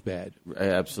just as bad.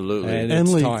 Absolutely, and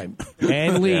it's leak. Time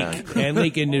and leak and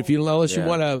leak. And if you unless you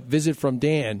want to visit from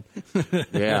Dan,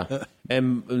 yeah,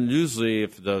 and usually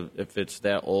if it's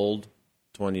that old,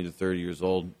 20 to 30 years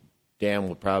old, Dan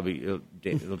will probably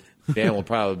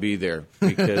be there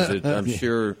because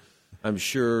I'm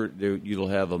sure you'll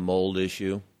have a mold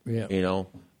issue. Yeah. You know,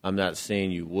 I'm not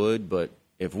saying you would, but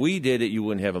if we did it, you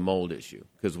wouldn't have a mold issue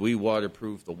because we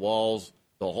waterproof the walls,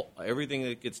 everything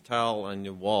that gets tile on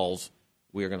your walls.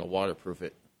 We are going to waterproof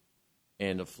it,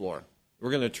 and the floor.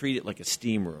 We're going to treat it like a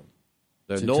steam room.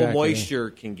 No moisture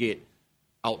can get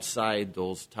outside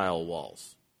those tile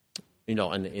walls. You know,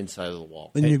 on the inside of the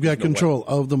wall. And you've got control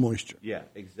of the moisture. Yeah,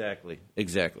 exactly.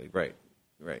 Right.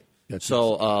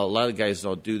 So a lot of guys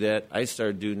don't do that. I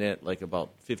started doing that like about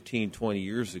 15, 20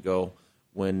 years ago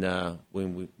when I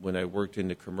worked in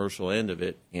the commercial end of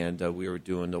it, and we were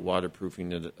doing the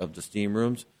waterproofing of the steam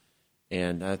rooms.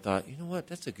 And I thought, you know what,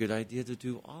 that's a good idea to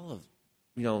do all of,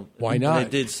 why not? I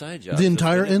did side jobs. The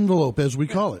entire envelope, as we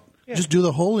call it. Yeah. Just do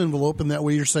the whole envelope, and that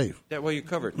way you're safe. That way you're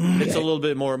covered. It's a little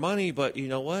bit more money, but you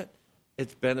know what?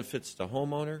 It benefits the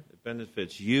homeowner. It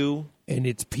benefits you. And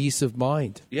it's peace of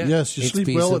mind. Yeah. Yes, you sleep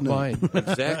well at night.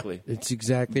 Exactly. It's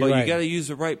exactly right. But you got to use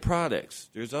the right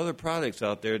products. There's other products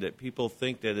out there that people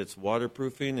think that it's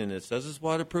waterproofing, and it says it's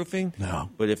waterproofing. No.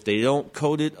 But if they don't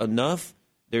coat it enough,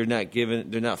 they're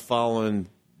not following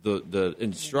the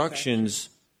instructions.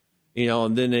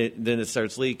 And then it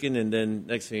starts leaking, and then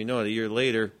next thing you know, a year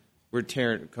later, we're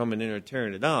coming in and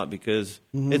tearing it out because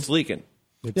it's leaking.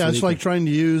 It's like trying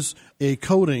to use a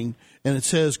coating, and it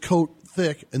says coat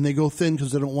thick, and they go thin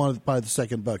because they don't want to buy the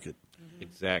second bucket.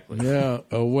 Exactly. Yeah.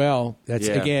 Oh, well, that's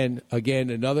again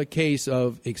another case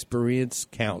of experience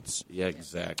counts. Yeah,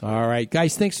 exactly. All right,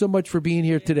 guys, thanks so much for being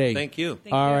here today. Thank you.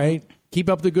 All right. Keep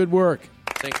up the good work.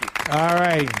 Thank you. All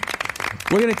right.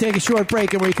 We're going to take a short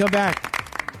break, and when we come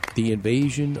back, the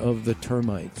invasion of the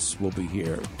termites will be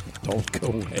here. Don't go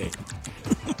away.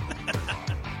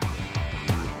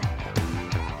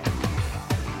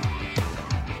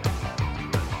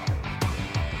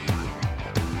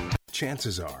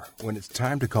 Chances are, when it's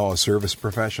time to call a service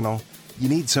professional, you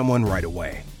need someone right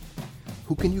away.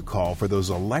 Who can you call for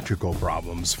those electrical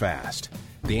problems fast?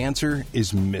 The answer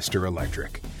is Mr.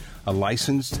 Electric, a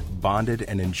licensed, bonded,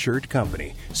 and insured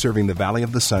company serving the Valley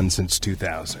of the Sun since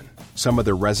 2000. Some of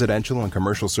their residential and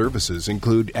commercial services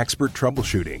include expert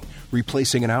troubleshooting,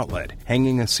 replacing an outlet,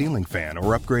 hanging a ceiling fan,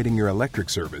 or upgrading your electric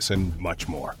service, and much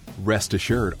more. Rest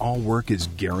assured, all work is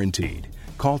guaranteed.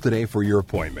 Call today for your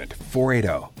appointment,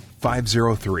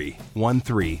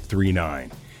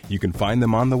 480-503-1339. You can find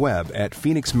them on the web at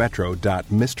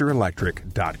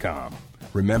phoenixmetro.mrelectric.com.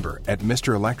 Remember, at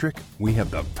Mr. Electric, we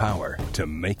have the power to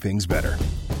make things better.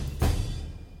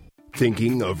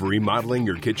 Thinking of remodeling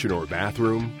your kitchen or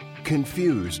bathroom?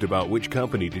 Confused about which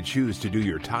company to choose to do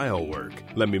your tile work?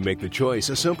 Let me make the choice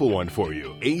a simple one for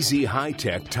you. AZ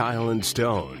High-Tech Tile and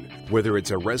Stone. Whether it's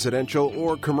a residential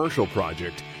or commercial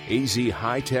project, AZ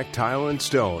High-Tech Tile and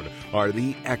Stone are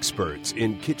the experts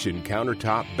in kitchen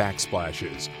countertop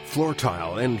backsplashes, floor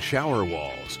tile and shower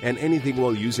walls, and anything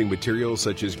while using materials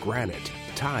such as granite,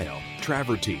 tile,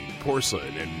 travertine,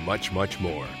 porcelain, and much, much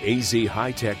more. AZ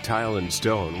High-Tech Tile and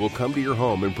Stone will come to your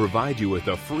home and provide you with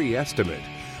a free estimate.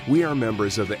 We are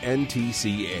members of the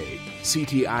NTCA,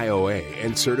 CTIOA,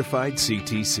 and certified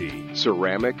CTC.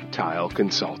 Ceramic Tile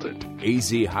Consultant. AZ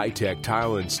High-Tech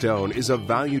Tile and Stone is a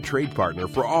valued trade partner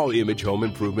for all Image Home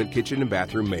Improvement kitchen and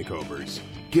bathroom makeovers.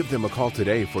 Give them a call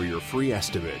today for your free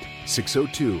estimate,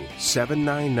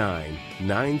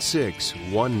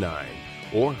 602-799-9619,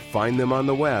 or find them on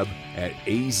the web at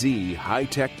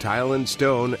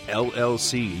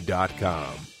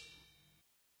azhightechtileandstonellc.com.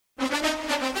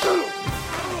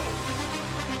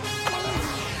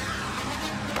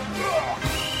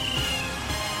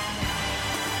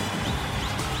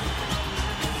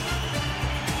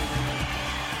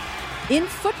 In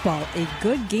football, a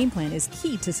good game plan is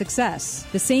key to success.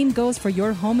 The same goes for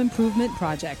your home improvement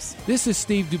projects. This is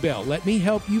Steve Dubell. Let me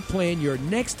help you plan your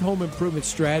next home improvement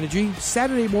strategy.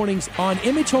 Saturday mornings on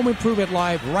Image Home Improvement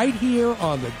Live right here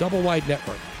on the Double Wide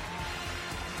Network.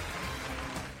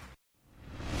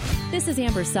 This is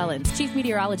Amber Sullins, Chief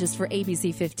Meteorologist for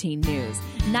ABC 15 News.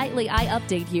 Nightly, I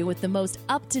update you with the most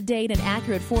up-to-date and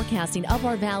accurate forecasting of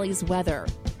our valley's weather.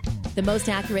 The most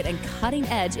accurate and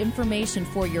cutting-edge information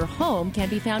for your home can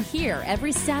be found here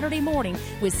every Saturday morning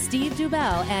with Steve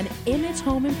Dubell and Image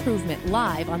Home Improvement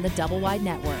live on the Double Wide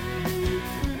Network.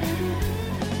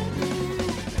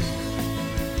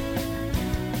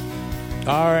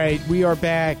 All right, we are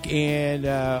back, and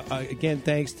again,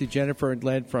 thanks to Jennifer and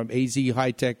Glenn from AZ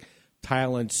High Tech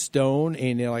Tile and Stone.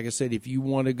 And like I said, if you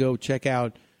want to go check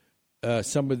out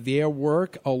some of their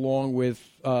work along with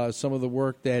some of the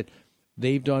work that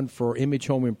they've done for Image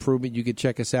Home Improvement, you can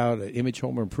check us out at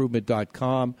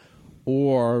imagehomeimprovement.com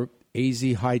or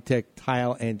AZ High Tech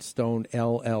Tile and Stone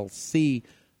LLC.com.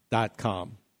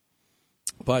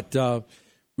 But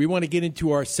we want to get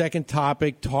into our second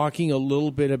topic, talking a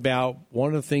little bit about one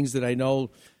of the things that I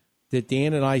know that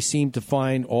Dan and I seem to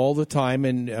find all the time,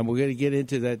 and we're going to get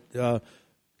into that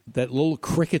little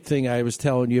cricket thing I was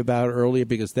telling you about earlier,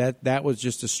 because that was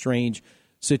just a strange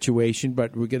situation.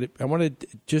 But I want to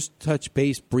just touch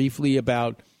base briefly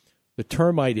about the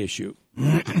termite issue,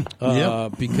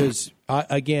 because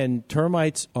again,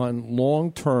 termites on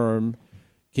long term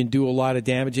can do a lot of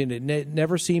damage, and it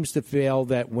never seems to fail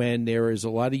that when there is a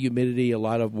lot of humidity, a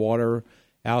lot of water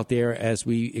out there, as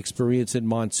we experience in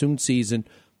monsoon season,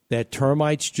 that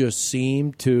termites just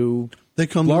seem to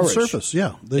flourish. To the surface.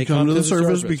 Yeah, they come to the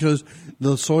surface because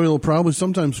the soil probably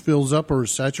sometimes fills up or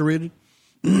is saturated,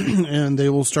 and they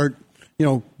will start,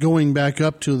 going back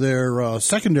up to their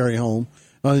secondary home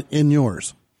in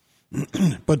yours.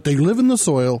 But they live in the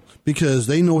soil because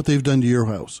they know what they've done to your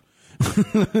house.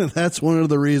 That's one of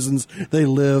the reasons they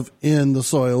live in the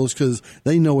soil, is because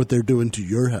they know what they're doing to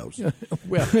your house.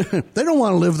 Well, they don't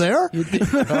want to live there.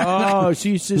 Oh,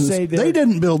 she used to say that they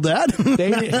didn't build that.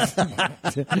 They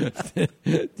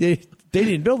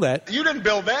didn't build that. You didn't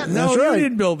build that. No, That's right. you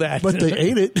didn't build that. But they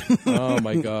ate it. Oh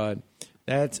my God,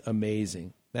 that's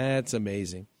amazing. That's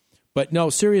amazing. But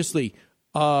no, seriously,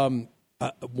 one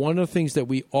of the things that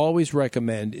we always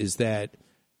recommend is that,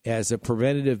 as a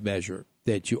preventative measure,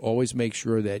 that you always make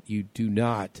sure that you do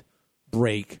not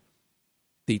break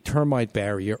the termite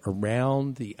barrier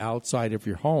around the outside of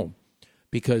your home,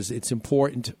 because it's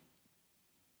important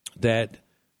that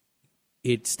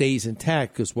it stays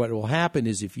intact. Because what will happen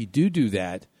is, if you do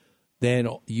that, then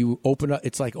you open up.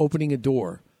 It's like opening a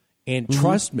door, and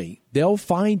trust me, they'll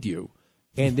find you,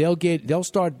 and they'll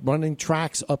start running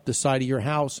tracks up the side of your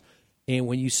house. And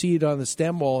when you see it on the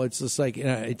stem wall, it's just like,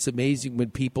 it's amazing when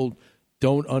people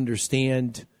don't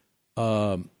understand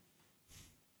what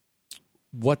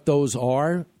those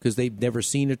are, because they've never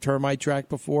seen a termite track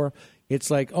before. It's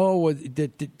like,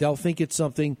 they'll think it's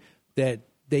something that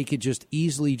they could just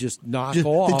easily just knock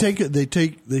off. They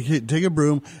take a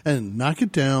broom and knock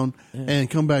it down, and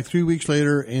come back 3 weeks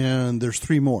later, and there's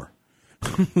 3 more.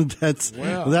 That's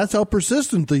how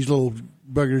persistent these little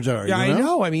buggers are. Yeah, I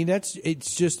know. I mean,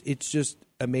 it's just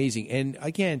amazing. And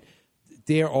again,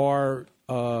 there are.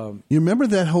 You remember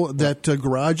that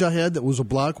garage I had that was a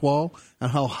block wall,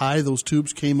 and how high those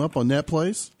tubes came up on that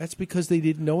place? That's because they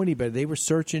didn't know any better. They were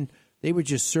searching. They were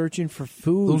just searching for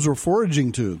food. Those were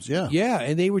foraging tubes. Yeah. Yeah,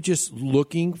 and they were just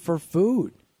looking for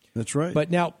food. That's right.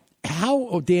 But now,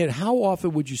 Dan, how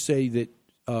often would you say that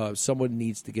someone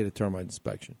needs to get a termite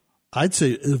inspection? I'd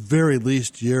say at the very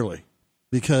least yearly.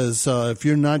 Because if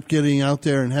you're not getting out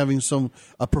there and having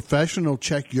a professional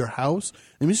check your house,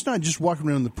 I mean, it's not just walking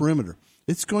around the perimeter.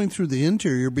 It's going through the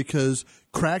interior, because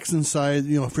cracks inside,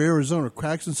 for Arizona,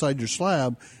 cracks inside your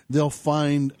slab, they'll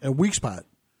find a weak spot.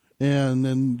 And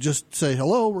then just say,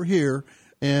 hello, we're here.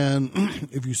 And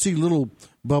if you see little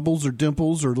bubbles or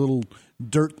dimples or little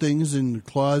dirt things in the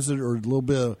closet, or a little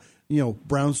bit of,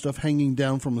 brown stuff hanging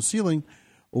down from the ceiling,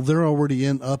 well, they're already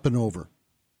up and over.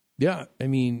 Yeah, I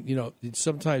mean,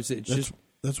 sometimes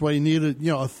that's why you need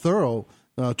a thorough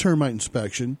termite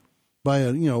inspection by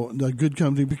a good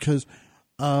company, because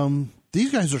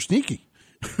these guys are sneaky.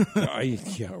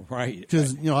 Yeah, right.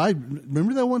 Because I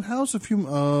remember that one house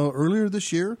earlier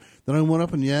this year that I went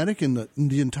up in the attic, and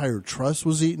the entire truss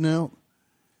was eaten out.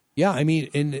 Yeah, I mean,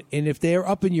 and if they're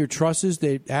up in your trusses,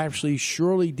 they actually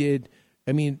surely did.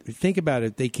 I mean, think about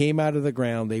it. They came out of the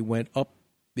ground. They went up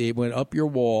your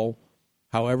wall.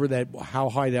 How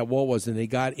high that wall was, and they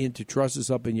got into trusses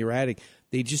up in your attic.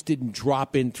 They just didn't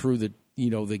drop in through the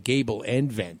the gable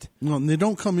end vent. No, they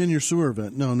don't come in your sewer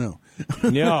vent. No.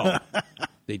 No,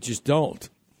 they just don't.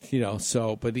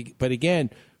 So but again,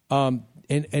 and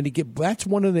again, that's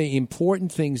one of the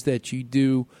important things that you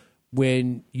do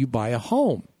when you buy a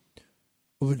home.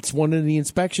 It's one of the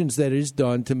inspections that is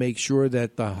done to make sure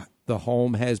that the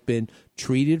home has been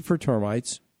treated for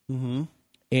termites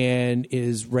and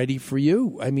is ready for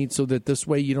you. I mean, so that this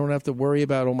way you don't have to worry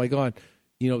about, oh my God,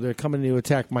 they're coming to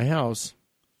attack my house.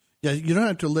 Yeah, you don't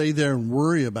have to lay there and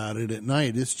worry about it at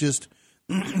night. It's just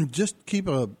keep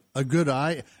a good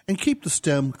eye and keep the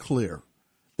stem clear.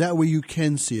 That way you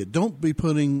can see it. Don't be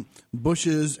putting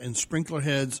bushes and sprinkler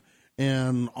heads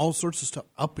and all sorts of stuff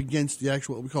up against the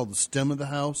actual, what we call the stem of the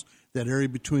house, that area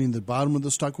between the bottom of the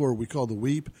stucco, or we call the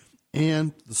weep,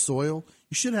 and the soil.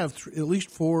 You should have at least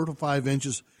 4 to 5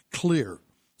 inches clear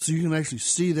so you can actually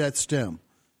see that stem.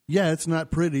 Yeah, it's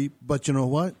not pretty, but you know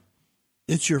what?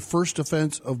 It's your first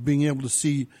offense of being able to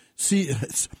see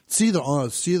the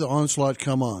onslaught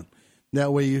come on.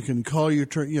 That way you can call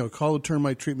call the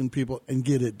termite treatment people and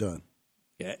get it done.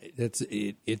 Yeah,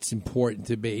 it's important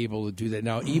to be able to do that.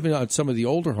 Now, even on some of the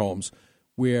older homes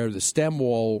where the stem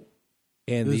wall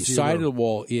and the side of the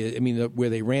wall is, where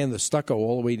they ran the stucco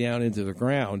all the way down into the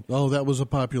ground. Oh, that was a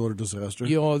popular disaster.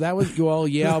 That was,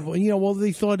 yeah.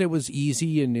 They thought it was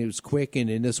easy and it was quick, and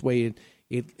in this way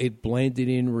it blended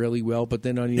in really well. But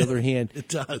then on the other hand, it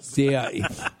does. Yeah,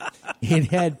 it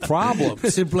had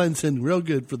problems. It blends in real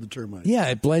good for the termites. Yeah,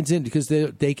 it blends in because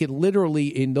they could literally,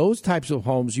 in those types of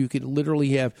homes, you could literally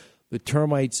have the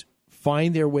termites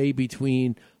find their way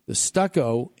between the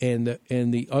stucco and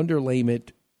the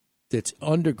underlayment that's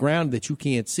underground that you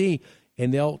can't see,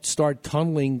 and they'll start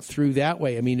tunneling through that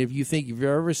way. I mean, if you've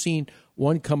ever seen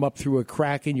one come up through a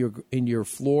crack in your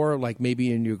floor, like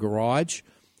maybe in your garage,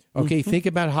 okay, think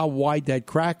about how wide that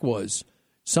crack was.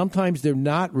 Sometimes they're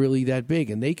not really that big,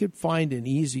 and they could find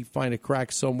a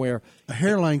crack somewhere. A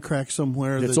hairline crack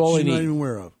somewhere that's that all you're they not need. even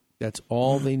aware of. That's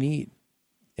all they need.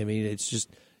 I mean, it's just,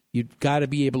 you've got to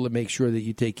be able to make sure that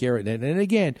you take care of it. And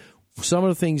again, some of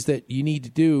the things that you need to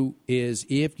do is,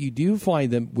 if you do find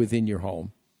them within your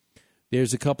home,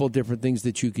 there's a couple of different things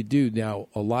that you could do. Now,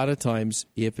 a lot of times,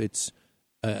 if it's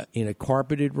in a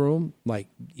carpeted room, like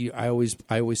I always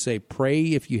say, pray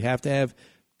if you have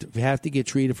to get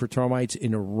treated for termites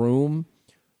in a room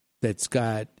that's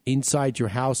got inside your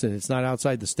house and it's not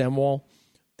outside the stem wall,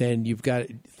 then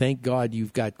thank God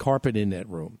you've got carpet in that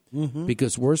room.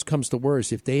 Because worst comes to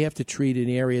worst, if they have to treat an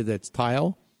area that's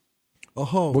tile,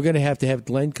 we're going to have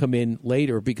Glenn come in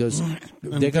later because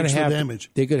they're going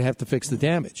to have to fix the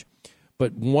damage.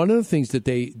 But one of the things that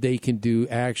they can do,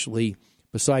 actually,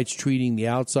 besides treating the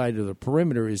outside of the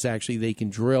perimeter, is actually they can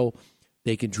drill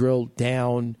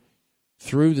down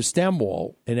through the stem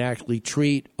wall and actually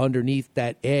treat underneath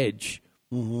that edge,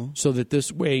 so that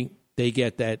this way they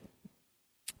get that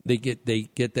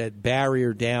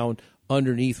barrier down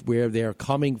underneath where they're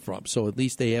coming from. So at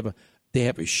least they have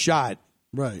a shot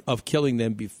of killing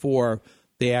them before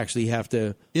they actually have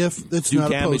to. If it's do not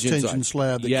a damage post-tension inside.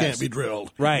 slab that Yes. can't be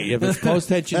drilled. Right. If it's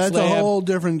post-tension slab. That's a whole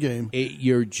different game.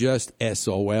 You're just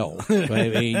SOL. I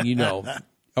mean,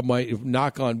 I might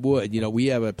knock on wood. We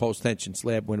have a post-tension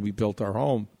slab when we built our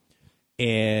home,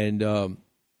 and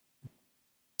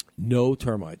no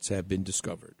termites have been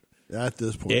discovered. At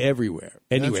this point. Everywhere.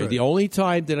 Anyway, the only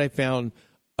time that I found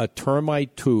a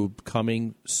termite tube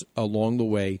coming along the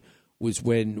way was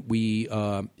when we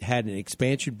had an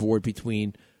expansion board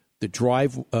between the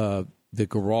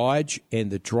garage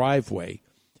and the driveway.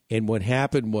 And what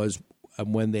happened was,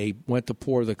 when they went to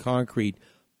pour the concrete,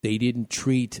 they didn't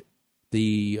treat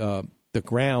the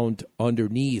ground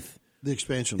underneath the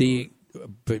expansion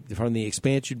from the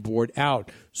expansion board out.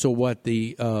 So what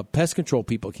the pest control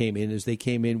people came in is they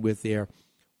came in with their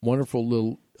wonderful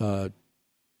little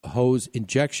hose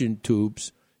injection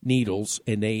tubes, needles,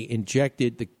 and they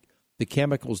injected the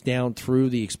chemicals down through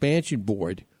the expansion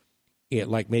board,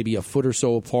 like maybe a foot or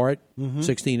so apart,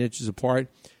 16 inches apart.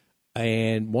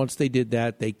 And once they did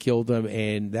that, they killed them.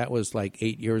 And that was like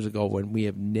 8 years ago, when we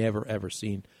have never, ever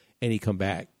seen any come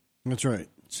back. That's right.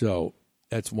 So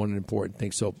that's one important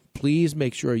thing. So please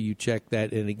make sure you check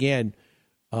that. And again,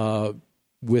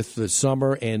 with the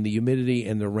summer and the humidity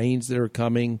and the rains that are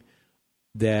coming,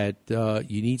 that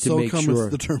you need to make sure. So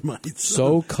cometh the termites.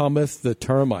 So cometh the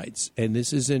termites. And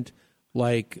this isn't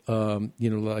like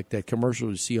like that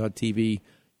commercial you see on TV,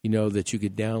 that you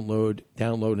could download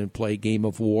and play Game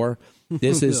of War.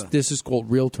 This is called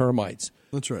real termites.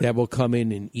 That's right. That will come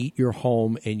in and eat your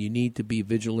home, and you need to be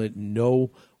vigilant and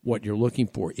know what you're looking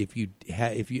for. If you're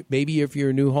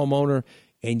a new homeowner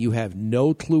and you have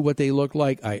no clue what they look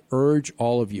like, I urge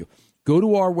all of you, Go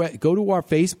to our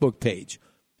Facebook page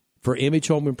for Image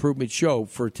Home Improvement Show.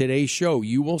 For today's show,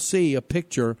 you will see a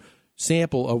picture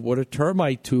sample of what a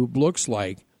termite tube looks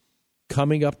like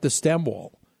coming up the stem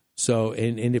wall. So,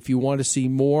 and if you want to see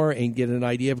more and get an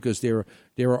idea, because there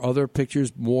are other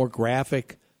pictures more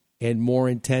graphic and more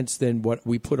intense than what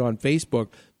we put on Facebook,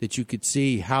 that you could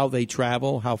see how they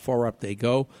travel, how far up they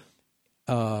go.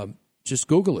 Just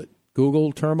Google it.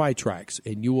 Google termite tracks,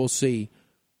 and you will see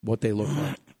what they look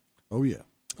like. Oh, yeah.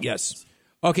 Yes.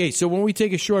 Okay, so when we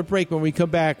take a short break, when we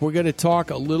come back, we're going to talk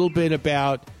a little bit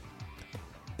about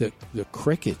the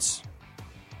crickets.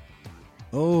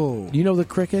 Oh, you know the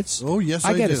crickets? Oh, yes,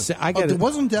 I do.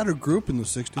 Wasn't that a group in the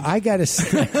 60s? I got a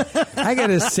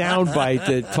soundbite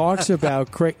that talks about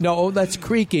No, that's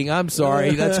creaking. I'm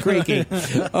sorry, that's creaking.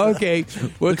 Okay,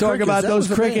 we'll talk about those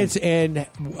crickets and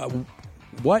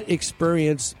what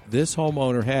experience this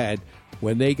homeowner had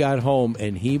when they got home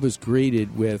and he was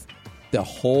greeted with the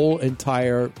whole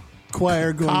entire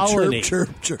choir going colony. chirp,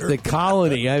 chirp, chirp. The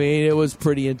colony. I mean, it was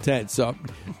pretty intense. So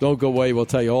don't go away. We'll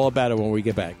tell you all about it when we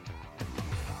get back.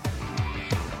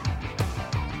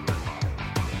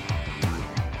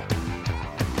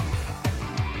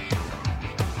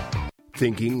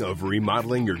 Thinking of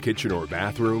remodeling your kitchen or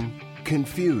bathroom?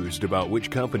 Confused about which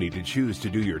company to choose to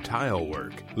do your tile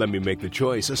work? Let me make the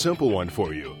choice a simple one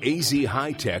for you. AZ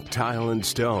High-Tech Tile and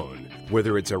Stone.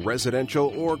 Whether it's a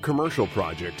residential or commercial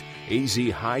project, AZ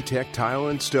High-Tech Tile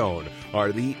and Stone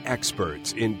are the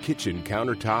experts in kitchen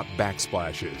countertop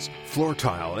backsplashes, floor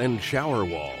tile and shower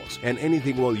walls, and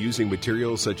anything while using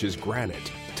materials such as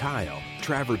granite, tile,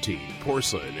 travertine,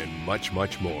 porcelain, and much,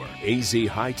 much more. AZ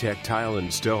High-Tech Tile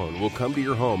and Stone will come to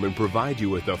your home and provide you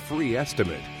with a free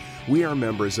estimate. We are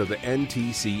members of the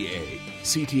NTCA,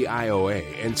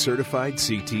 CTIOA, and certified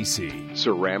CTC,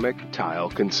 Ceramic Tile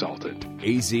Consultant.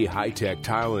 AZ High-Tech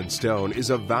Tile and Stone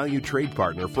is a value trade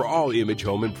partner for all Image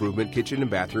Home Improvement kitchen and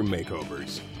bathroom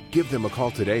makeovers. Give them a call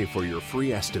today for your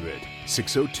free estimate,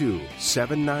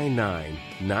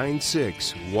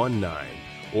 602-799-9619,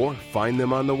 or find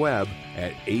them on the web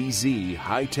at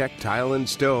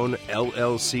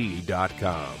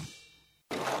azhightechtileandstonellc.com.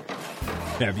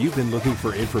 Have you been looking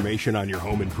for information on your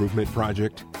home improvement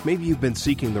project? Maybe you've been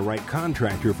seeking the right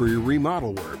contractor for your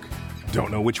remodel work. Don't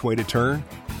know which way to turn?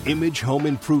 Image Home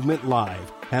Improvement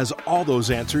Live has all those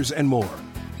answers and more.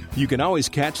 You can always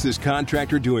catch this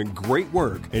contractor doing great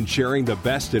work and sharing the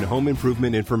best in home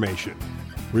improvement information.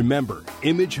 Remember,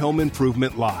 Image Home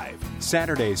Improvement Live,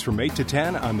 Saturdays from 8 to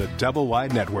 10 on the Double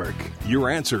Wide Network.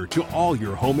 Your answer to all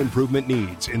your home improvement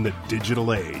needs in the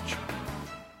digital age.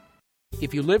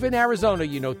 If you live in Arizona,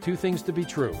 you know two things to be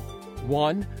true.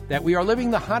 One, that we are living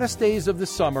the hottest days of the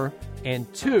summer.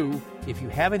 And two, if you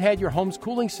haven't had your home's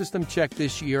cooling system checked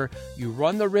this year, you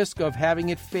run the risk of having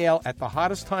it fail at the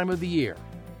hottest time of the year.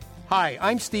 Hi,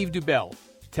 I'm Steve Dubell,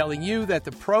 telling you that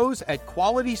the pros at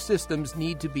Quality Systems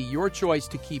need to be your choice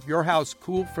to keep your house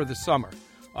cool for the summer.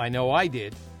 I know I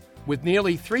did. With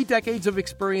nearly 3 decades of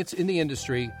experience in the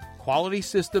industry, Quality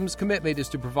Systems' commitment is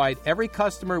to provide every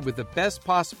customer with the best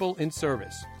possible in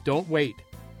service. Don't wait.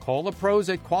 Call the pros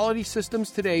at Quality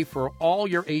Systems today for all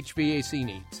your HVAC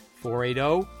needs.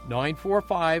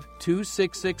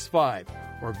 480-945-2665.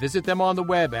 Or visit them on the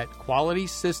web at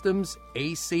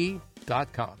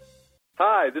QualitySystemsAC.com.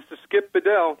 Hi, this is Skip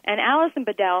Bedell. And Allison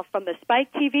Bedell from the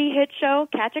Spike TV hit show,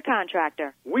 Catch a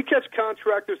Contractor. We catch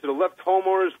contractors that have left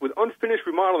homeowners with unfinished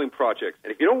remodeling projects.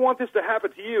 And if you don't want this to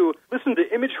happen to you, listen to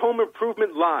Image Home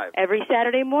Improvement Live. Every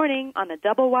Saturday morning on the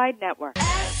Double Wide Network.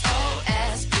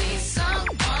 SOS, please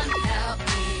someone help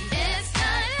me. It's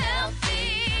not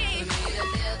healthy for me to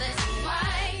feel this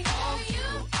way. Oh, you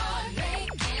are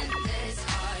making this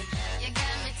hard. You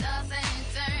got me tossing and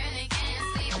turning, can't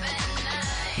sleep at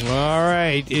night. All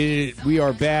right, we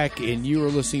are back, and you are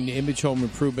listening to Image Home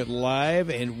Improvement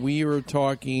Live, and we are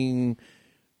talking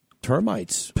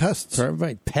termites,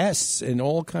 pests, and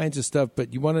all kinds of stuff.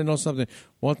 But you want to know something?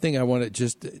 One thing I want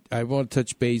to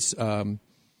touch base in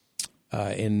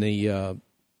the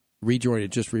rejoin. It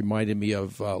just reminded me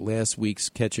of last week's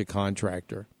Catch a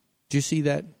Contractor. Did you see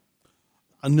that?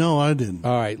 No, I didn't.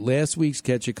 All right, last week's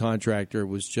Catch a Contractor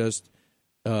was just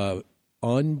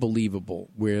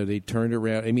unbelievable, where they turned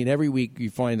around. I mean, every week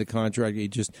you find the contractor, it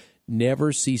just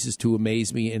never ceases to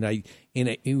amaze me. And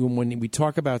even when we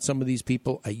talk about some of these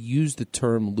people, I use the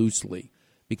term loosely,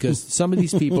 because some of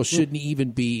these people shouldn't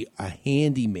even be a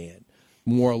handyman,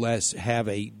 more or less have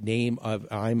a name of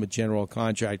I'm a general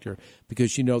contractor.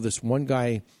 Because this one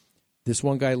guy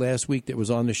last week that was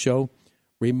on the show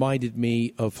reminded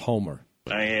me of Homer.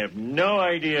 I have no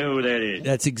idea who that is.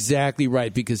 That's exactly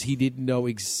right, because he didn't know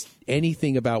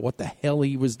anything about what the hell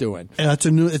he was doing. And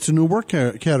it's a new work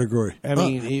category. I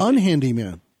mean, unhandy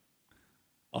man.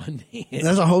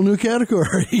 That's a whole new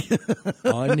category.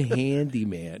 Unhandy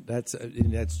man. That's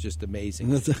just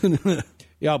amazing.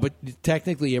 Yeah, but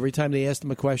technically, every time they asked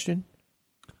him a question,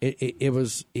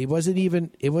 it wasn't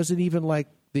even like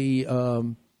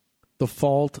the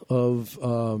fault of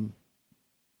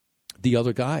the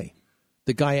other guy.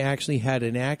 The guy actually had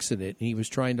an accident, and he was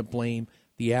trying to blame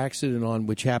the accident on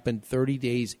which happened 30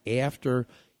 days after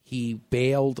he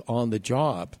bailed on the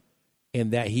job,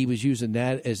 and that he was using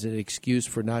that as an excuse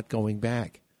for not going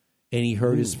back. And he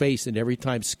hurt his face, and every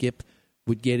time Skip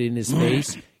would get in his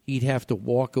face, he'd have to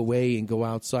walk away and go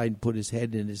outside and put his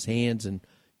head in his hands and,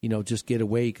 just get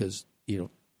away because,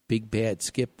 big bad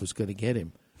Skip was going to get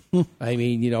him. I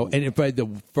mean, and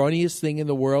the funniest thing in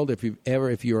the world,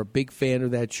 if you're a big fan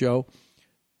of that show,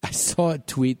 I saw a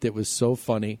tweet that was so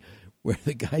funny where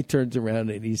the guy turns around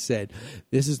and he said,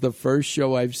 "This is the first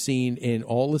show I've seen in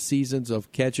all the seasons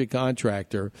of Catch a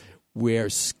Contractor where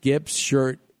Skip's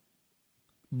shirt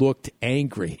looked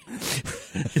angry."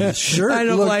 His shirt I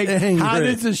don't looked like, angry. how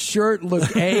does his shirt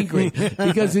look angry?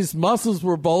 Because his muscles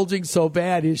were bulging so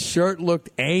bad, his shirt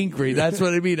looked angry. That's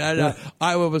what I mean. I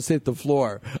almost hit the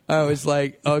floor. I was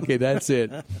like, okay, that's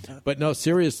it. But no,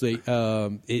 seriously, there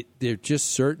are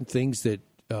just certain things that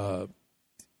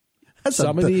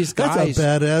some of these guys. That's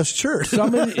a badass shirt.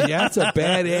 That's a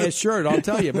badass shirt, I'll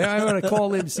tell you. Man, I'm going to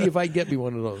call in and see if I can get me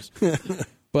one of those.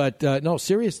 But no,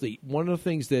 seriously, one of the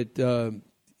things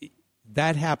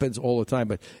that happens all the time,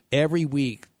 but every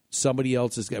week somebody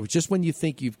else is got. Just when you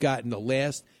think you've gotten the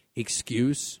last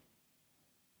excuse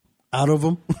out of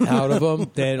them,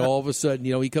 then all of a sudden,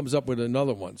 he comes up with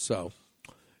another one. So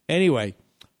anyway,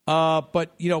 but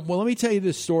well, let me tell you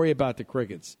this story about the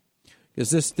crickets,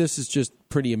 because this is just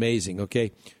pretty amazing.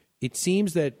 Okay, it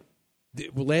seems that the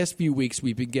last few weeks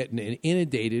we've been getting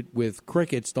inundated with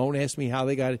crickets. Don't ask me how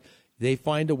they got it. They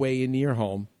find a way into your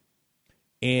home,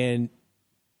 and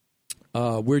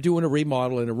we're doing a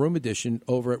remodel and a room addition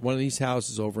over at one of these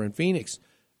houses over in Phoenix.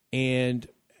 And,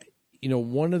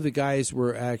 one of the guys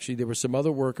there were some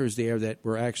other workers there that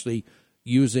were actually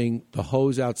using the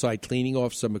hose outside, cleaning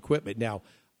off some equipment. Now,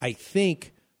 I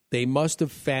think they must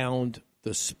have found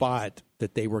the spot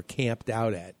that they were camped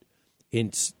out at,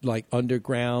 in like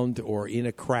underground or in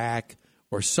a crack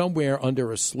or somewhere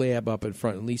under a slab up in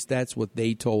front. At least that's what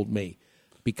they told me.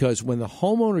 Because when the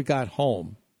homeowner got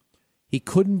home, he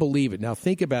couldn't believe it. Now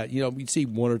think about it. We'd see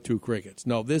one or two crickets.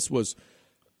 No, this was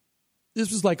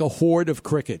like a horde of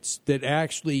crickets that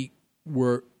actually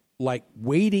were like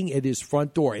waiting at his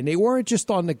front door, and they weren't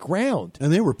just on the ground.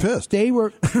 And they were pissed. They were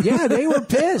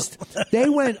pissed. They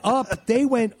went up,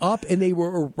 and they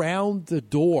were around the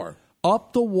door,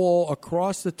 up the wall,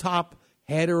 across the top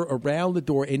header, around the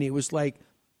door, and it was like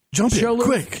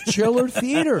chiller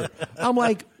theater. I'm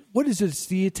like, what is it? It's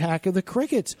the attack of the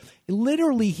crickets.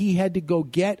 Literally, he had to go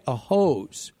get a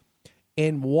hose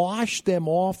and wash them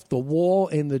off the wall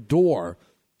and the door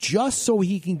just so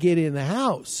he can get in the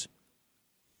house.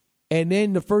 And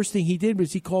then the first thing he did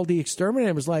was he called the exterminator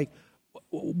and was like,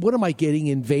 what am I getting,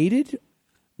 invaded?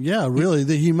 Yeah, really.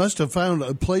 He must have found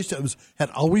a place that had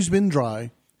always been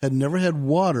dry, had never had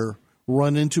water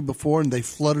run into before, and they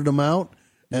flooded them out,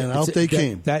 and out they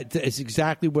came. That is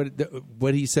exactly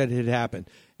what he said had happened.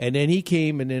 And then he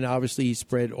came, and then obviously he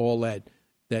spread all that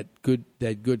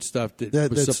good stuff that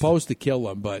was supposed to kill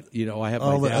him. But I have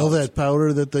my doubts. All that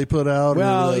powder that they put out.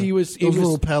 Well, he was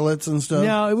little pellets and stuff.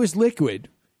 No, it was liquid.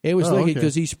 It was liquid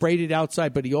because he sprayed it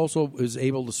outside, but he also was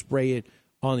able to spray it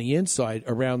on the inside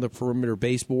around the perimeter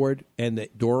baseboard and the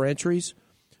door entries.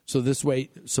 So this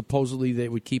way, supposedly they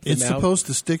would keep them out. It's supposed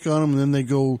to stick on them, and then they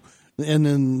go. And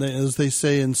then, as they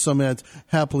say in some ads,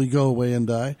 happily go away and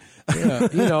die. Yeah,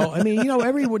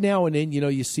 every now and then,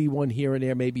 you see one here and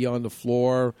there, maybe on the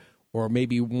floor, or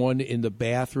maybe one in the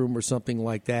bathroom or something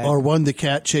like that. Or one the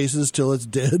cat chases till it's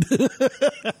dead.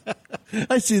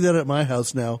 I see that at my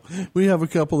house now. We have a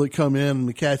couple that come in, and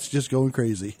the cat's just going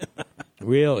crazy.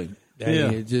 Really? Yeah.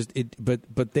 I mean,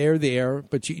 but they're there.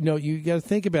 But you got to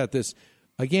think about this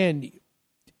again.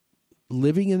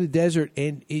 Living in the desert,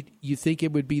 and you think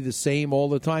it would be the same all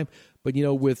the time, but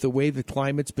with the way the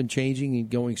climate's been changing and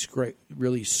going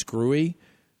really screwy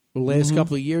the last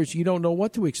couple of years, you don't know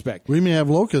what to expect. We may have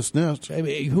locust nests. I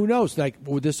mean, who knows? Like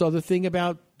with this other thing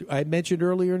about I mentioned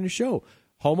earlier in the show,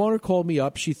 homeowner called me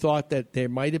up. She thought that there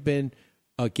might have been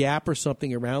a gap or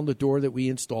something around the door that we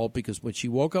installed, because when she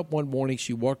woke up one morning,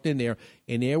 she walked in there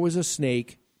and there was a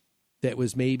snake that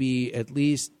was maybe at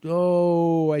least,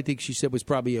 I think she said was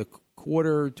probably a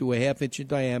quarter to a half inch in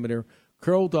diameter,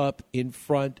 curled up in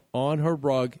front on her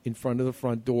rug in front of the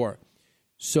front door.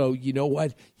 So you know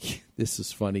what? This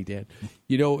is funny, Dan.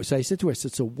 So I said to her, I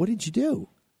said, so what did you do?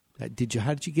 How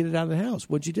did you get it out of the house?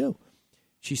 What'd you do?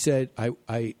 She said,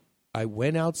 I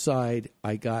went outside,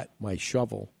 I got my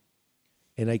shovel,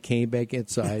 and I came back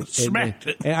inside. Smacked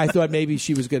it. And I thought maybe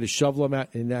she was going to shovel him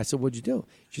out. And I said, what'd you do?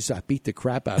 She said, I beat the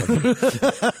crap out of him.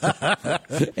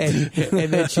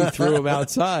 and then she threw him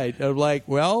outside. And I'm like,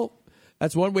 well,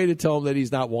 that's one way to tell him that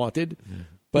he's not wanted.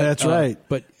 But, That's right.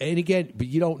 But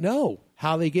you don't know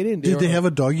how they get in. Did they have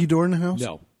a doggy door in the house?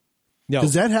 No.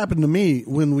 Because that happened to me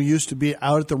when we used to be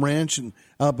out at the ranch and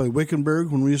out by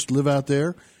Wickenburg when we used to live out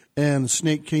there. And a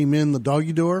snake came in the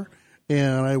doggy door.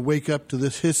 And I wake up to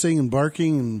this hissing and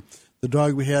barking. And the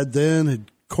dog we had then had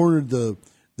cornered the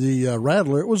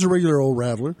rattler. It was a regular old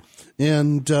rattler.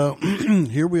 And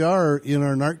here we are in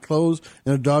our narc clothes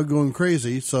and a dog going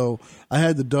crazy. So I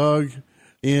had the dog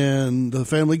and the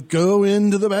family go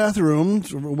into the bathroom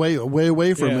way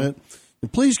away from it.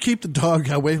 And please keep the dog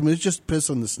away from it. It's just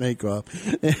pissing the snake off.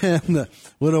 And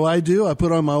what do? I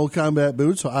put on my old combat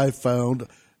boots. So I found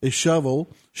a shovel,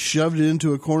 shoved it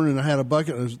into a corner, and I had a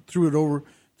bucket. And I threw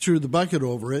the bucket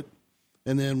over it,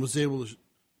 and then was able to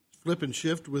flip and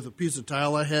shift with a piece of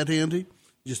tile I had handy.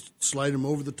 Just slide him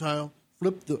over the tile,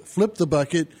 flip the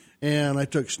bucket, and I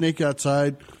took Snake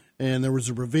outside, and there was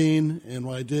a ravine. And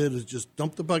what I did is just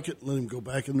dump the bucket and let him go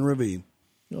back in the ravine.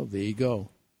 Oh, there you go.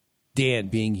 Dan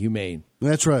being humane.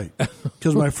 That's right.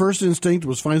 Because my first instinct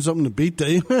was find something to beat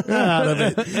the out of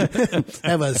it.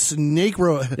 Have a snake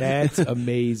row. That's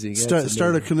amazing.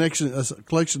 Start a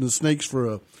collection of snakes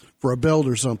for a belt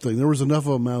or something. There was enough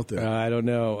of them out there. I don't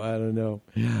know.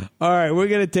 All right, we're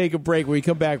going to take a break. When we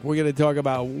come back, we're going to talk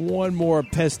about one more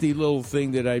pesky little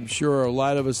thing that I'm sure a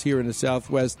lot of us here in the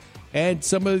Southwest and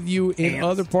some of you in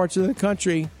other parts of the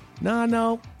country.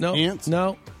 No. Ants?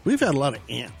 No. We've had a lot of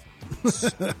ants.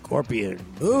 Scorpion.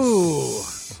 Ooh.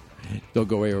 Don't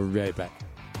go away. We'll be right back.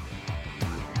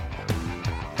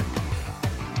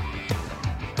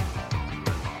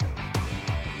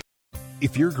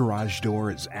 If your garage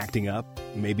door is acting up,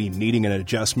 maybe needing an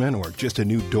adjustment or just a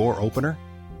new door opener,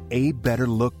 A Better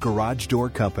Look Garage Door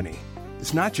Company.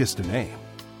 It's not just a name.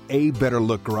 A Better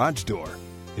Look Garage Door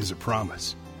is a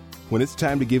promise. When it's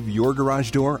time to give your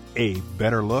garage door a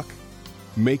better look,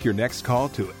 make your next call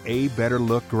to A Better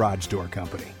Look Garage Door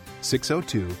Company,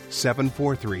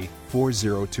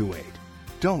 602-743-4028.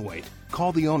 Don't wait.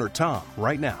 Call the owner, Tom,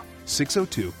 right now,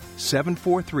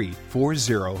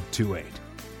 602-743-4028.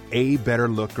 A Better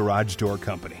Look Garage Door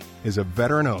Company is a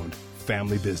veteran-owned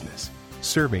family business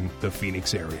serving the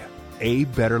Phoenix area. A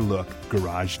Better Look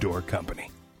Garage Door Company.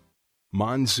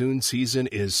 Monsoon season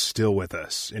is still with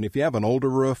us, and if you have an older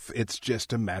roof, it's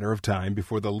just a matter of time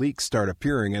before the leaks start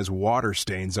appearing as water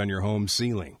stains on your home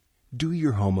ceiling. Do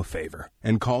your home a favor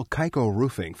and call Kaiko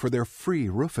Roofing for their free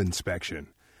roof inspection.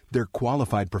 Their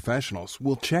qualified professionals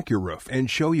will check your roof and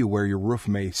show you where your roof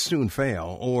may soon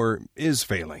fail or is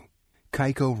failing.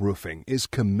 Kaiko Roofing is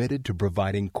committed to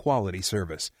providing quality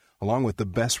service along with the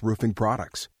best roofing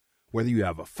products. Whether you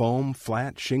have a foam,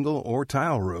 flat, shingle, or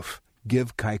tile roof,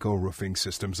 give Kaiko Roofing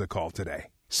Systems a call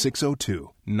today,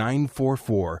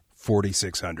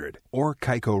 602-944-4600 or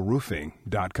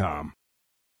KaikoRoofing.com.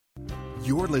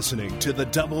 You're listening to the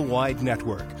Double Wide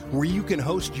Network, where you can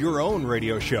host your own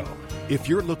radio show. If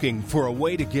you're looking for a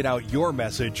way to get out your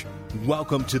message,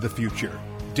 welcome to the future.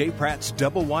 Dave Pratt's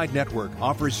Double Wide Network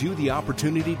offers you the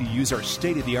opportunity to use our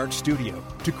state-of-the-art studio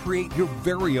to create your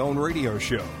very own radio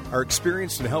show. Our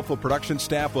experienced and helpful production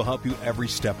staff will help you every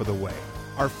step of the way.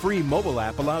 Our free mobile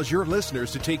app allows your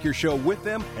listeners to take your show with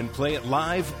them and play it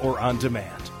live or on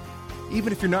demand.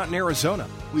 Even if you're not in Arizona,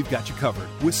 we've got you covered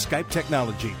with Skype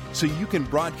technology so you can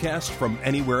broadcast from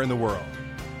anywhere in the world.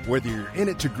 Whether you're in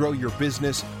it to grow your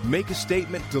business, make a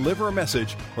statement, deliver a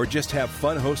message, or just have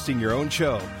fun hosting your own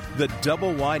show, the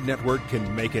Double Wide Network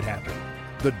can make it happen.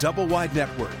 The Double Wide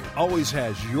Network always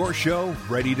has your show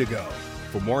ready to go.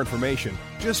 For more information,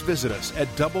 just visit us at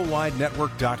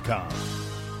doublewidenetwork.com.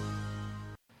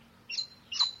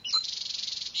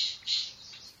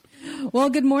 Well,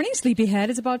 good morning, Sleepyhead.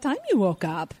 It's about time you woke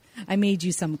up. I made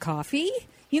you some coffee.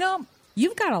 You know,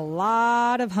 you've got a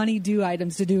lot of honey-do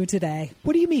items to do today.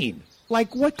 What do you mean?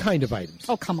 Like what kind of items?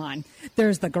 Oh, come on.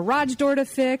 There's the garage door to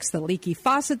fix, the leaky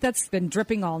faucet that's been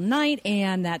dripping all night,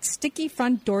 and that sticky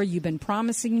front door you've been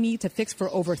promising me to fix for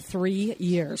over 3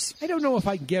 years. I don't know if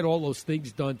I can get all those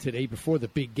things done today before the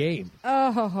big game.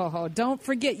 Oh, don't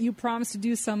forget you promised to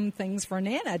do some things for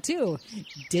Nana, too.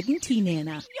 Didn't he,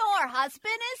 Nana? Your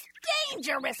husband is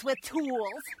dangerous with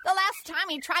tools. The last time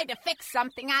he tried to fix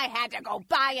something, I had to go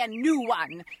buy a new one.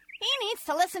 He needs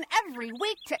to listen every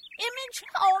week to Image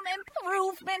Home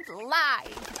Improvement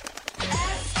Live.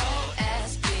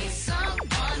 SOS, please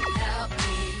someone help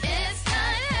me. It's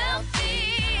not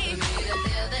healthy for me to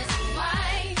feel this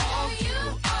way. Oh, you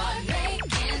are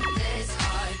making this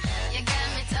hard. You got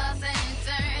me tossing and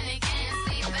turning, can't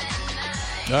sleep at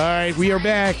night. All right, we are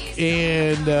back,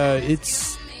 and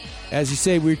it's, as you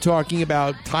say, we're talking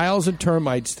about tiles and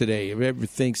termites today. Everyone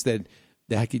thinks that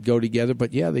could go together,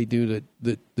 but yeah, they do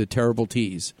the terrible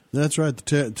T's. That's right,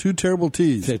 two terrible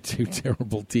T's. The two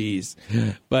terrible T's.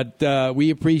 But we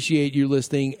appreciate you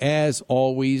listening, as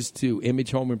always, to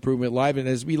Image Home Improvement Live. And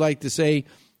as we like to say,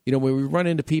 when we run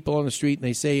into people on the street and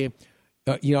they say,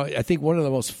 I think one of the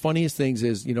most funniest things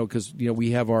is, because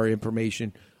we have our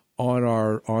information on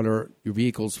our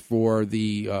vehicles for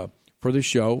the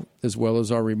show as well as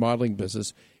our remodeling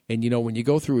business. And when you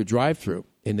go through a drive-through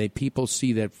and people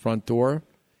see that front door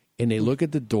and they look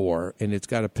at the door and it's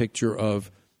got a picture of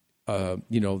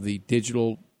the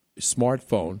digital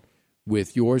smartphone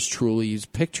with yours truly's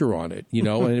picture on it,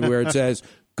 and where it says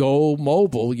 "Go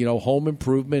Mobile," home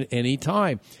improvement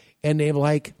anytime, and they're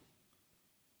like,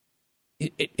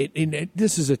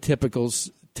 this is a typical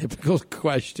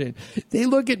question. They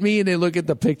look at me and they look at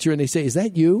the picture and they say, "Is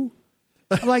that you?"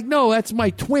 I'm like, "No, that's my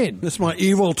twin. That's my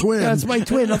evil twin. That's my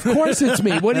twin. Of course it's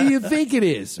me. What do you think it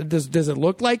is? Does it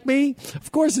look like me?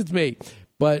 Of course it's me."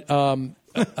 But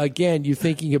again, you're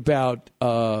thinking about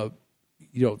the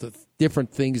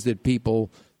different things that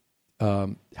people,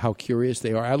 how curious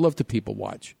they are. I love to people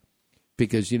watch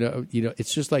because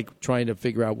it's just like trying to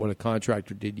figure out what a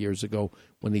contractor did years ago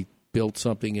when he built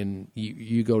something and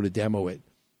you go to demo it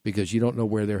because you don't know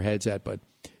where their head's at. But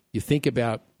you think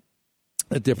about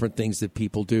the different things that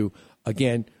people do.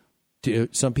 Again,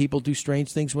 some people do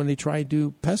strange things when they try to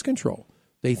do pest control.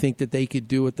 They think that they could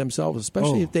do it themselves,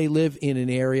 especially if they live in an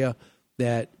area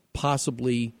that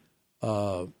possibly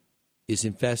is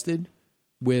infested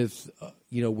with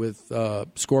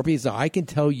scorpions. Now, I can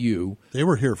tell you, they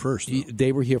were here first.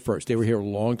 They were here first. They were here a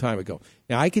long time ago.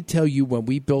 Now, I could tell you when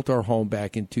we built our home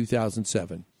back in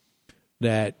 2007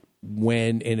 that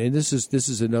when and this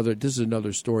is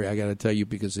another story I got to tell you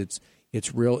because it's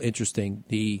real interesting.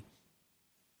 We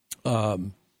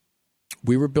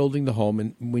were building the home,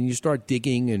 and when you start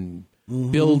digging and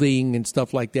building and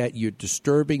stuff like that, you're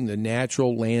disturbing the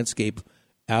natural landscape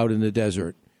out in the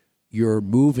desert. You're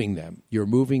moving them.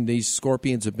 These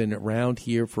scorpions have been around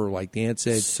here for, like Dan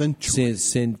said,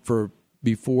 since for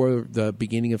before the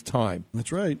beginning of time.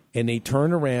 That's right. And they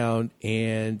turn around,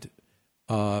 and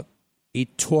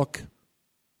it took,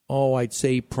 I'd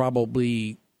say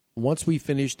probably once we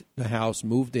finished the house,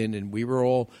 moved in, and we were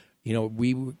all,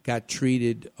 we got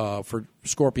treated for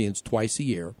scorpions twice a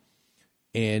year.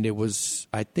 And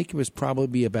I think it was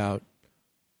probably about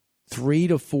 3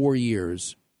 to 4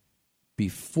 years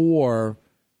before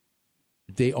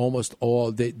there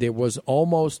was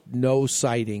almost no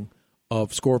sighting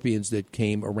of scorpions that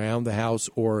came around the house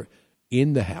or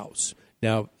in the house.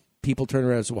 Now, people turn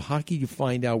around and say, well, how can you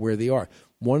find out where they are?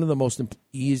 One of the most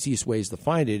easiest ways to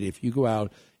find it, if you go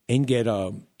out and get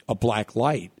a black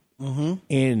light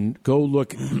and go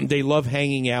look, they love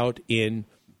hanging out in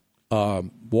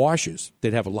washes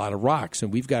that have a lot of rocks.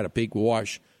 And we've got a big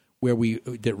wash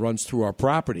that runs through our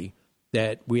property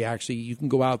that you can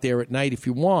go out there at night if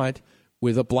you want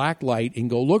with a black light and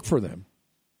go look for them.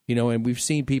 And we've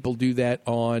seen people do that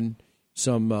on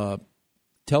some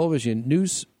television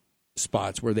news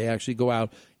spots where they actually go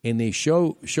out and they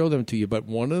show them to you. But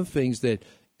one of the things that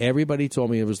everybody told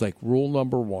me, it was like rule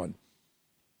number 1,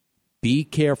 be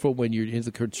careful when you're in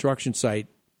the construction site.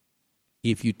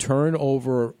 If you turn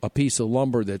over a piece of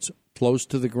lumber that's close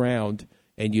to the ground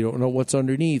and you don't know what's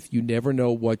underneath, you never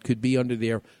know what could be under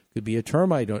there. Could be a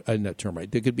termite, not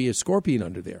termite. There could be a scorpion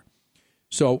under there.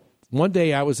 So one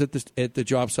day I was at the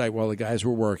job site while the guys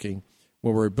were working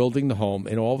when we were building the home,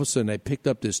 and all of a sudden I picked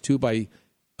up this 2x,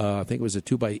 I think it was a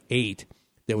 2x8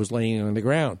 that was laying on the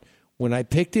ground. When I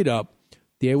picked it up,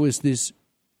 there was this.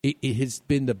 It has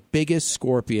been the biggest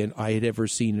scorpion I had ever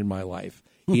seen in my life.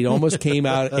 It almost came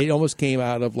out. It almost came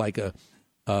out of like a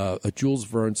Jules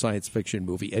Verne science fiction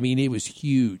movie. I mean, it was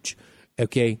huge.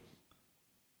 Okay,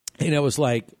 and I was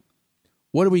like,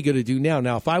 "What are we going to do now?"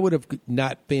 Now, if I would have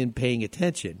not been paying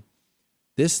attention,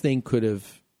 this could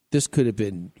have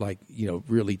been like,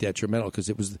 really detrimental because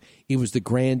it was the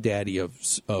granddaddy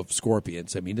of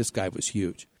scorpions. I mean, this guy was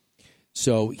huge.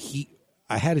 So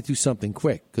I had to do something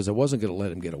quick because I wasn't going to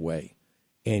let him get away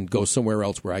and go somewhere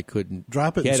else where I couldn't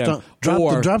drop it. Get And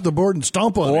him. drop the board and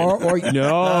stomp on it.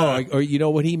 Or you know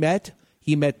what he met?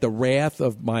 He met the wrath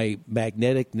of my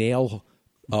magnetic nail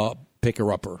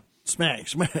picker-upper.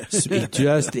 Smash.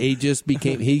 He just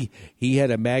became he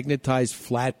had a magnetized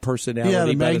flat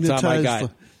personality by the time I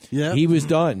got. Yeah, he was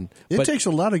done. It takes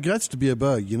a lot of guts to be a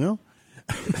bug,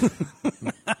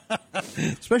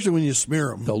 especially when you smear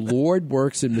them. The Lord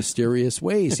works in mysterious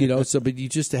ways, So, but you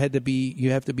just have to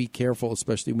be careful,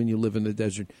 especially when you live in the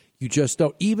desert. You just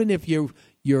don't. Even if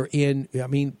you're in. I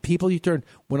mean, people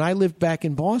When I lived back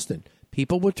in Boston,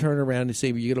 people would turn around and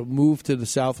say, "You're going to move to the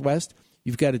Southwest.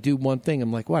 You've got to do one thing."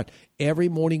 I'm like, "What?" Every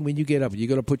morning when you get up, you're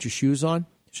going to put your shoes on.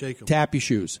 Shake them. Tap your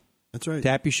shoes. That's right.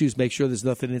 Tap your shoes. Make sure there's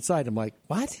nothing inside. I'm like,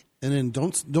 what? And then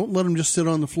don't let them just sit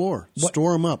on the floor.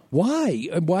 Store them up. Why?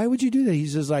 Why would you do that? He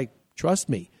says, trust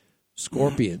me,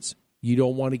 scorpions. You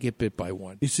don't want to get bit by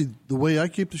one. You see, the way I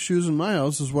keep the shoes in my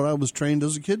house is what I was trained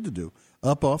as a kid to do: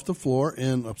 up off the floor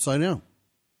and upside down.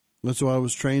 That's what I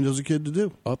was trained as a kid to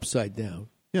do. Upside down.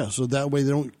 Yeah, so that way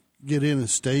they don't get in and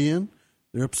stay in.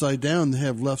 They're upside down. They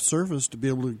have left surface to be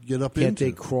able to get up into. Can't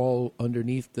they crawl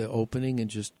underneath the opening and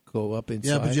just go up inside?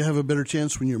 Yeah, but you have a better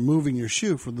chance when you're moving your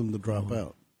shoe for them to drop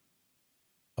out.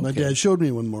 Okay. My dad showed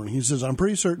me one morning. He says, "I'm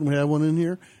pretty certain we have one in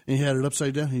here." And he had it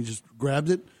upside down. He just grabbed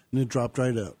it, and it dropped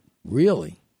right out.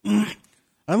 Really?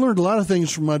 I learned a lot of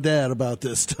things from my dad about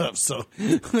this stuff. So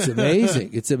it's amazing.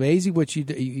 It's amazing what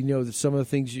some of the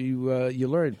things you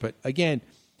learned. But again,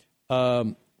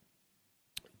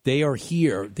 they are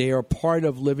here. They are part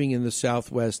of living in the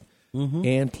Southwest,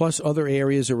 and plus other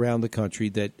areas around the country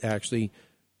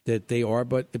that they are,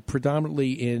 but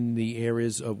predominantly in the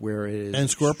areas of where it is. And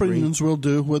scorpions will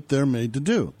do what they're made to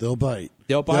do. They'll bite.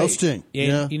 They'll sting.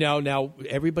 And, now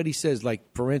everybody says,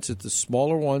 for instance, the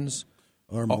smaller ones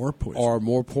are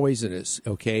more poisonous.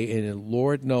 Okay, and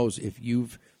Lord knows if you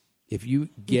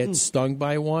get stung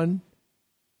by one.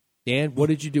 Dan, what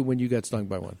did you do when you got stung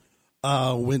by one?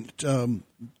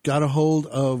 Got a hold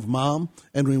of Mom,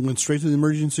 and we went straight to the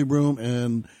emergency room,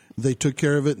 and they took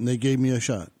care of it, and they gave me a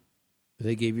shot.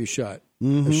 They gave you a shot.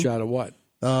 Mm-hmm. A shot of what?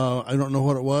 I don't know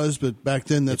what it was, but back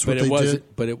then that's what they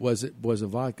did. But it was a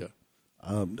vodka.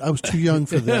 I was too young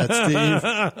for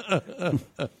that,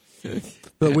 Steve.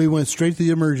 But we went straight to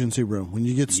the emergency room. When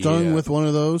you get stung with one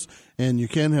of those, and you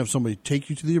can have somebody take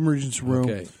you to the emergency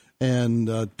room, and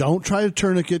don't try a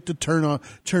tourniquet to turn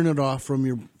it off from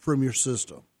your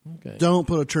system. Okay. Don't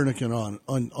put a tourniquet on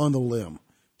the limb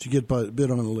to get bit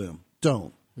on the limb.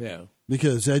 Don't. Yeah.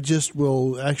 Because that just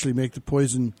will actually make the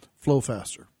poison flow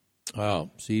faster. Oh,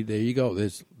 see, there you go.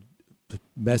 There's the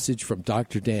message from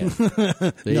Dr. Dan.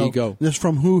 There you go. That's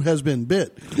from who has been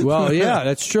bit. Well, yeah,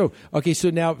 that's true. Okay, so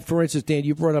now, for instance, Dan,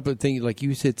 you brought up a thing, like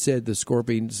you had said the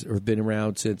scorpions have been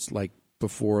around since,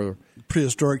 before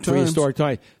prehistoric times.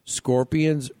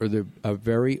 Scorpions are a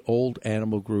very old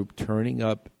animal group turning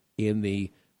up in the,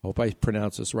 I hope I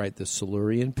pronounce this right, the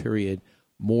Silurian period,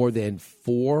 more than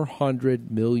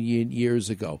 400 million years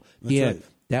ago. That's right.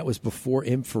 That was before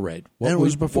infrared. It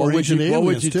was before ancient aliens, what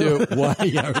would you too. do? Well,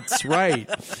 yeah, that's right.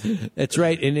 That's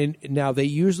right. And now they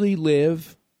usually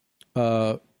live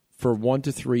for 1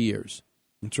 to 3 years.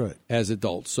 That's right. As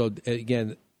adults. So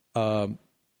again, some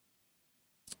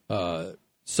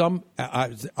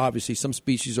obviously some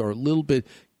species are a little bit,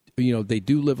 they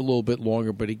do live a little bit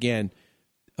longer. But again,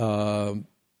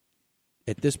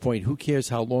 at this point, who cares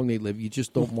how long they live? You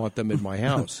just don't want them in my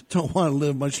house. Don't want to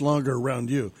live much longer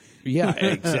around you. Yeah,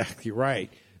 exactly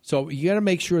right. So you got to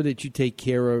make sure that you take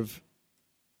care of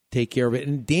it.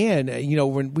 And Dan,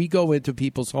 when we go into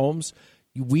people's homes,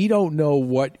 we don't know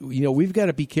what, we've got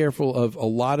to be careful of a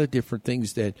lot of different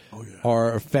things that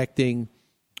are affecting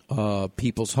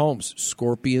people's homes.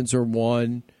 Scorpions are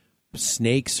one,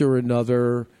 snakes are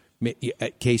another.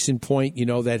 Case in point,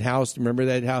 that house. Remember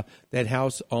that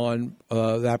house on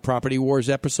that Property Wars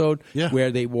episode, where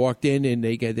they walked in and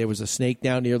there was a snake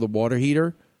down near the water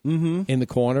heater in the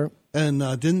corner. And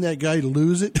didn't that guy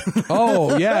lose it?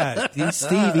 Oh yeah,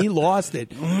 Steve, he lost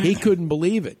it. He couldn't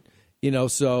believe it.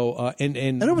 So and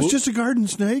it was just a garden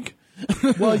snake.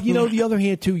 Well, the other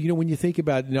hand too. When you think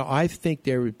about it, I think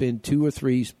there have been 2 or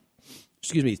 3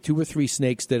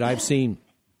 snakes that I've seen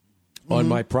on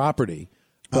my property.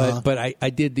 But I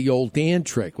did the old Dan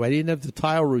trick. I didn't have the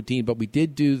tile routine, but we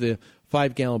did do the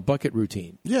 5-gallon bucket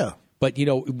routine. Yeah. But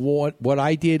what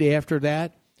I did after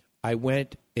that,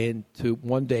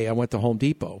 one day I went to Home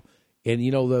Depot, And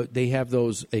you know they have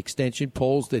those extension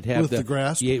poles that have With the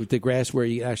grasp? Yeah, with the grasp where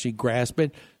you actually grasp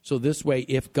it. So this way,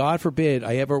 if God forbid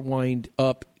I ever wind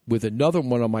up with another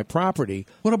one on my property.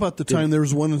 What about the time there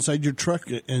was one inside your truck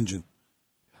engine?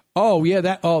 Oh yeah,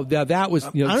 that was.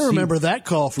 You know, I remember that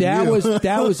call from that you.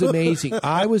 That was amazing.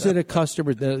 I was at a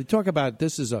customer. Talk about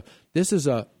this is a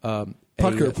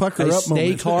Pucker up snake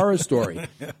moment. horror story.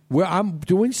 Where I'm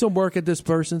doing some work at this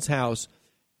person's house,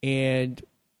 and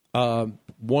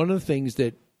one of the things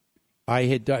that I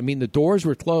had done. I mean, the doors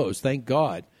were closed, thank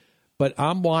God. But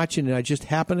I'm watching, and I just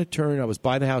happened to turn. I was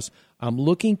by the house. I'm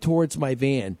looking towards my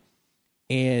van,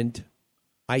 and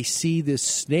I see this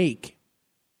snake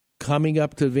coming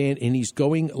up to the van, and he's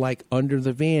going like under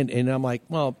the van, and I'm like,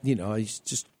 well, you know, he's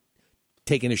just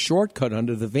taking a shortcut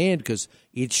under the van because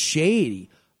it's shady.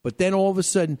 But then all of a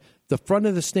sudden, the front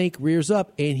of the snake rears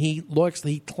up, and he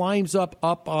climbs up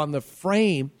on the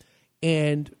frame,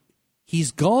 and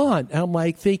he's gone. And I'm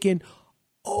like thinking,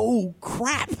 oh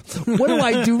crap! What do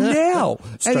I do now?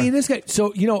 I mean, this guy.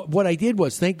 So you know what I did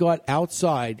was, thank God,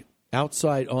 outside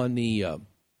on the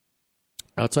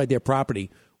outside their property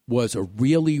was a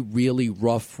really, really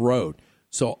rough road.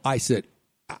 So I said,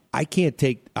 I can't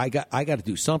take. I got to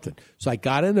do something. So I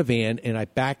got in the van and I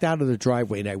backed out of the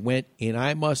driveway and I went, and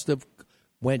I must have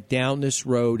went down this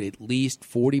road at least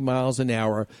 40 miles an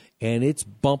hour, and it's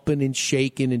bumping and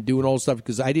shaking and doing all this stuff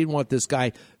because I didn't want this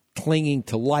guy clinging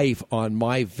to life on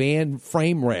my van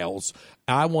frame rails.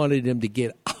 I wanted him to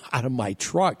get out of my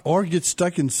truck or get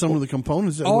stuck in some of the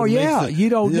components. That you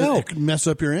don't know. It could mess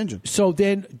up your engine. So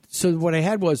what I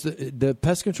had was the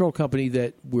pest control company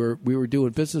that we were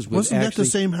doing business with. Wasn't that the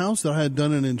same house that I had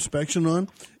done an inspection on?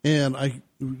 And I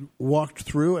walked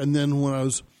through, and then when I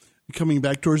was coming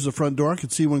back towards the front door, I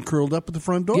could see one curled up at the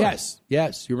front door.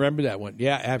 Yes, you remember that one?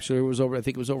 Yeah, actually, it was over. I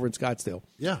think it was over in Scottsdale.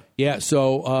 Yeah.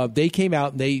 So they came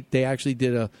out and they actually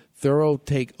did a thorough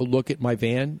look at my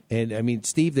van, and I mean,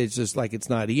 Steve, it's just like it's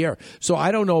not here. So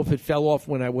I don't know if it fell off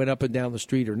when I went up and down the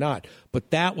street or not.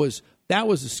 But that was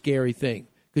a scary thing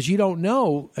because you don't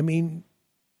know. I mean,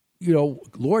 you know,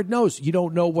 Lord knows you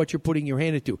don't know what you're putting your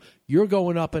hand into. You're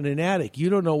going up in an attic. You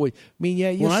don't know what. I mean,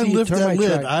 yeah. When I lift that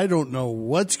lid, I don't know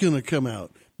what's going to come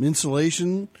out.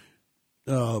 Insulation,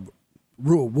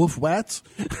 wolf wats,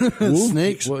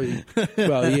 snakes. Well,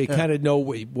 you kind of know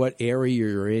what area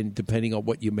you're in depending on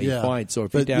what you may find. So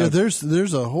if you're down,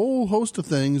 there's a whole host of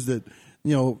things that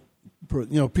you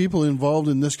know people involved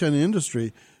in this kind of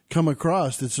industry come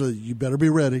across. It's you better be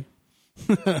ready.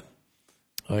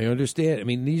 I understand. I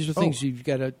mean, these are things you've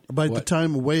got to. By the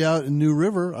time way out in New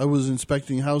River, I was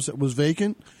inspecting a house that was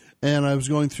vacant, and I was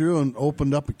going through and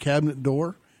opened up a cabinet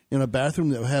door in a bathroom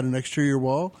that had an exterior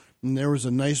wall, and there was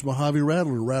a nice Mojave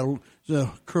rattler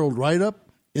curled right up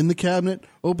in the cabinet.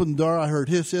 Opened the door, I heard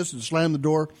hiss, and slammed the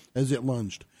door as it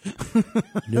lunged.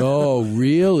 No,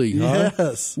 really? Huh?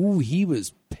 Yes. Ooh, he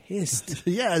was pissed.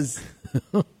 Yes.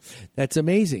 That's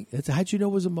amazing. How'd you know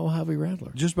it was a Mojave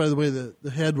rattler? Just by the way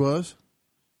the head was.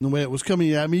 The way it was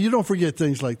coming at me. You don't forget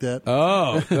things like that.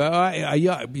 Oh,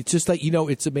 yeah. It's just like, you know,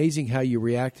 it's amazing how you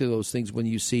react to those things when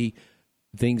you see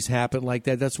things happen like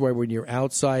that. That's why when you're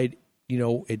outside, you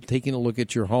know, and taking a look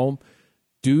at your home,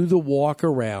 do the walk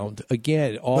around.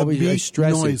 Again, always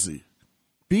stress noisy.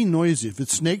 Be noisy. If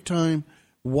it's snake time,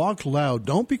 walk loud.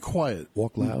 Don't be quiet.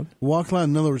 Walk loud? Walk loud.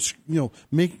 In other words,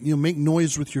 make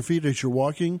noise with your feet as you're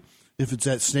walking. If it's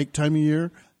that snake time of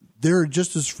year, they're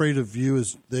just as afraid of you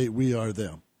as we are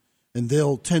them. And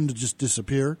they'll tend to just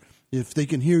disappear if they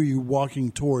can hear you walking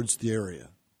towards the area.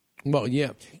 Well,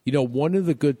 yeah. You know, one of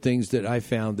the good things that I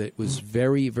found that was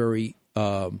very, very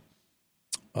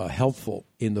helpful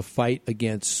in the fight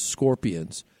against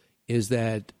scorpions is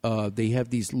that they have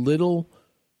these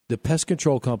the pest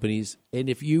control companies, and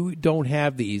if you don't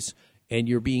have these and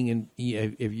you're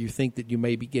if you think that you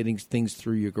may be getting things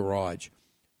through your garage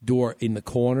door in the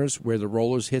corners where the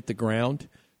rollers hit the ground,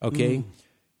 okay?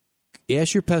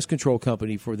 Ask your pest control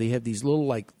company they have these little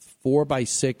like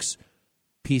 4x6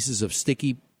 pieces of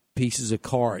sticky pieces of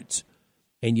cards,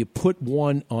 and you put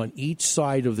one on each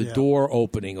side of the door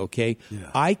opening, okay?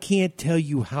 Yeah. I can't tell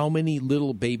you how many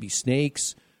little baby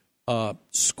snakes,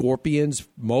 scorpions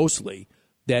mostly,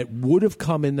 that would have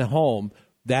come in the home.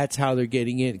 That's how they're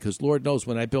getting in, because Lord knows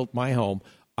when I built my home,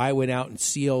 I went out and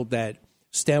sealed that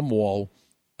stem wall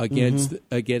against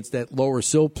that lower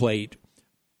sill plate,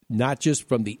 not just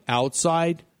from the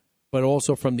outside, but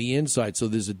also from the inside. So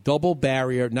there's a double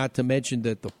barrier, not to mention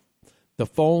that the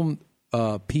foam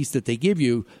piece that they give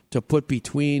you to put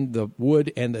between the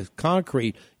wood and the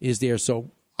concrete is there.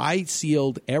 So I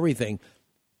sealed everything.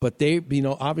 But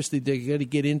obviously they're going to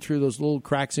get in through those little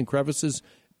cracks and crevices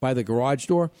by the garage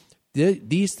door.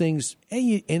 these things,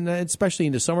 and especially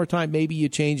in the summertime, maybe you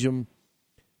change them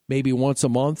maybe once a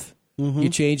month. Mm-hmm. You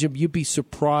change them. You'd be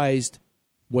surprised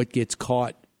what gets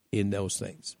caught in those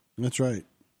things. That's right.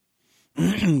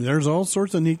 There's all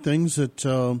sorts of neat things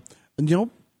that,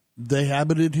 they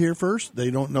habited here first.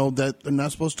 They don't know that they're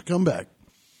not supposed to come back.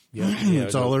 Yeah,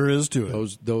 That's all there is to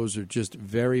it. Those are just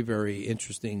very, very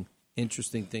interesting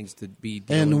things to be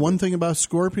And dealing one with. thing about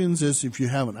scorpions is if you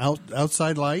have an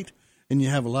outside light and you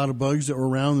have a lot of bugs that were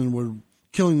around and were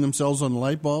killing themselves on the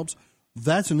light bulbs,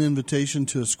 that's an invitation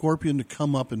to a scorpion to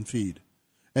come up and feed.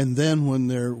 And then when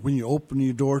you open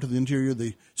your door to the interior,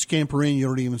 they scamper in. You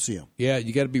don't even see them. Yeah,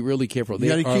 you got to be really careful. You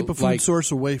got to They keep are a food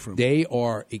source away from them. They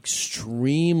are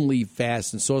extremely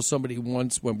fast. And saw somebody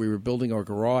once when we were building our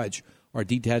garage, our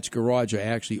detached garage. I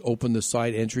actually opened the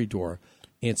side entry door,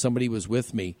 and somebody was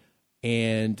with me,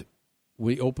 and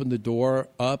we opened the door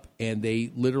up, and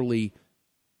they literally,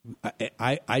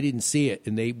 I didn't see it,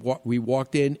 and we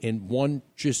walked in, and one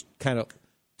just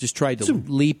tried to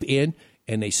leap in.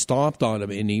 And they stomped on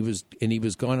him, and he was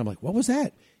gone. I'm like, what was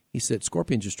that? He said,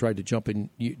 scorpion just tried to jump in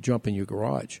your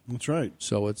garage. That's right.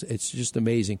 So it's just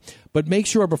amazing. But make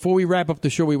sure before we wrap up the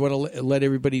show, we want to let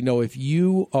everybody know if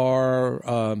you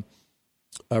are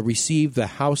received the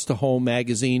House to Home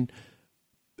magazine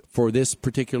for this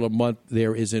particular month,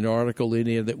 there is an article in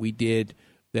there that we did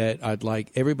that I'd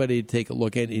like everybody to take a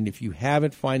look at. And if you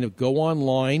haven't found it, go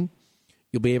online.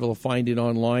 You'll be able to find it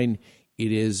online.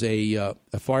 It is a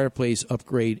fireplace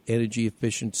upgrade energy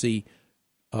efficiency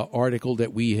article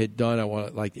that we had done. I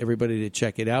want like everybody to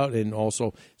check it out, and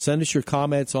also send us your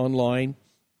comments online.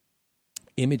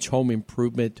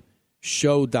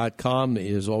 ImageHomeImprovementShow.com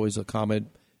is always a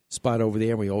comment spot over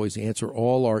there. We always answer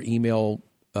all our email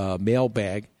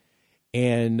mailbag,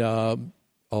 and a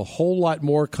whole lot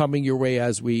more coming your way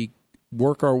as we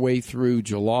work our way through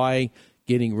July.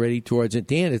 Getting ready towards it.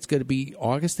 Dan, it's going to be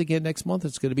August again next month.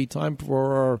 It's going to be time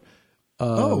for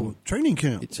our training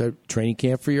camp. It's a training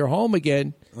camp for your home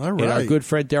again. All right. And our good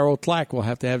friend Daryl Tlack, we'll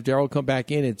have to have Daryl come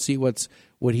back in and see what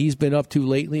he's been up to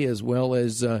lately, as well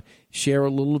as share a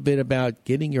little bit about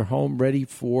getting your home ready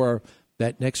for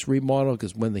that next remodel,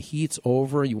 because when the heat's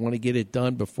over, you want to get it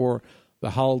done before the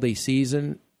holiday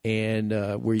season. And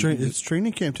it's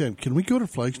training camp time. Can we go to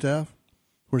Flagstaff?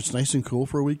 Where it's nice and cool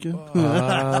for a weekend.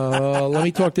 Let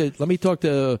me talk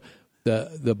to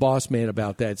the boss man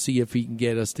about that. See if he can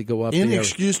get us to go up. Any there.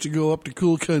 excuse to go up to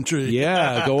cool country.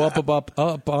 Yeah, go up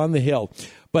on the hill.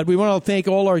 But we want to thank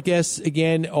all our guests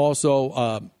again.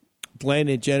 Also, Glenn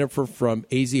and Jennifer from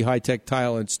AZ High Tech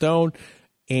Tile and Stone,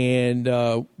 and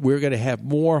we're going to have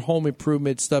more home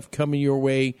improvement stuff coming your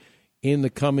way in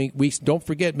the coming weeks. Don't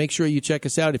forget, make sure you check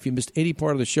us out. If you missed any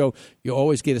part of the show, you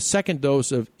always get a second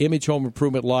dose of Image Home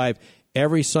Improvement Live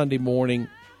every Sunday morning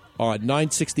on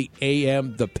 960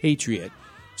 AM, The Patriot.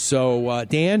 So,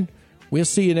 Dan, we'll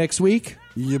see you next week.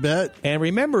 You bet. And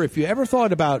remember, if you ever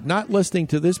thought about not listening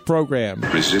to this program,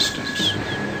 resistance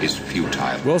is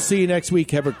futile. We'll see you next week.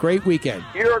 Have a great weekend.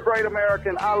 You're a great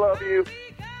American. I love you.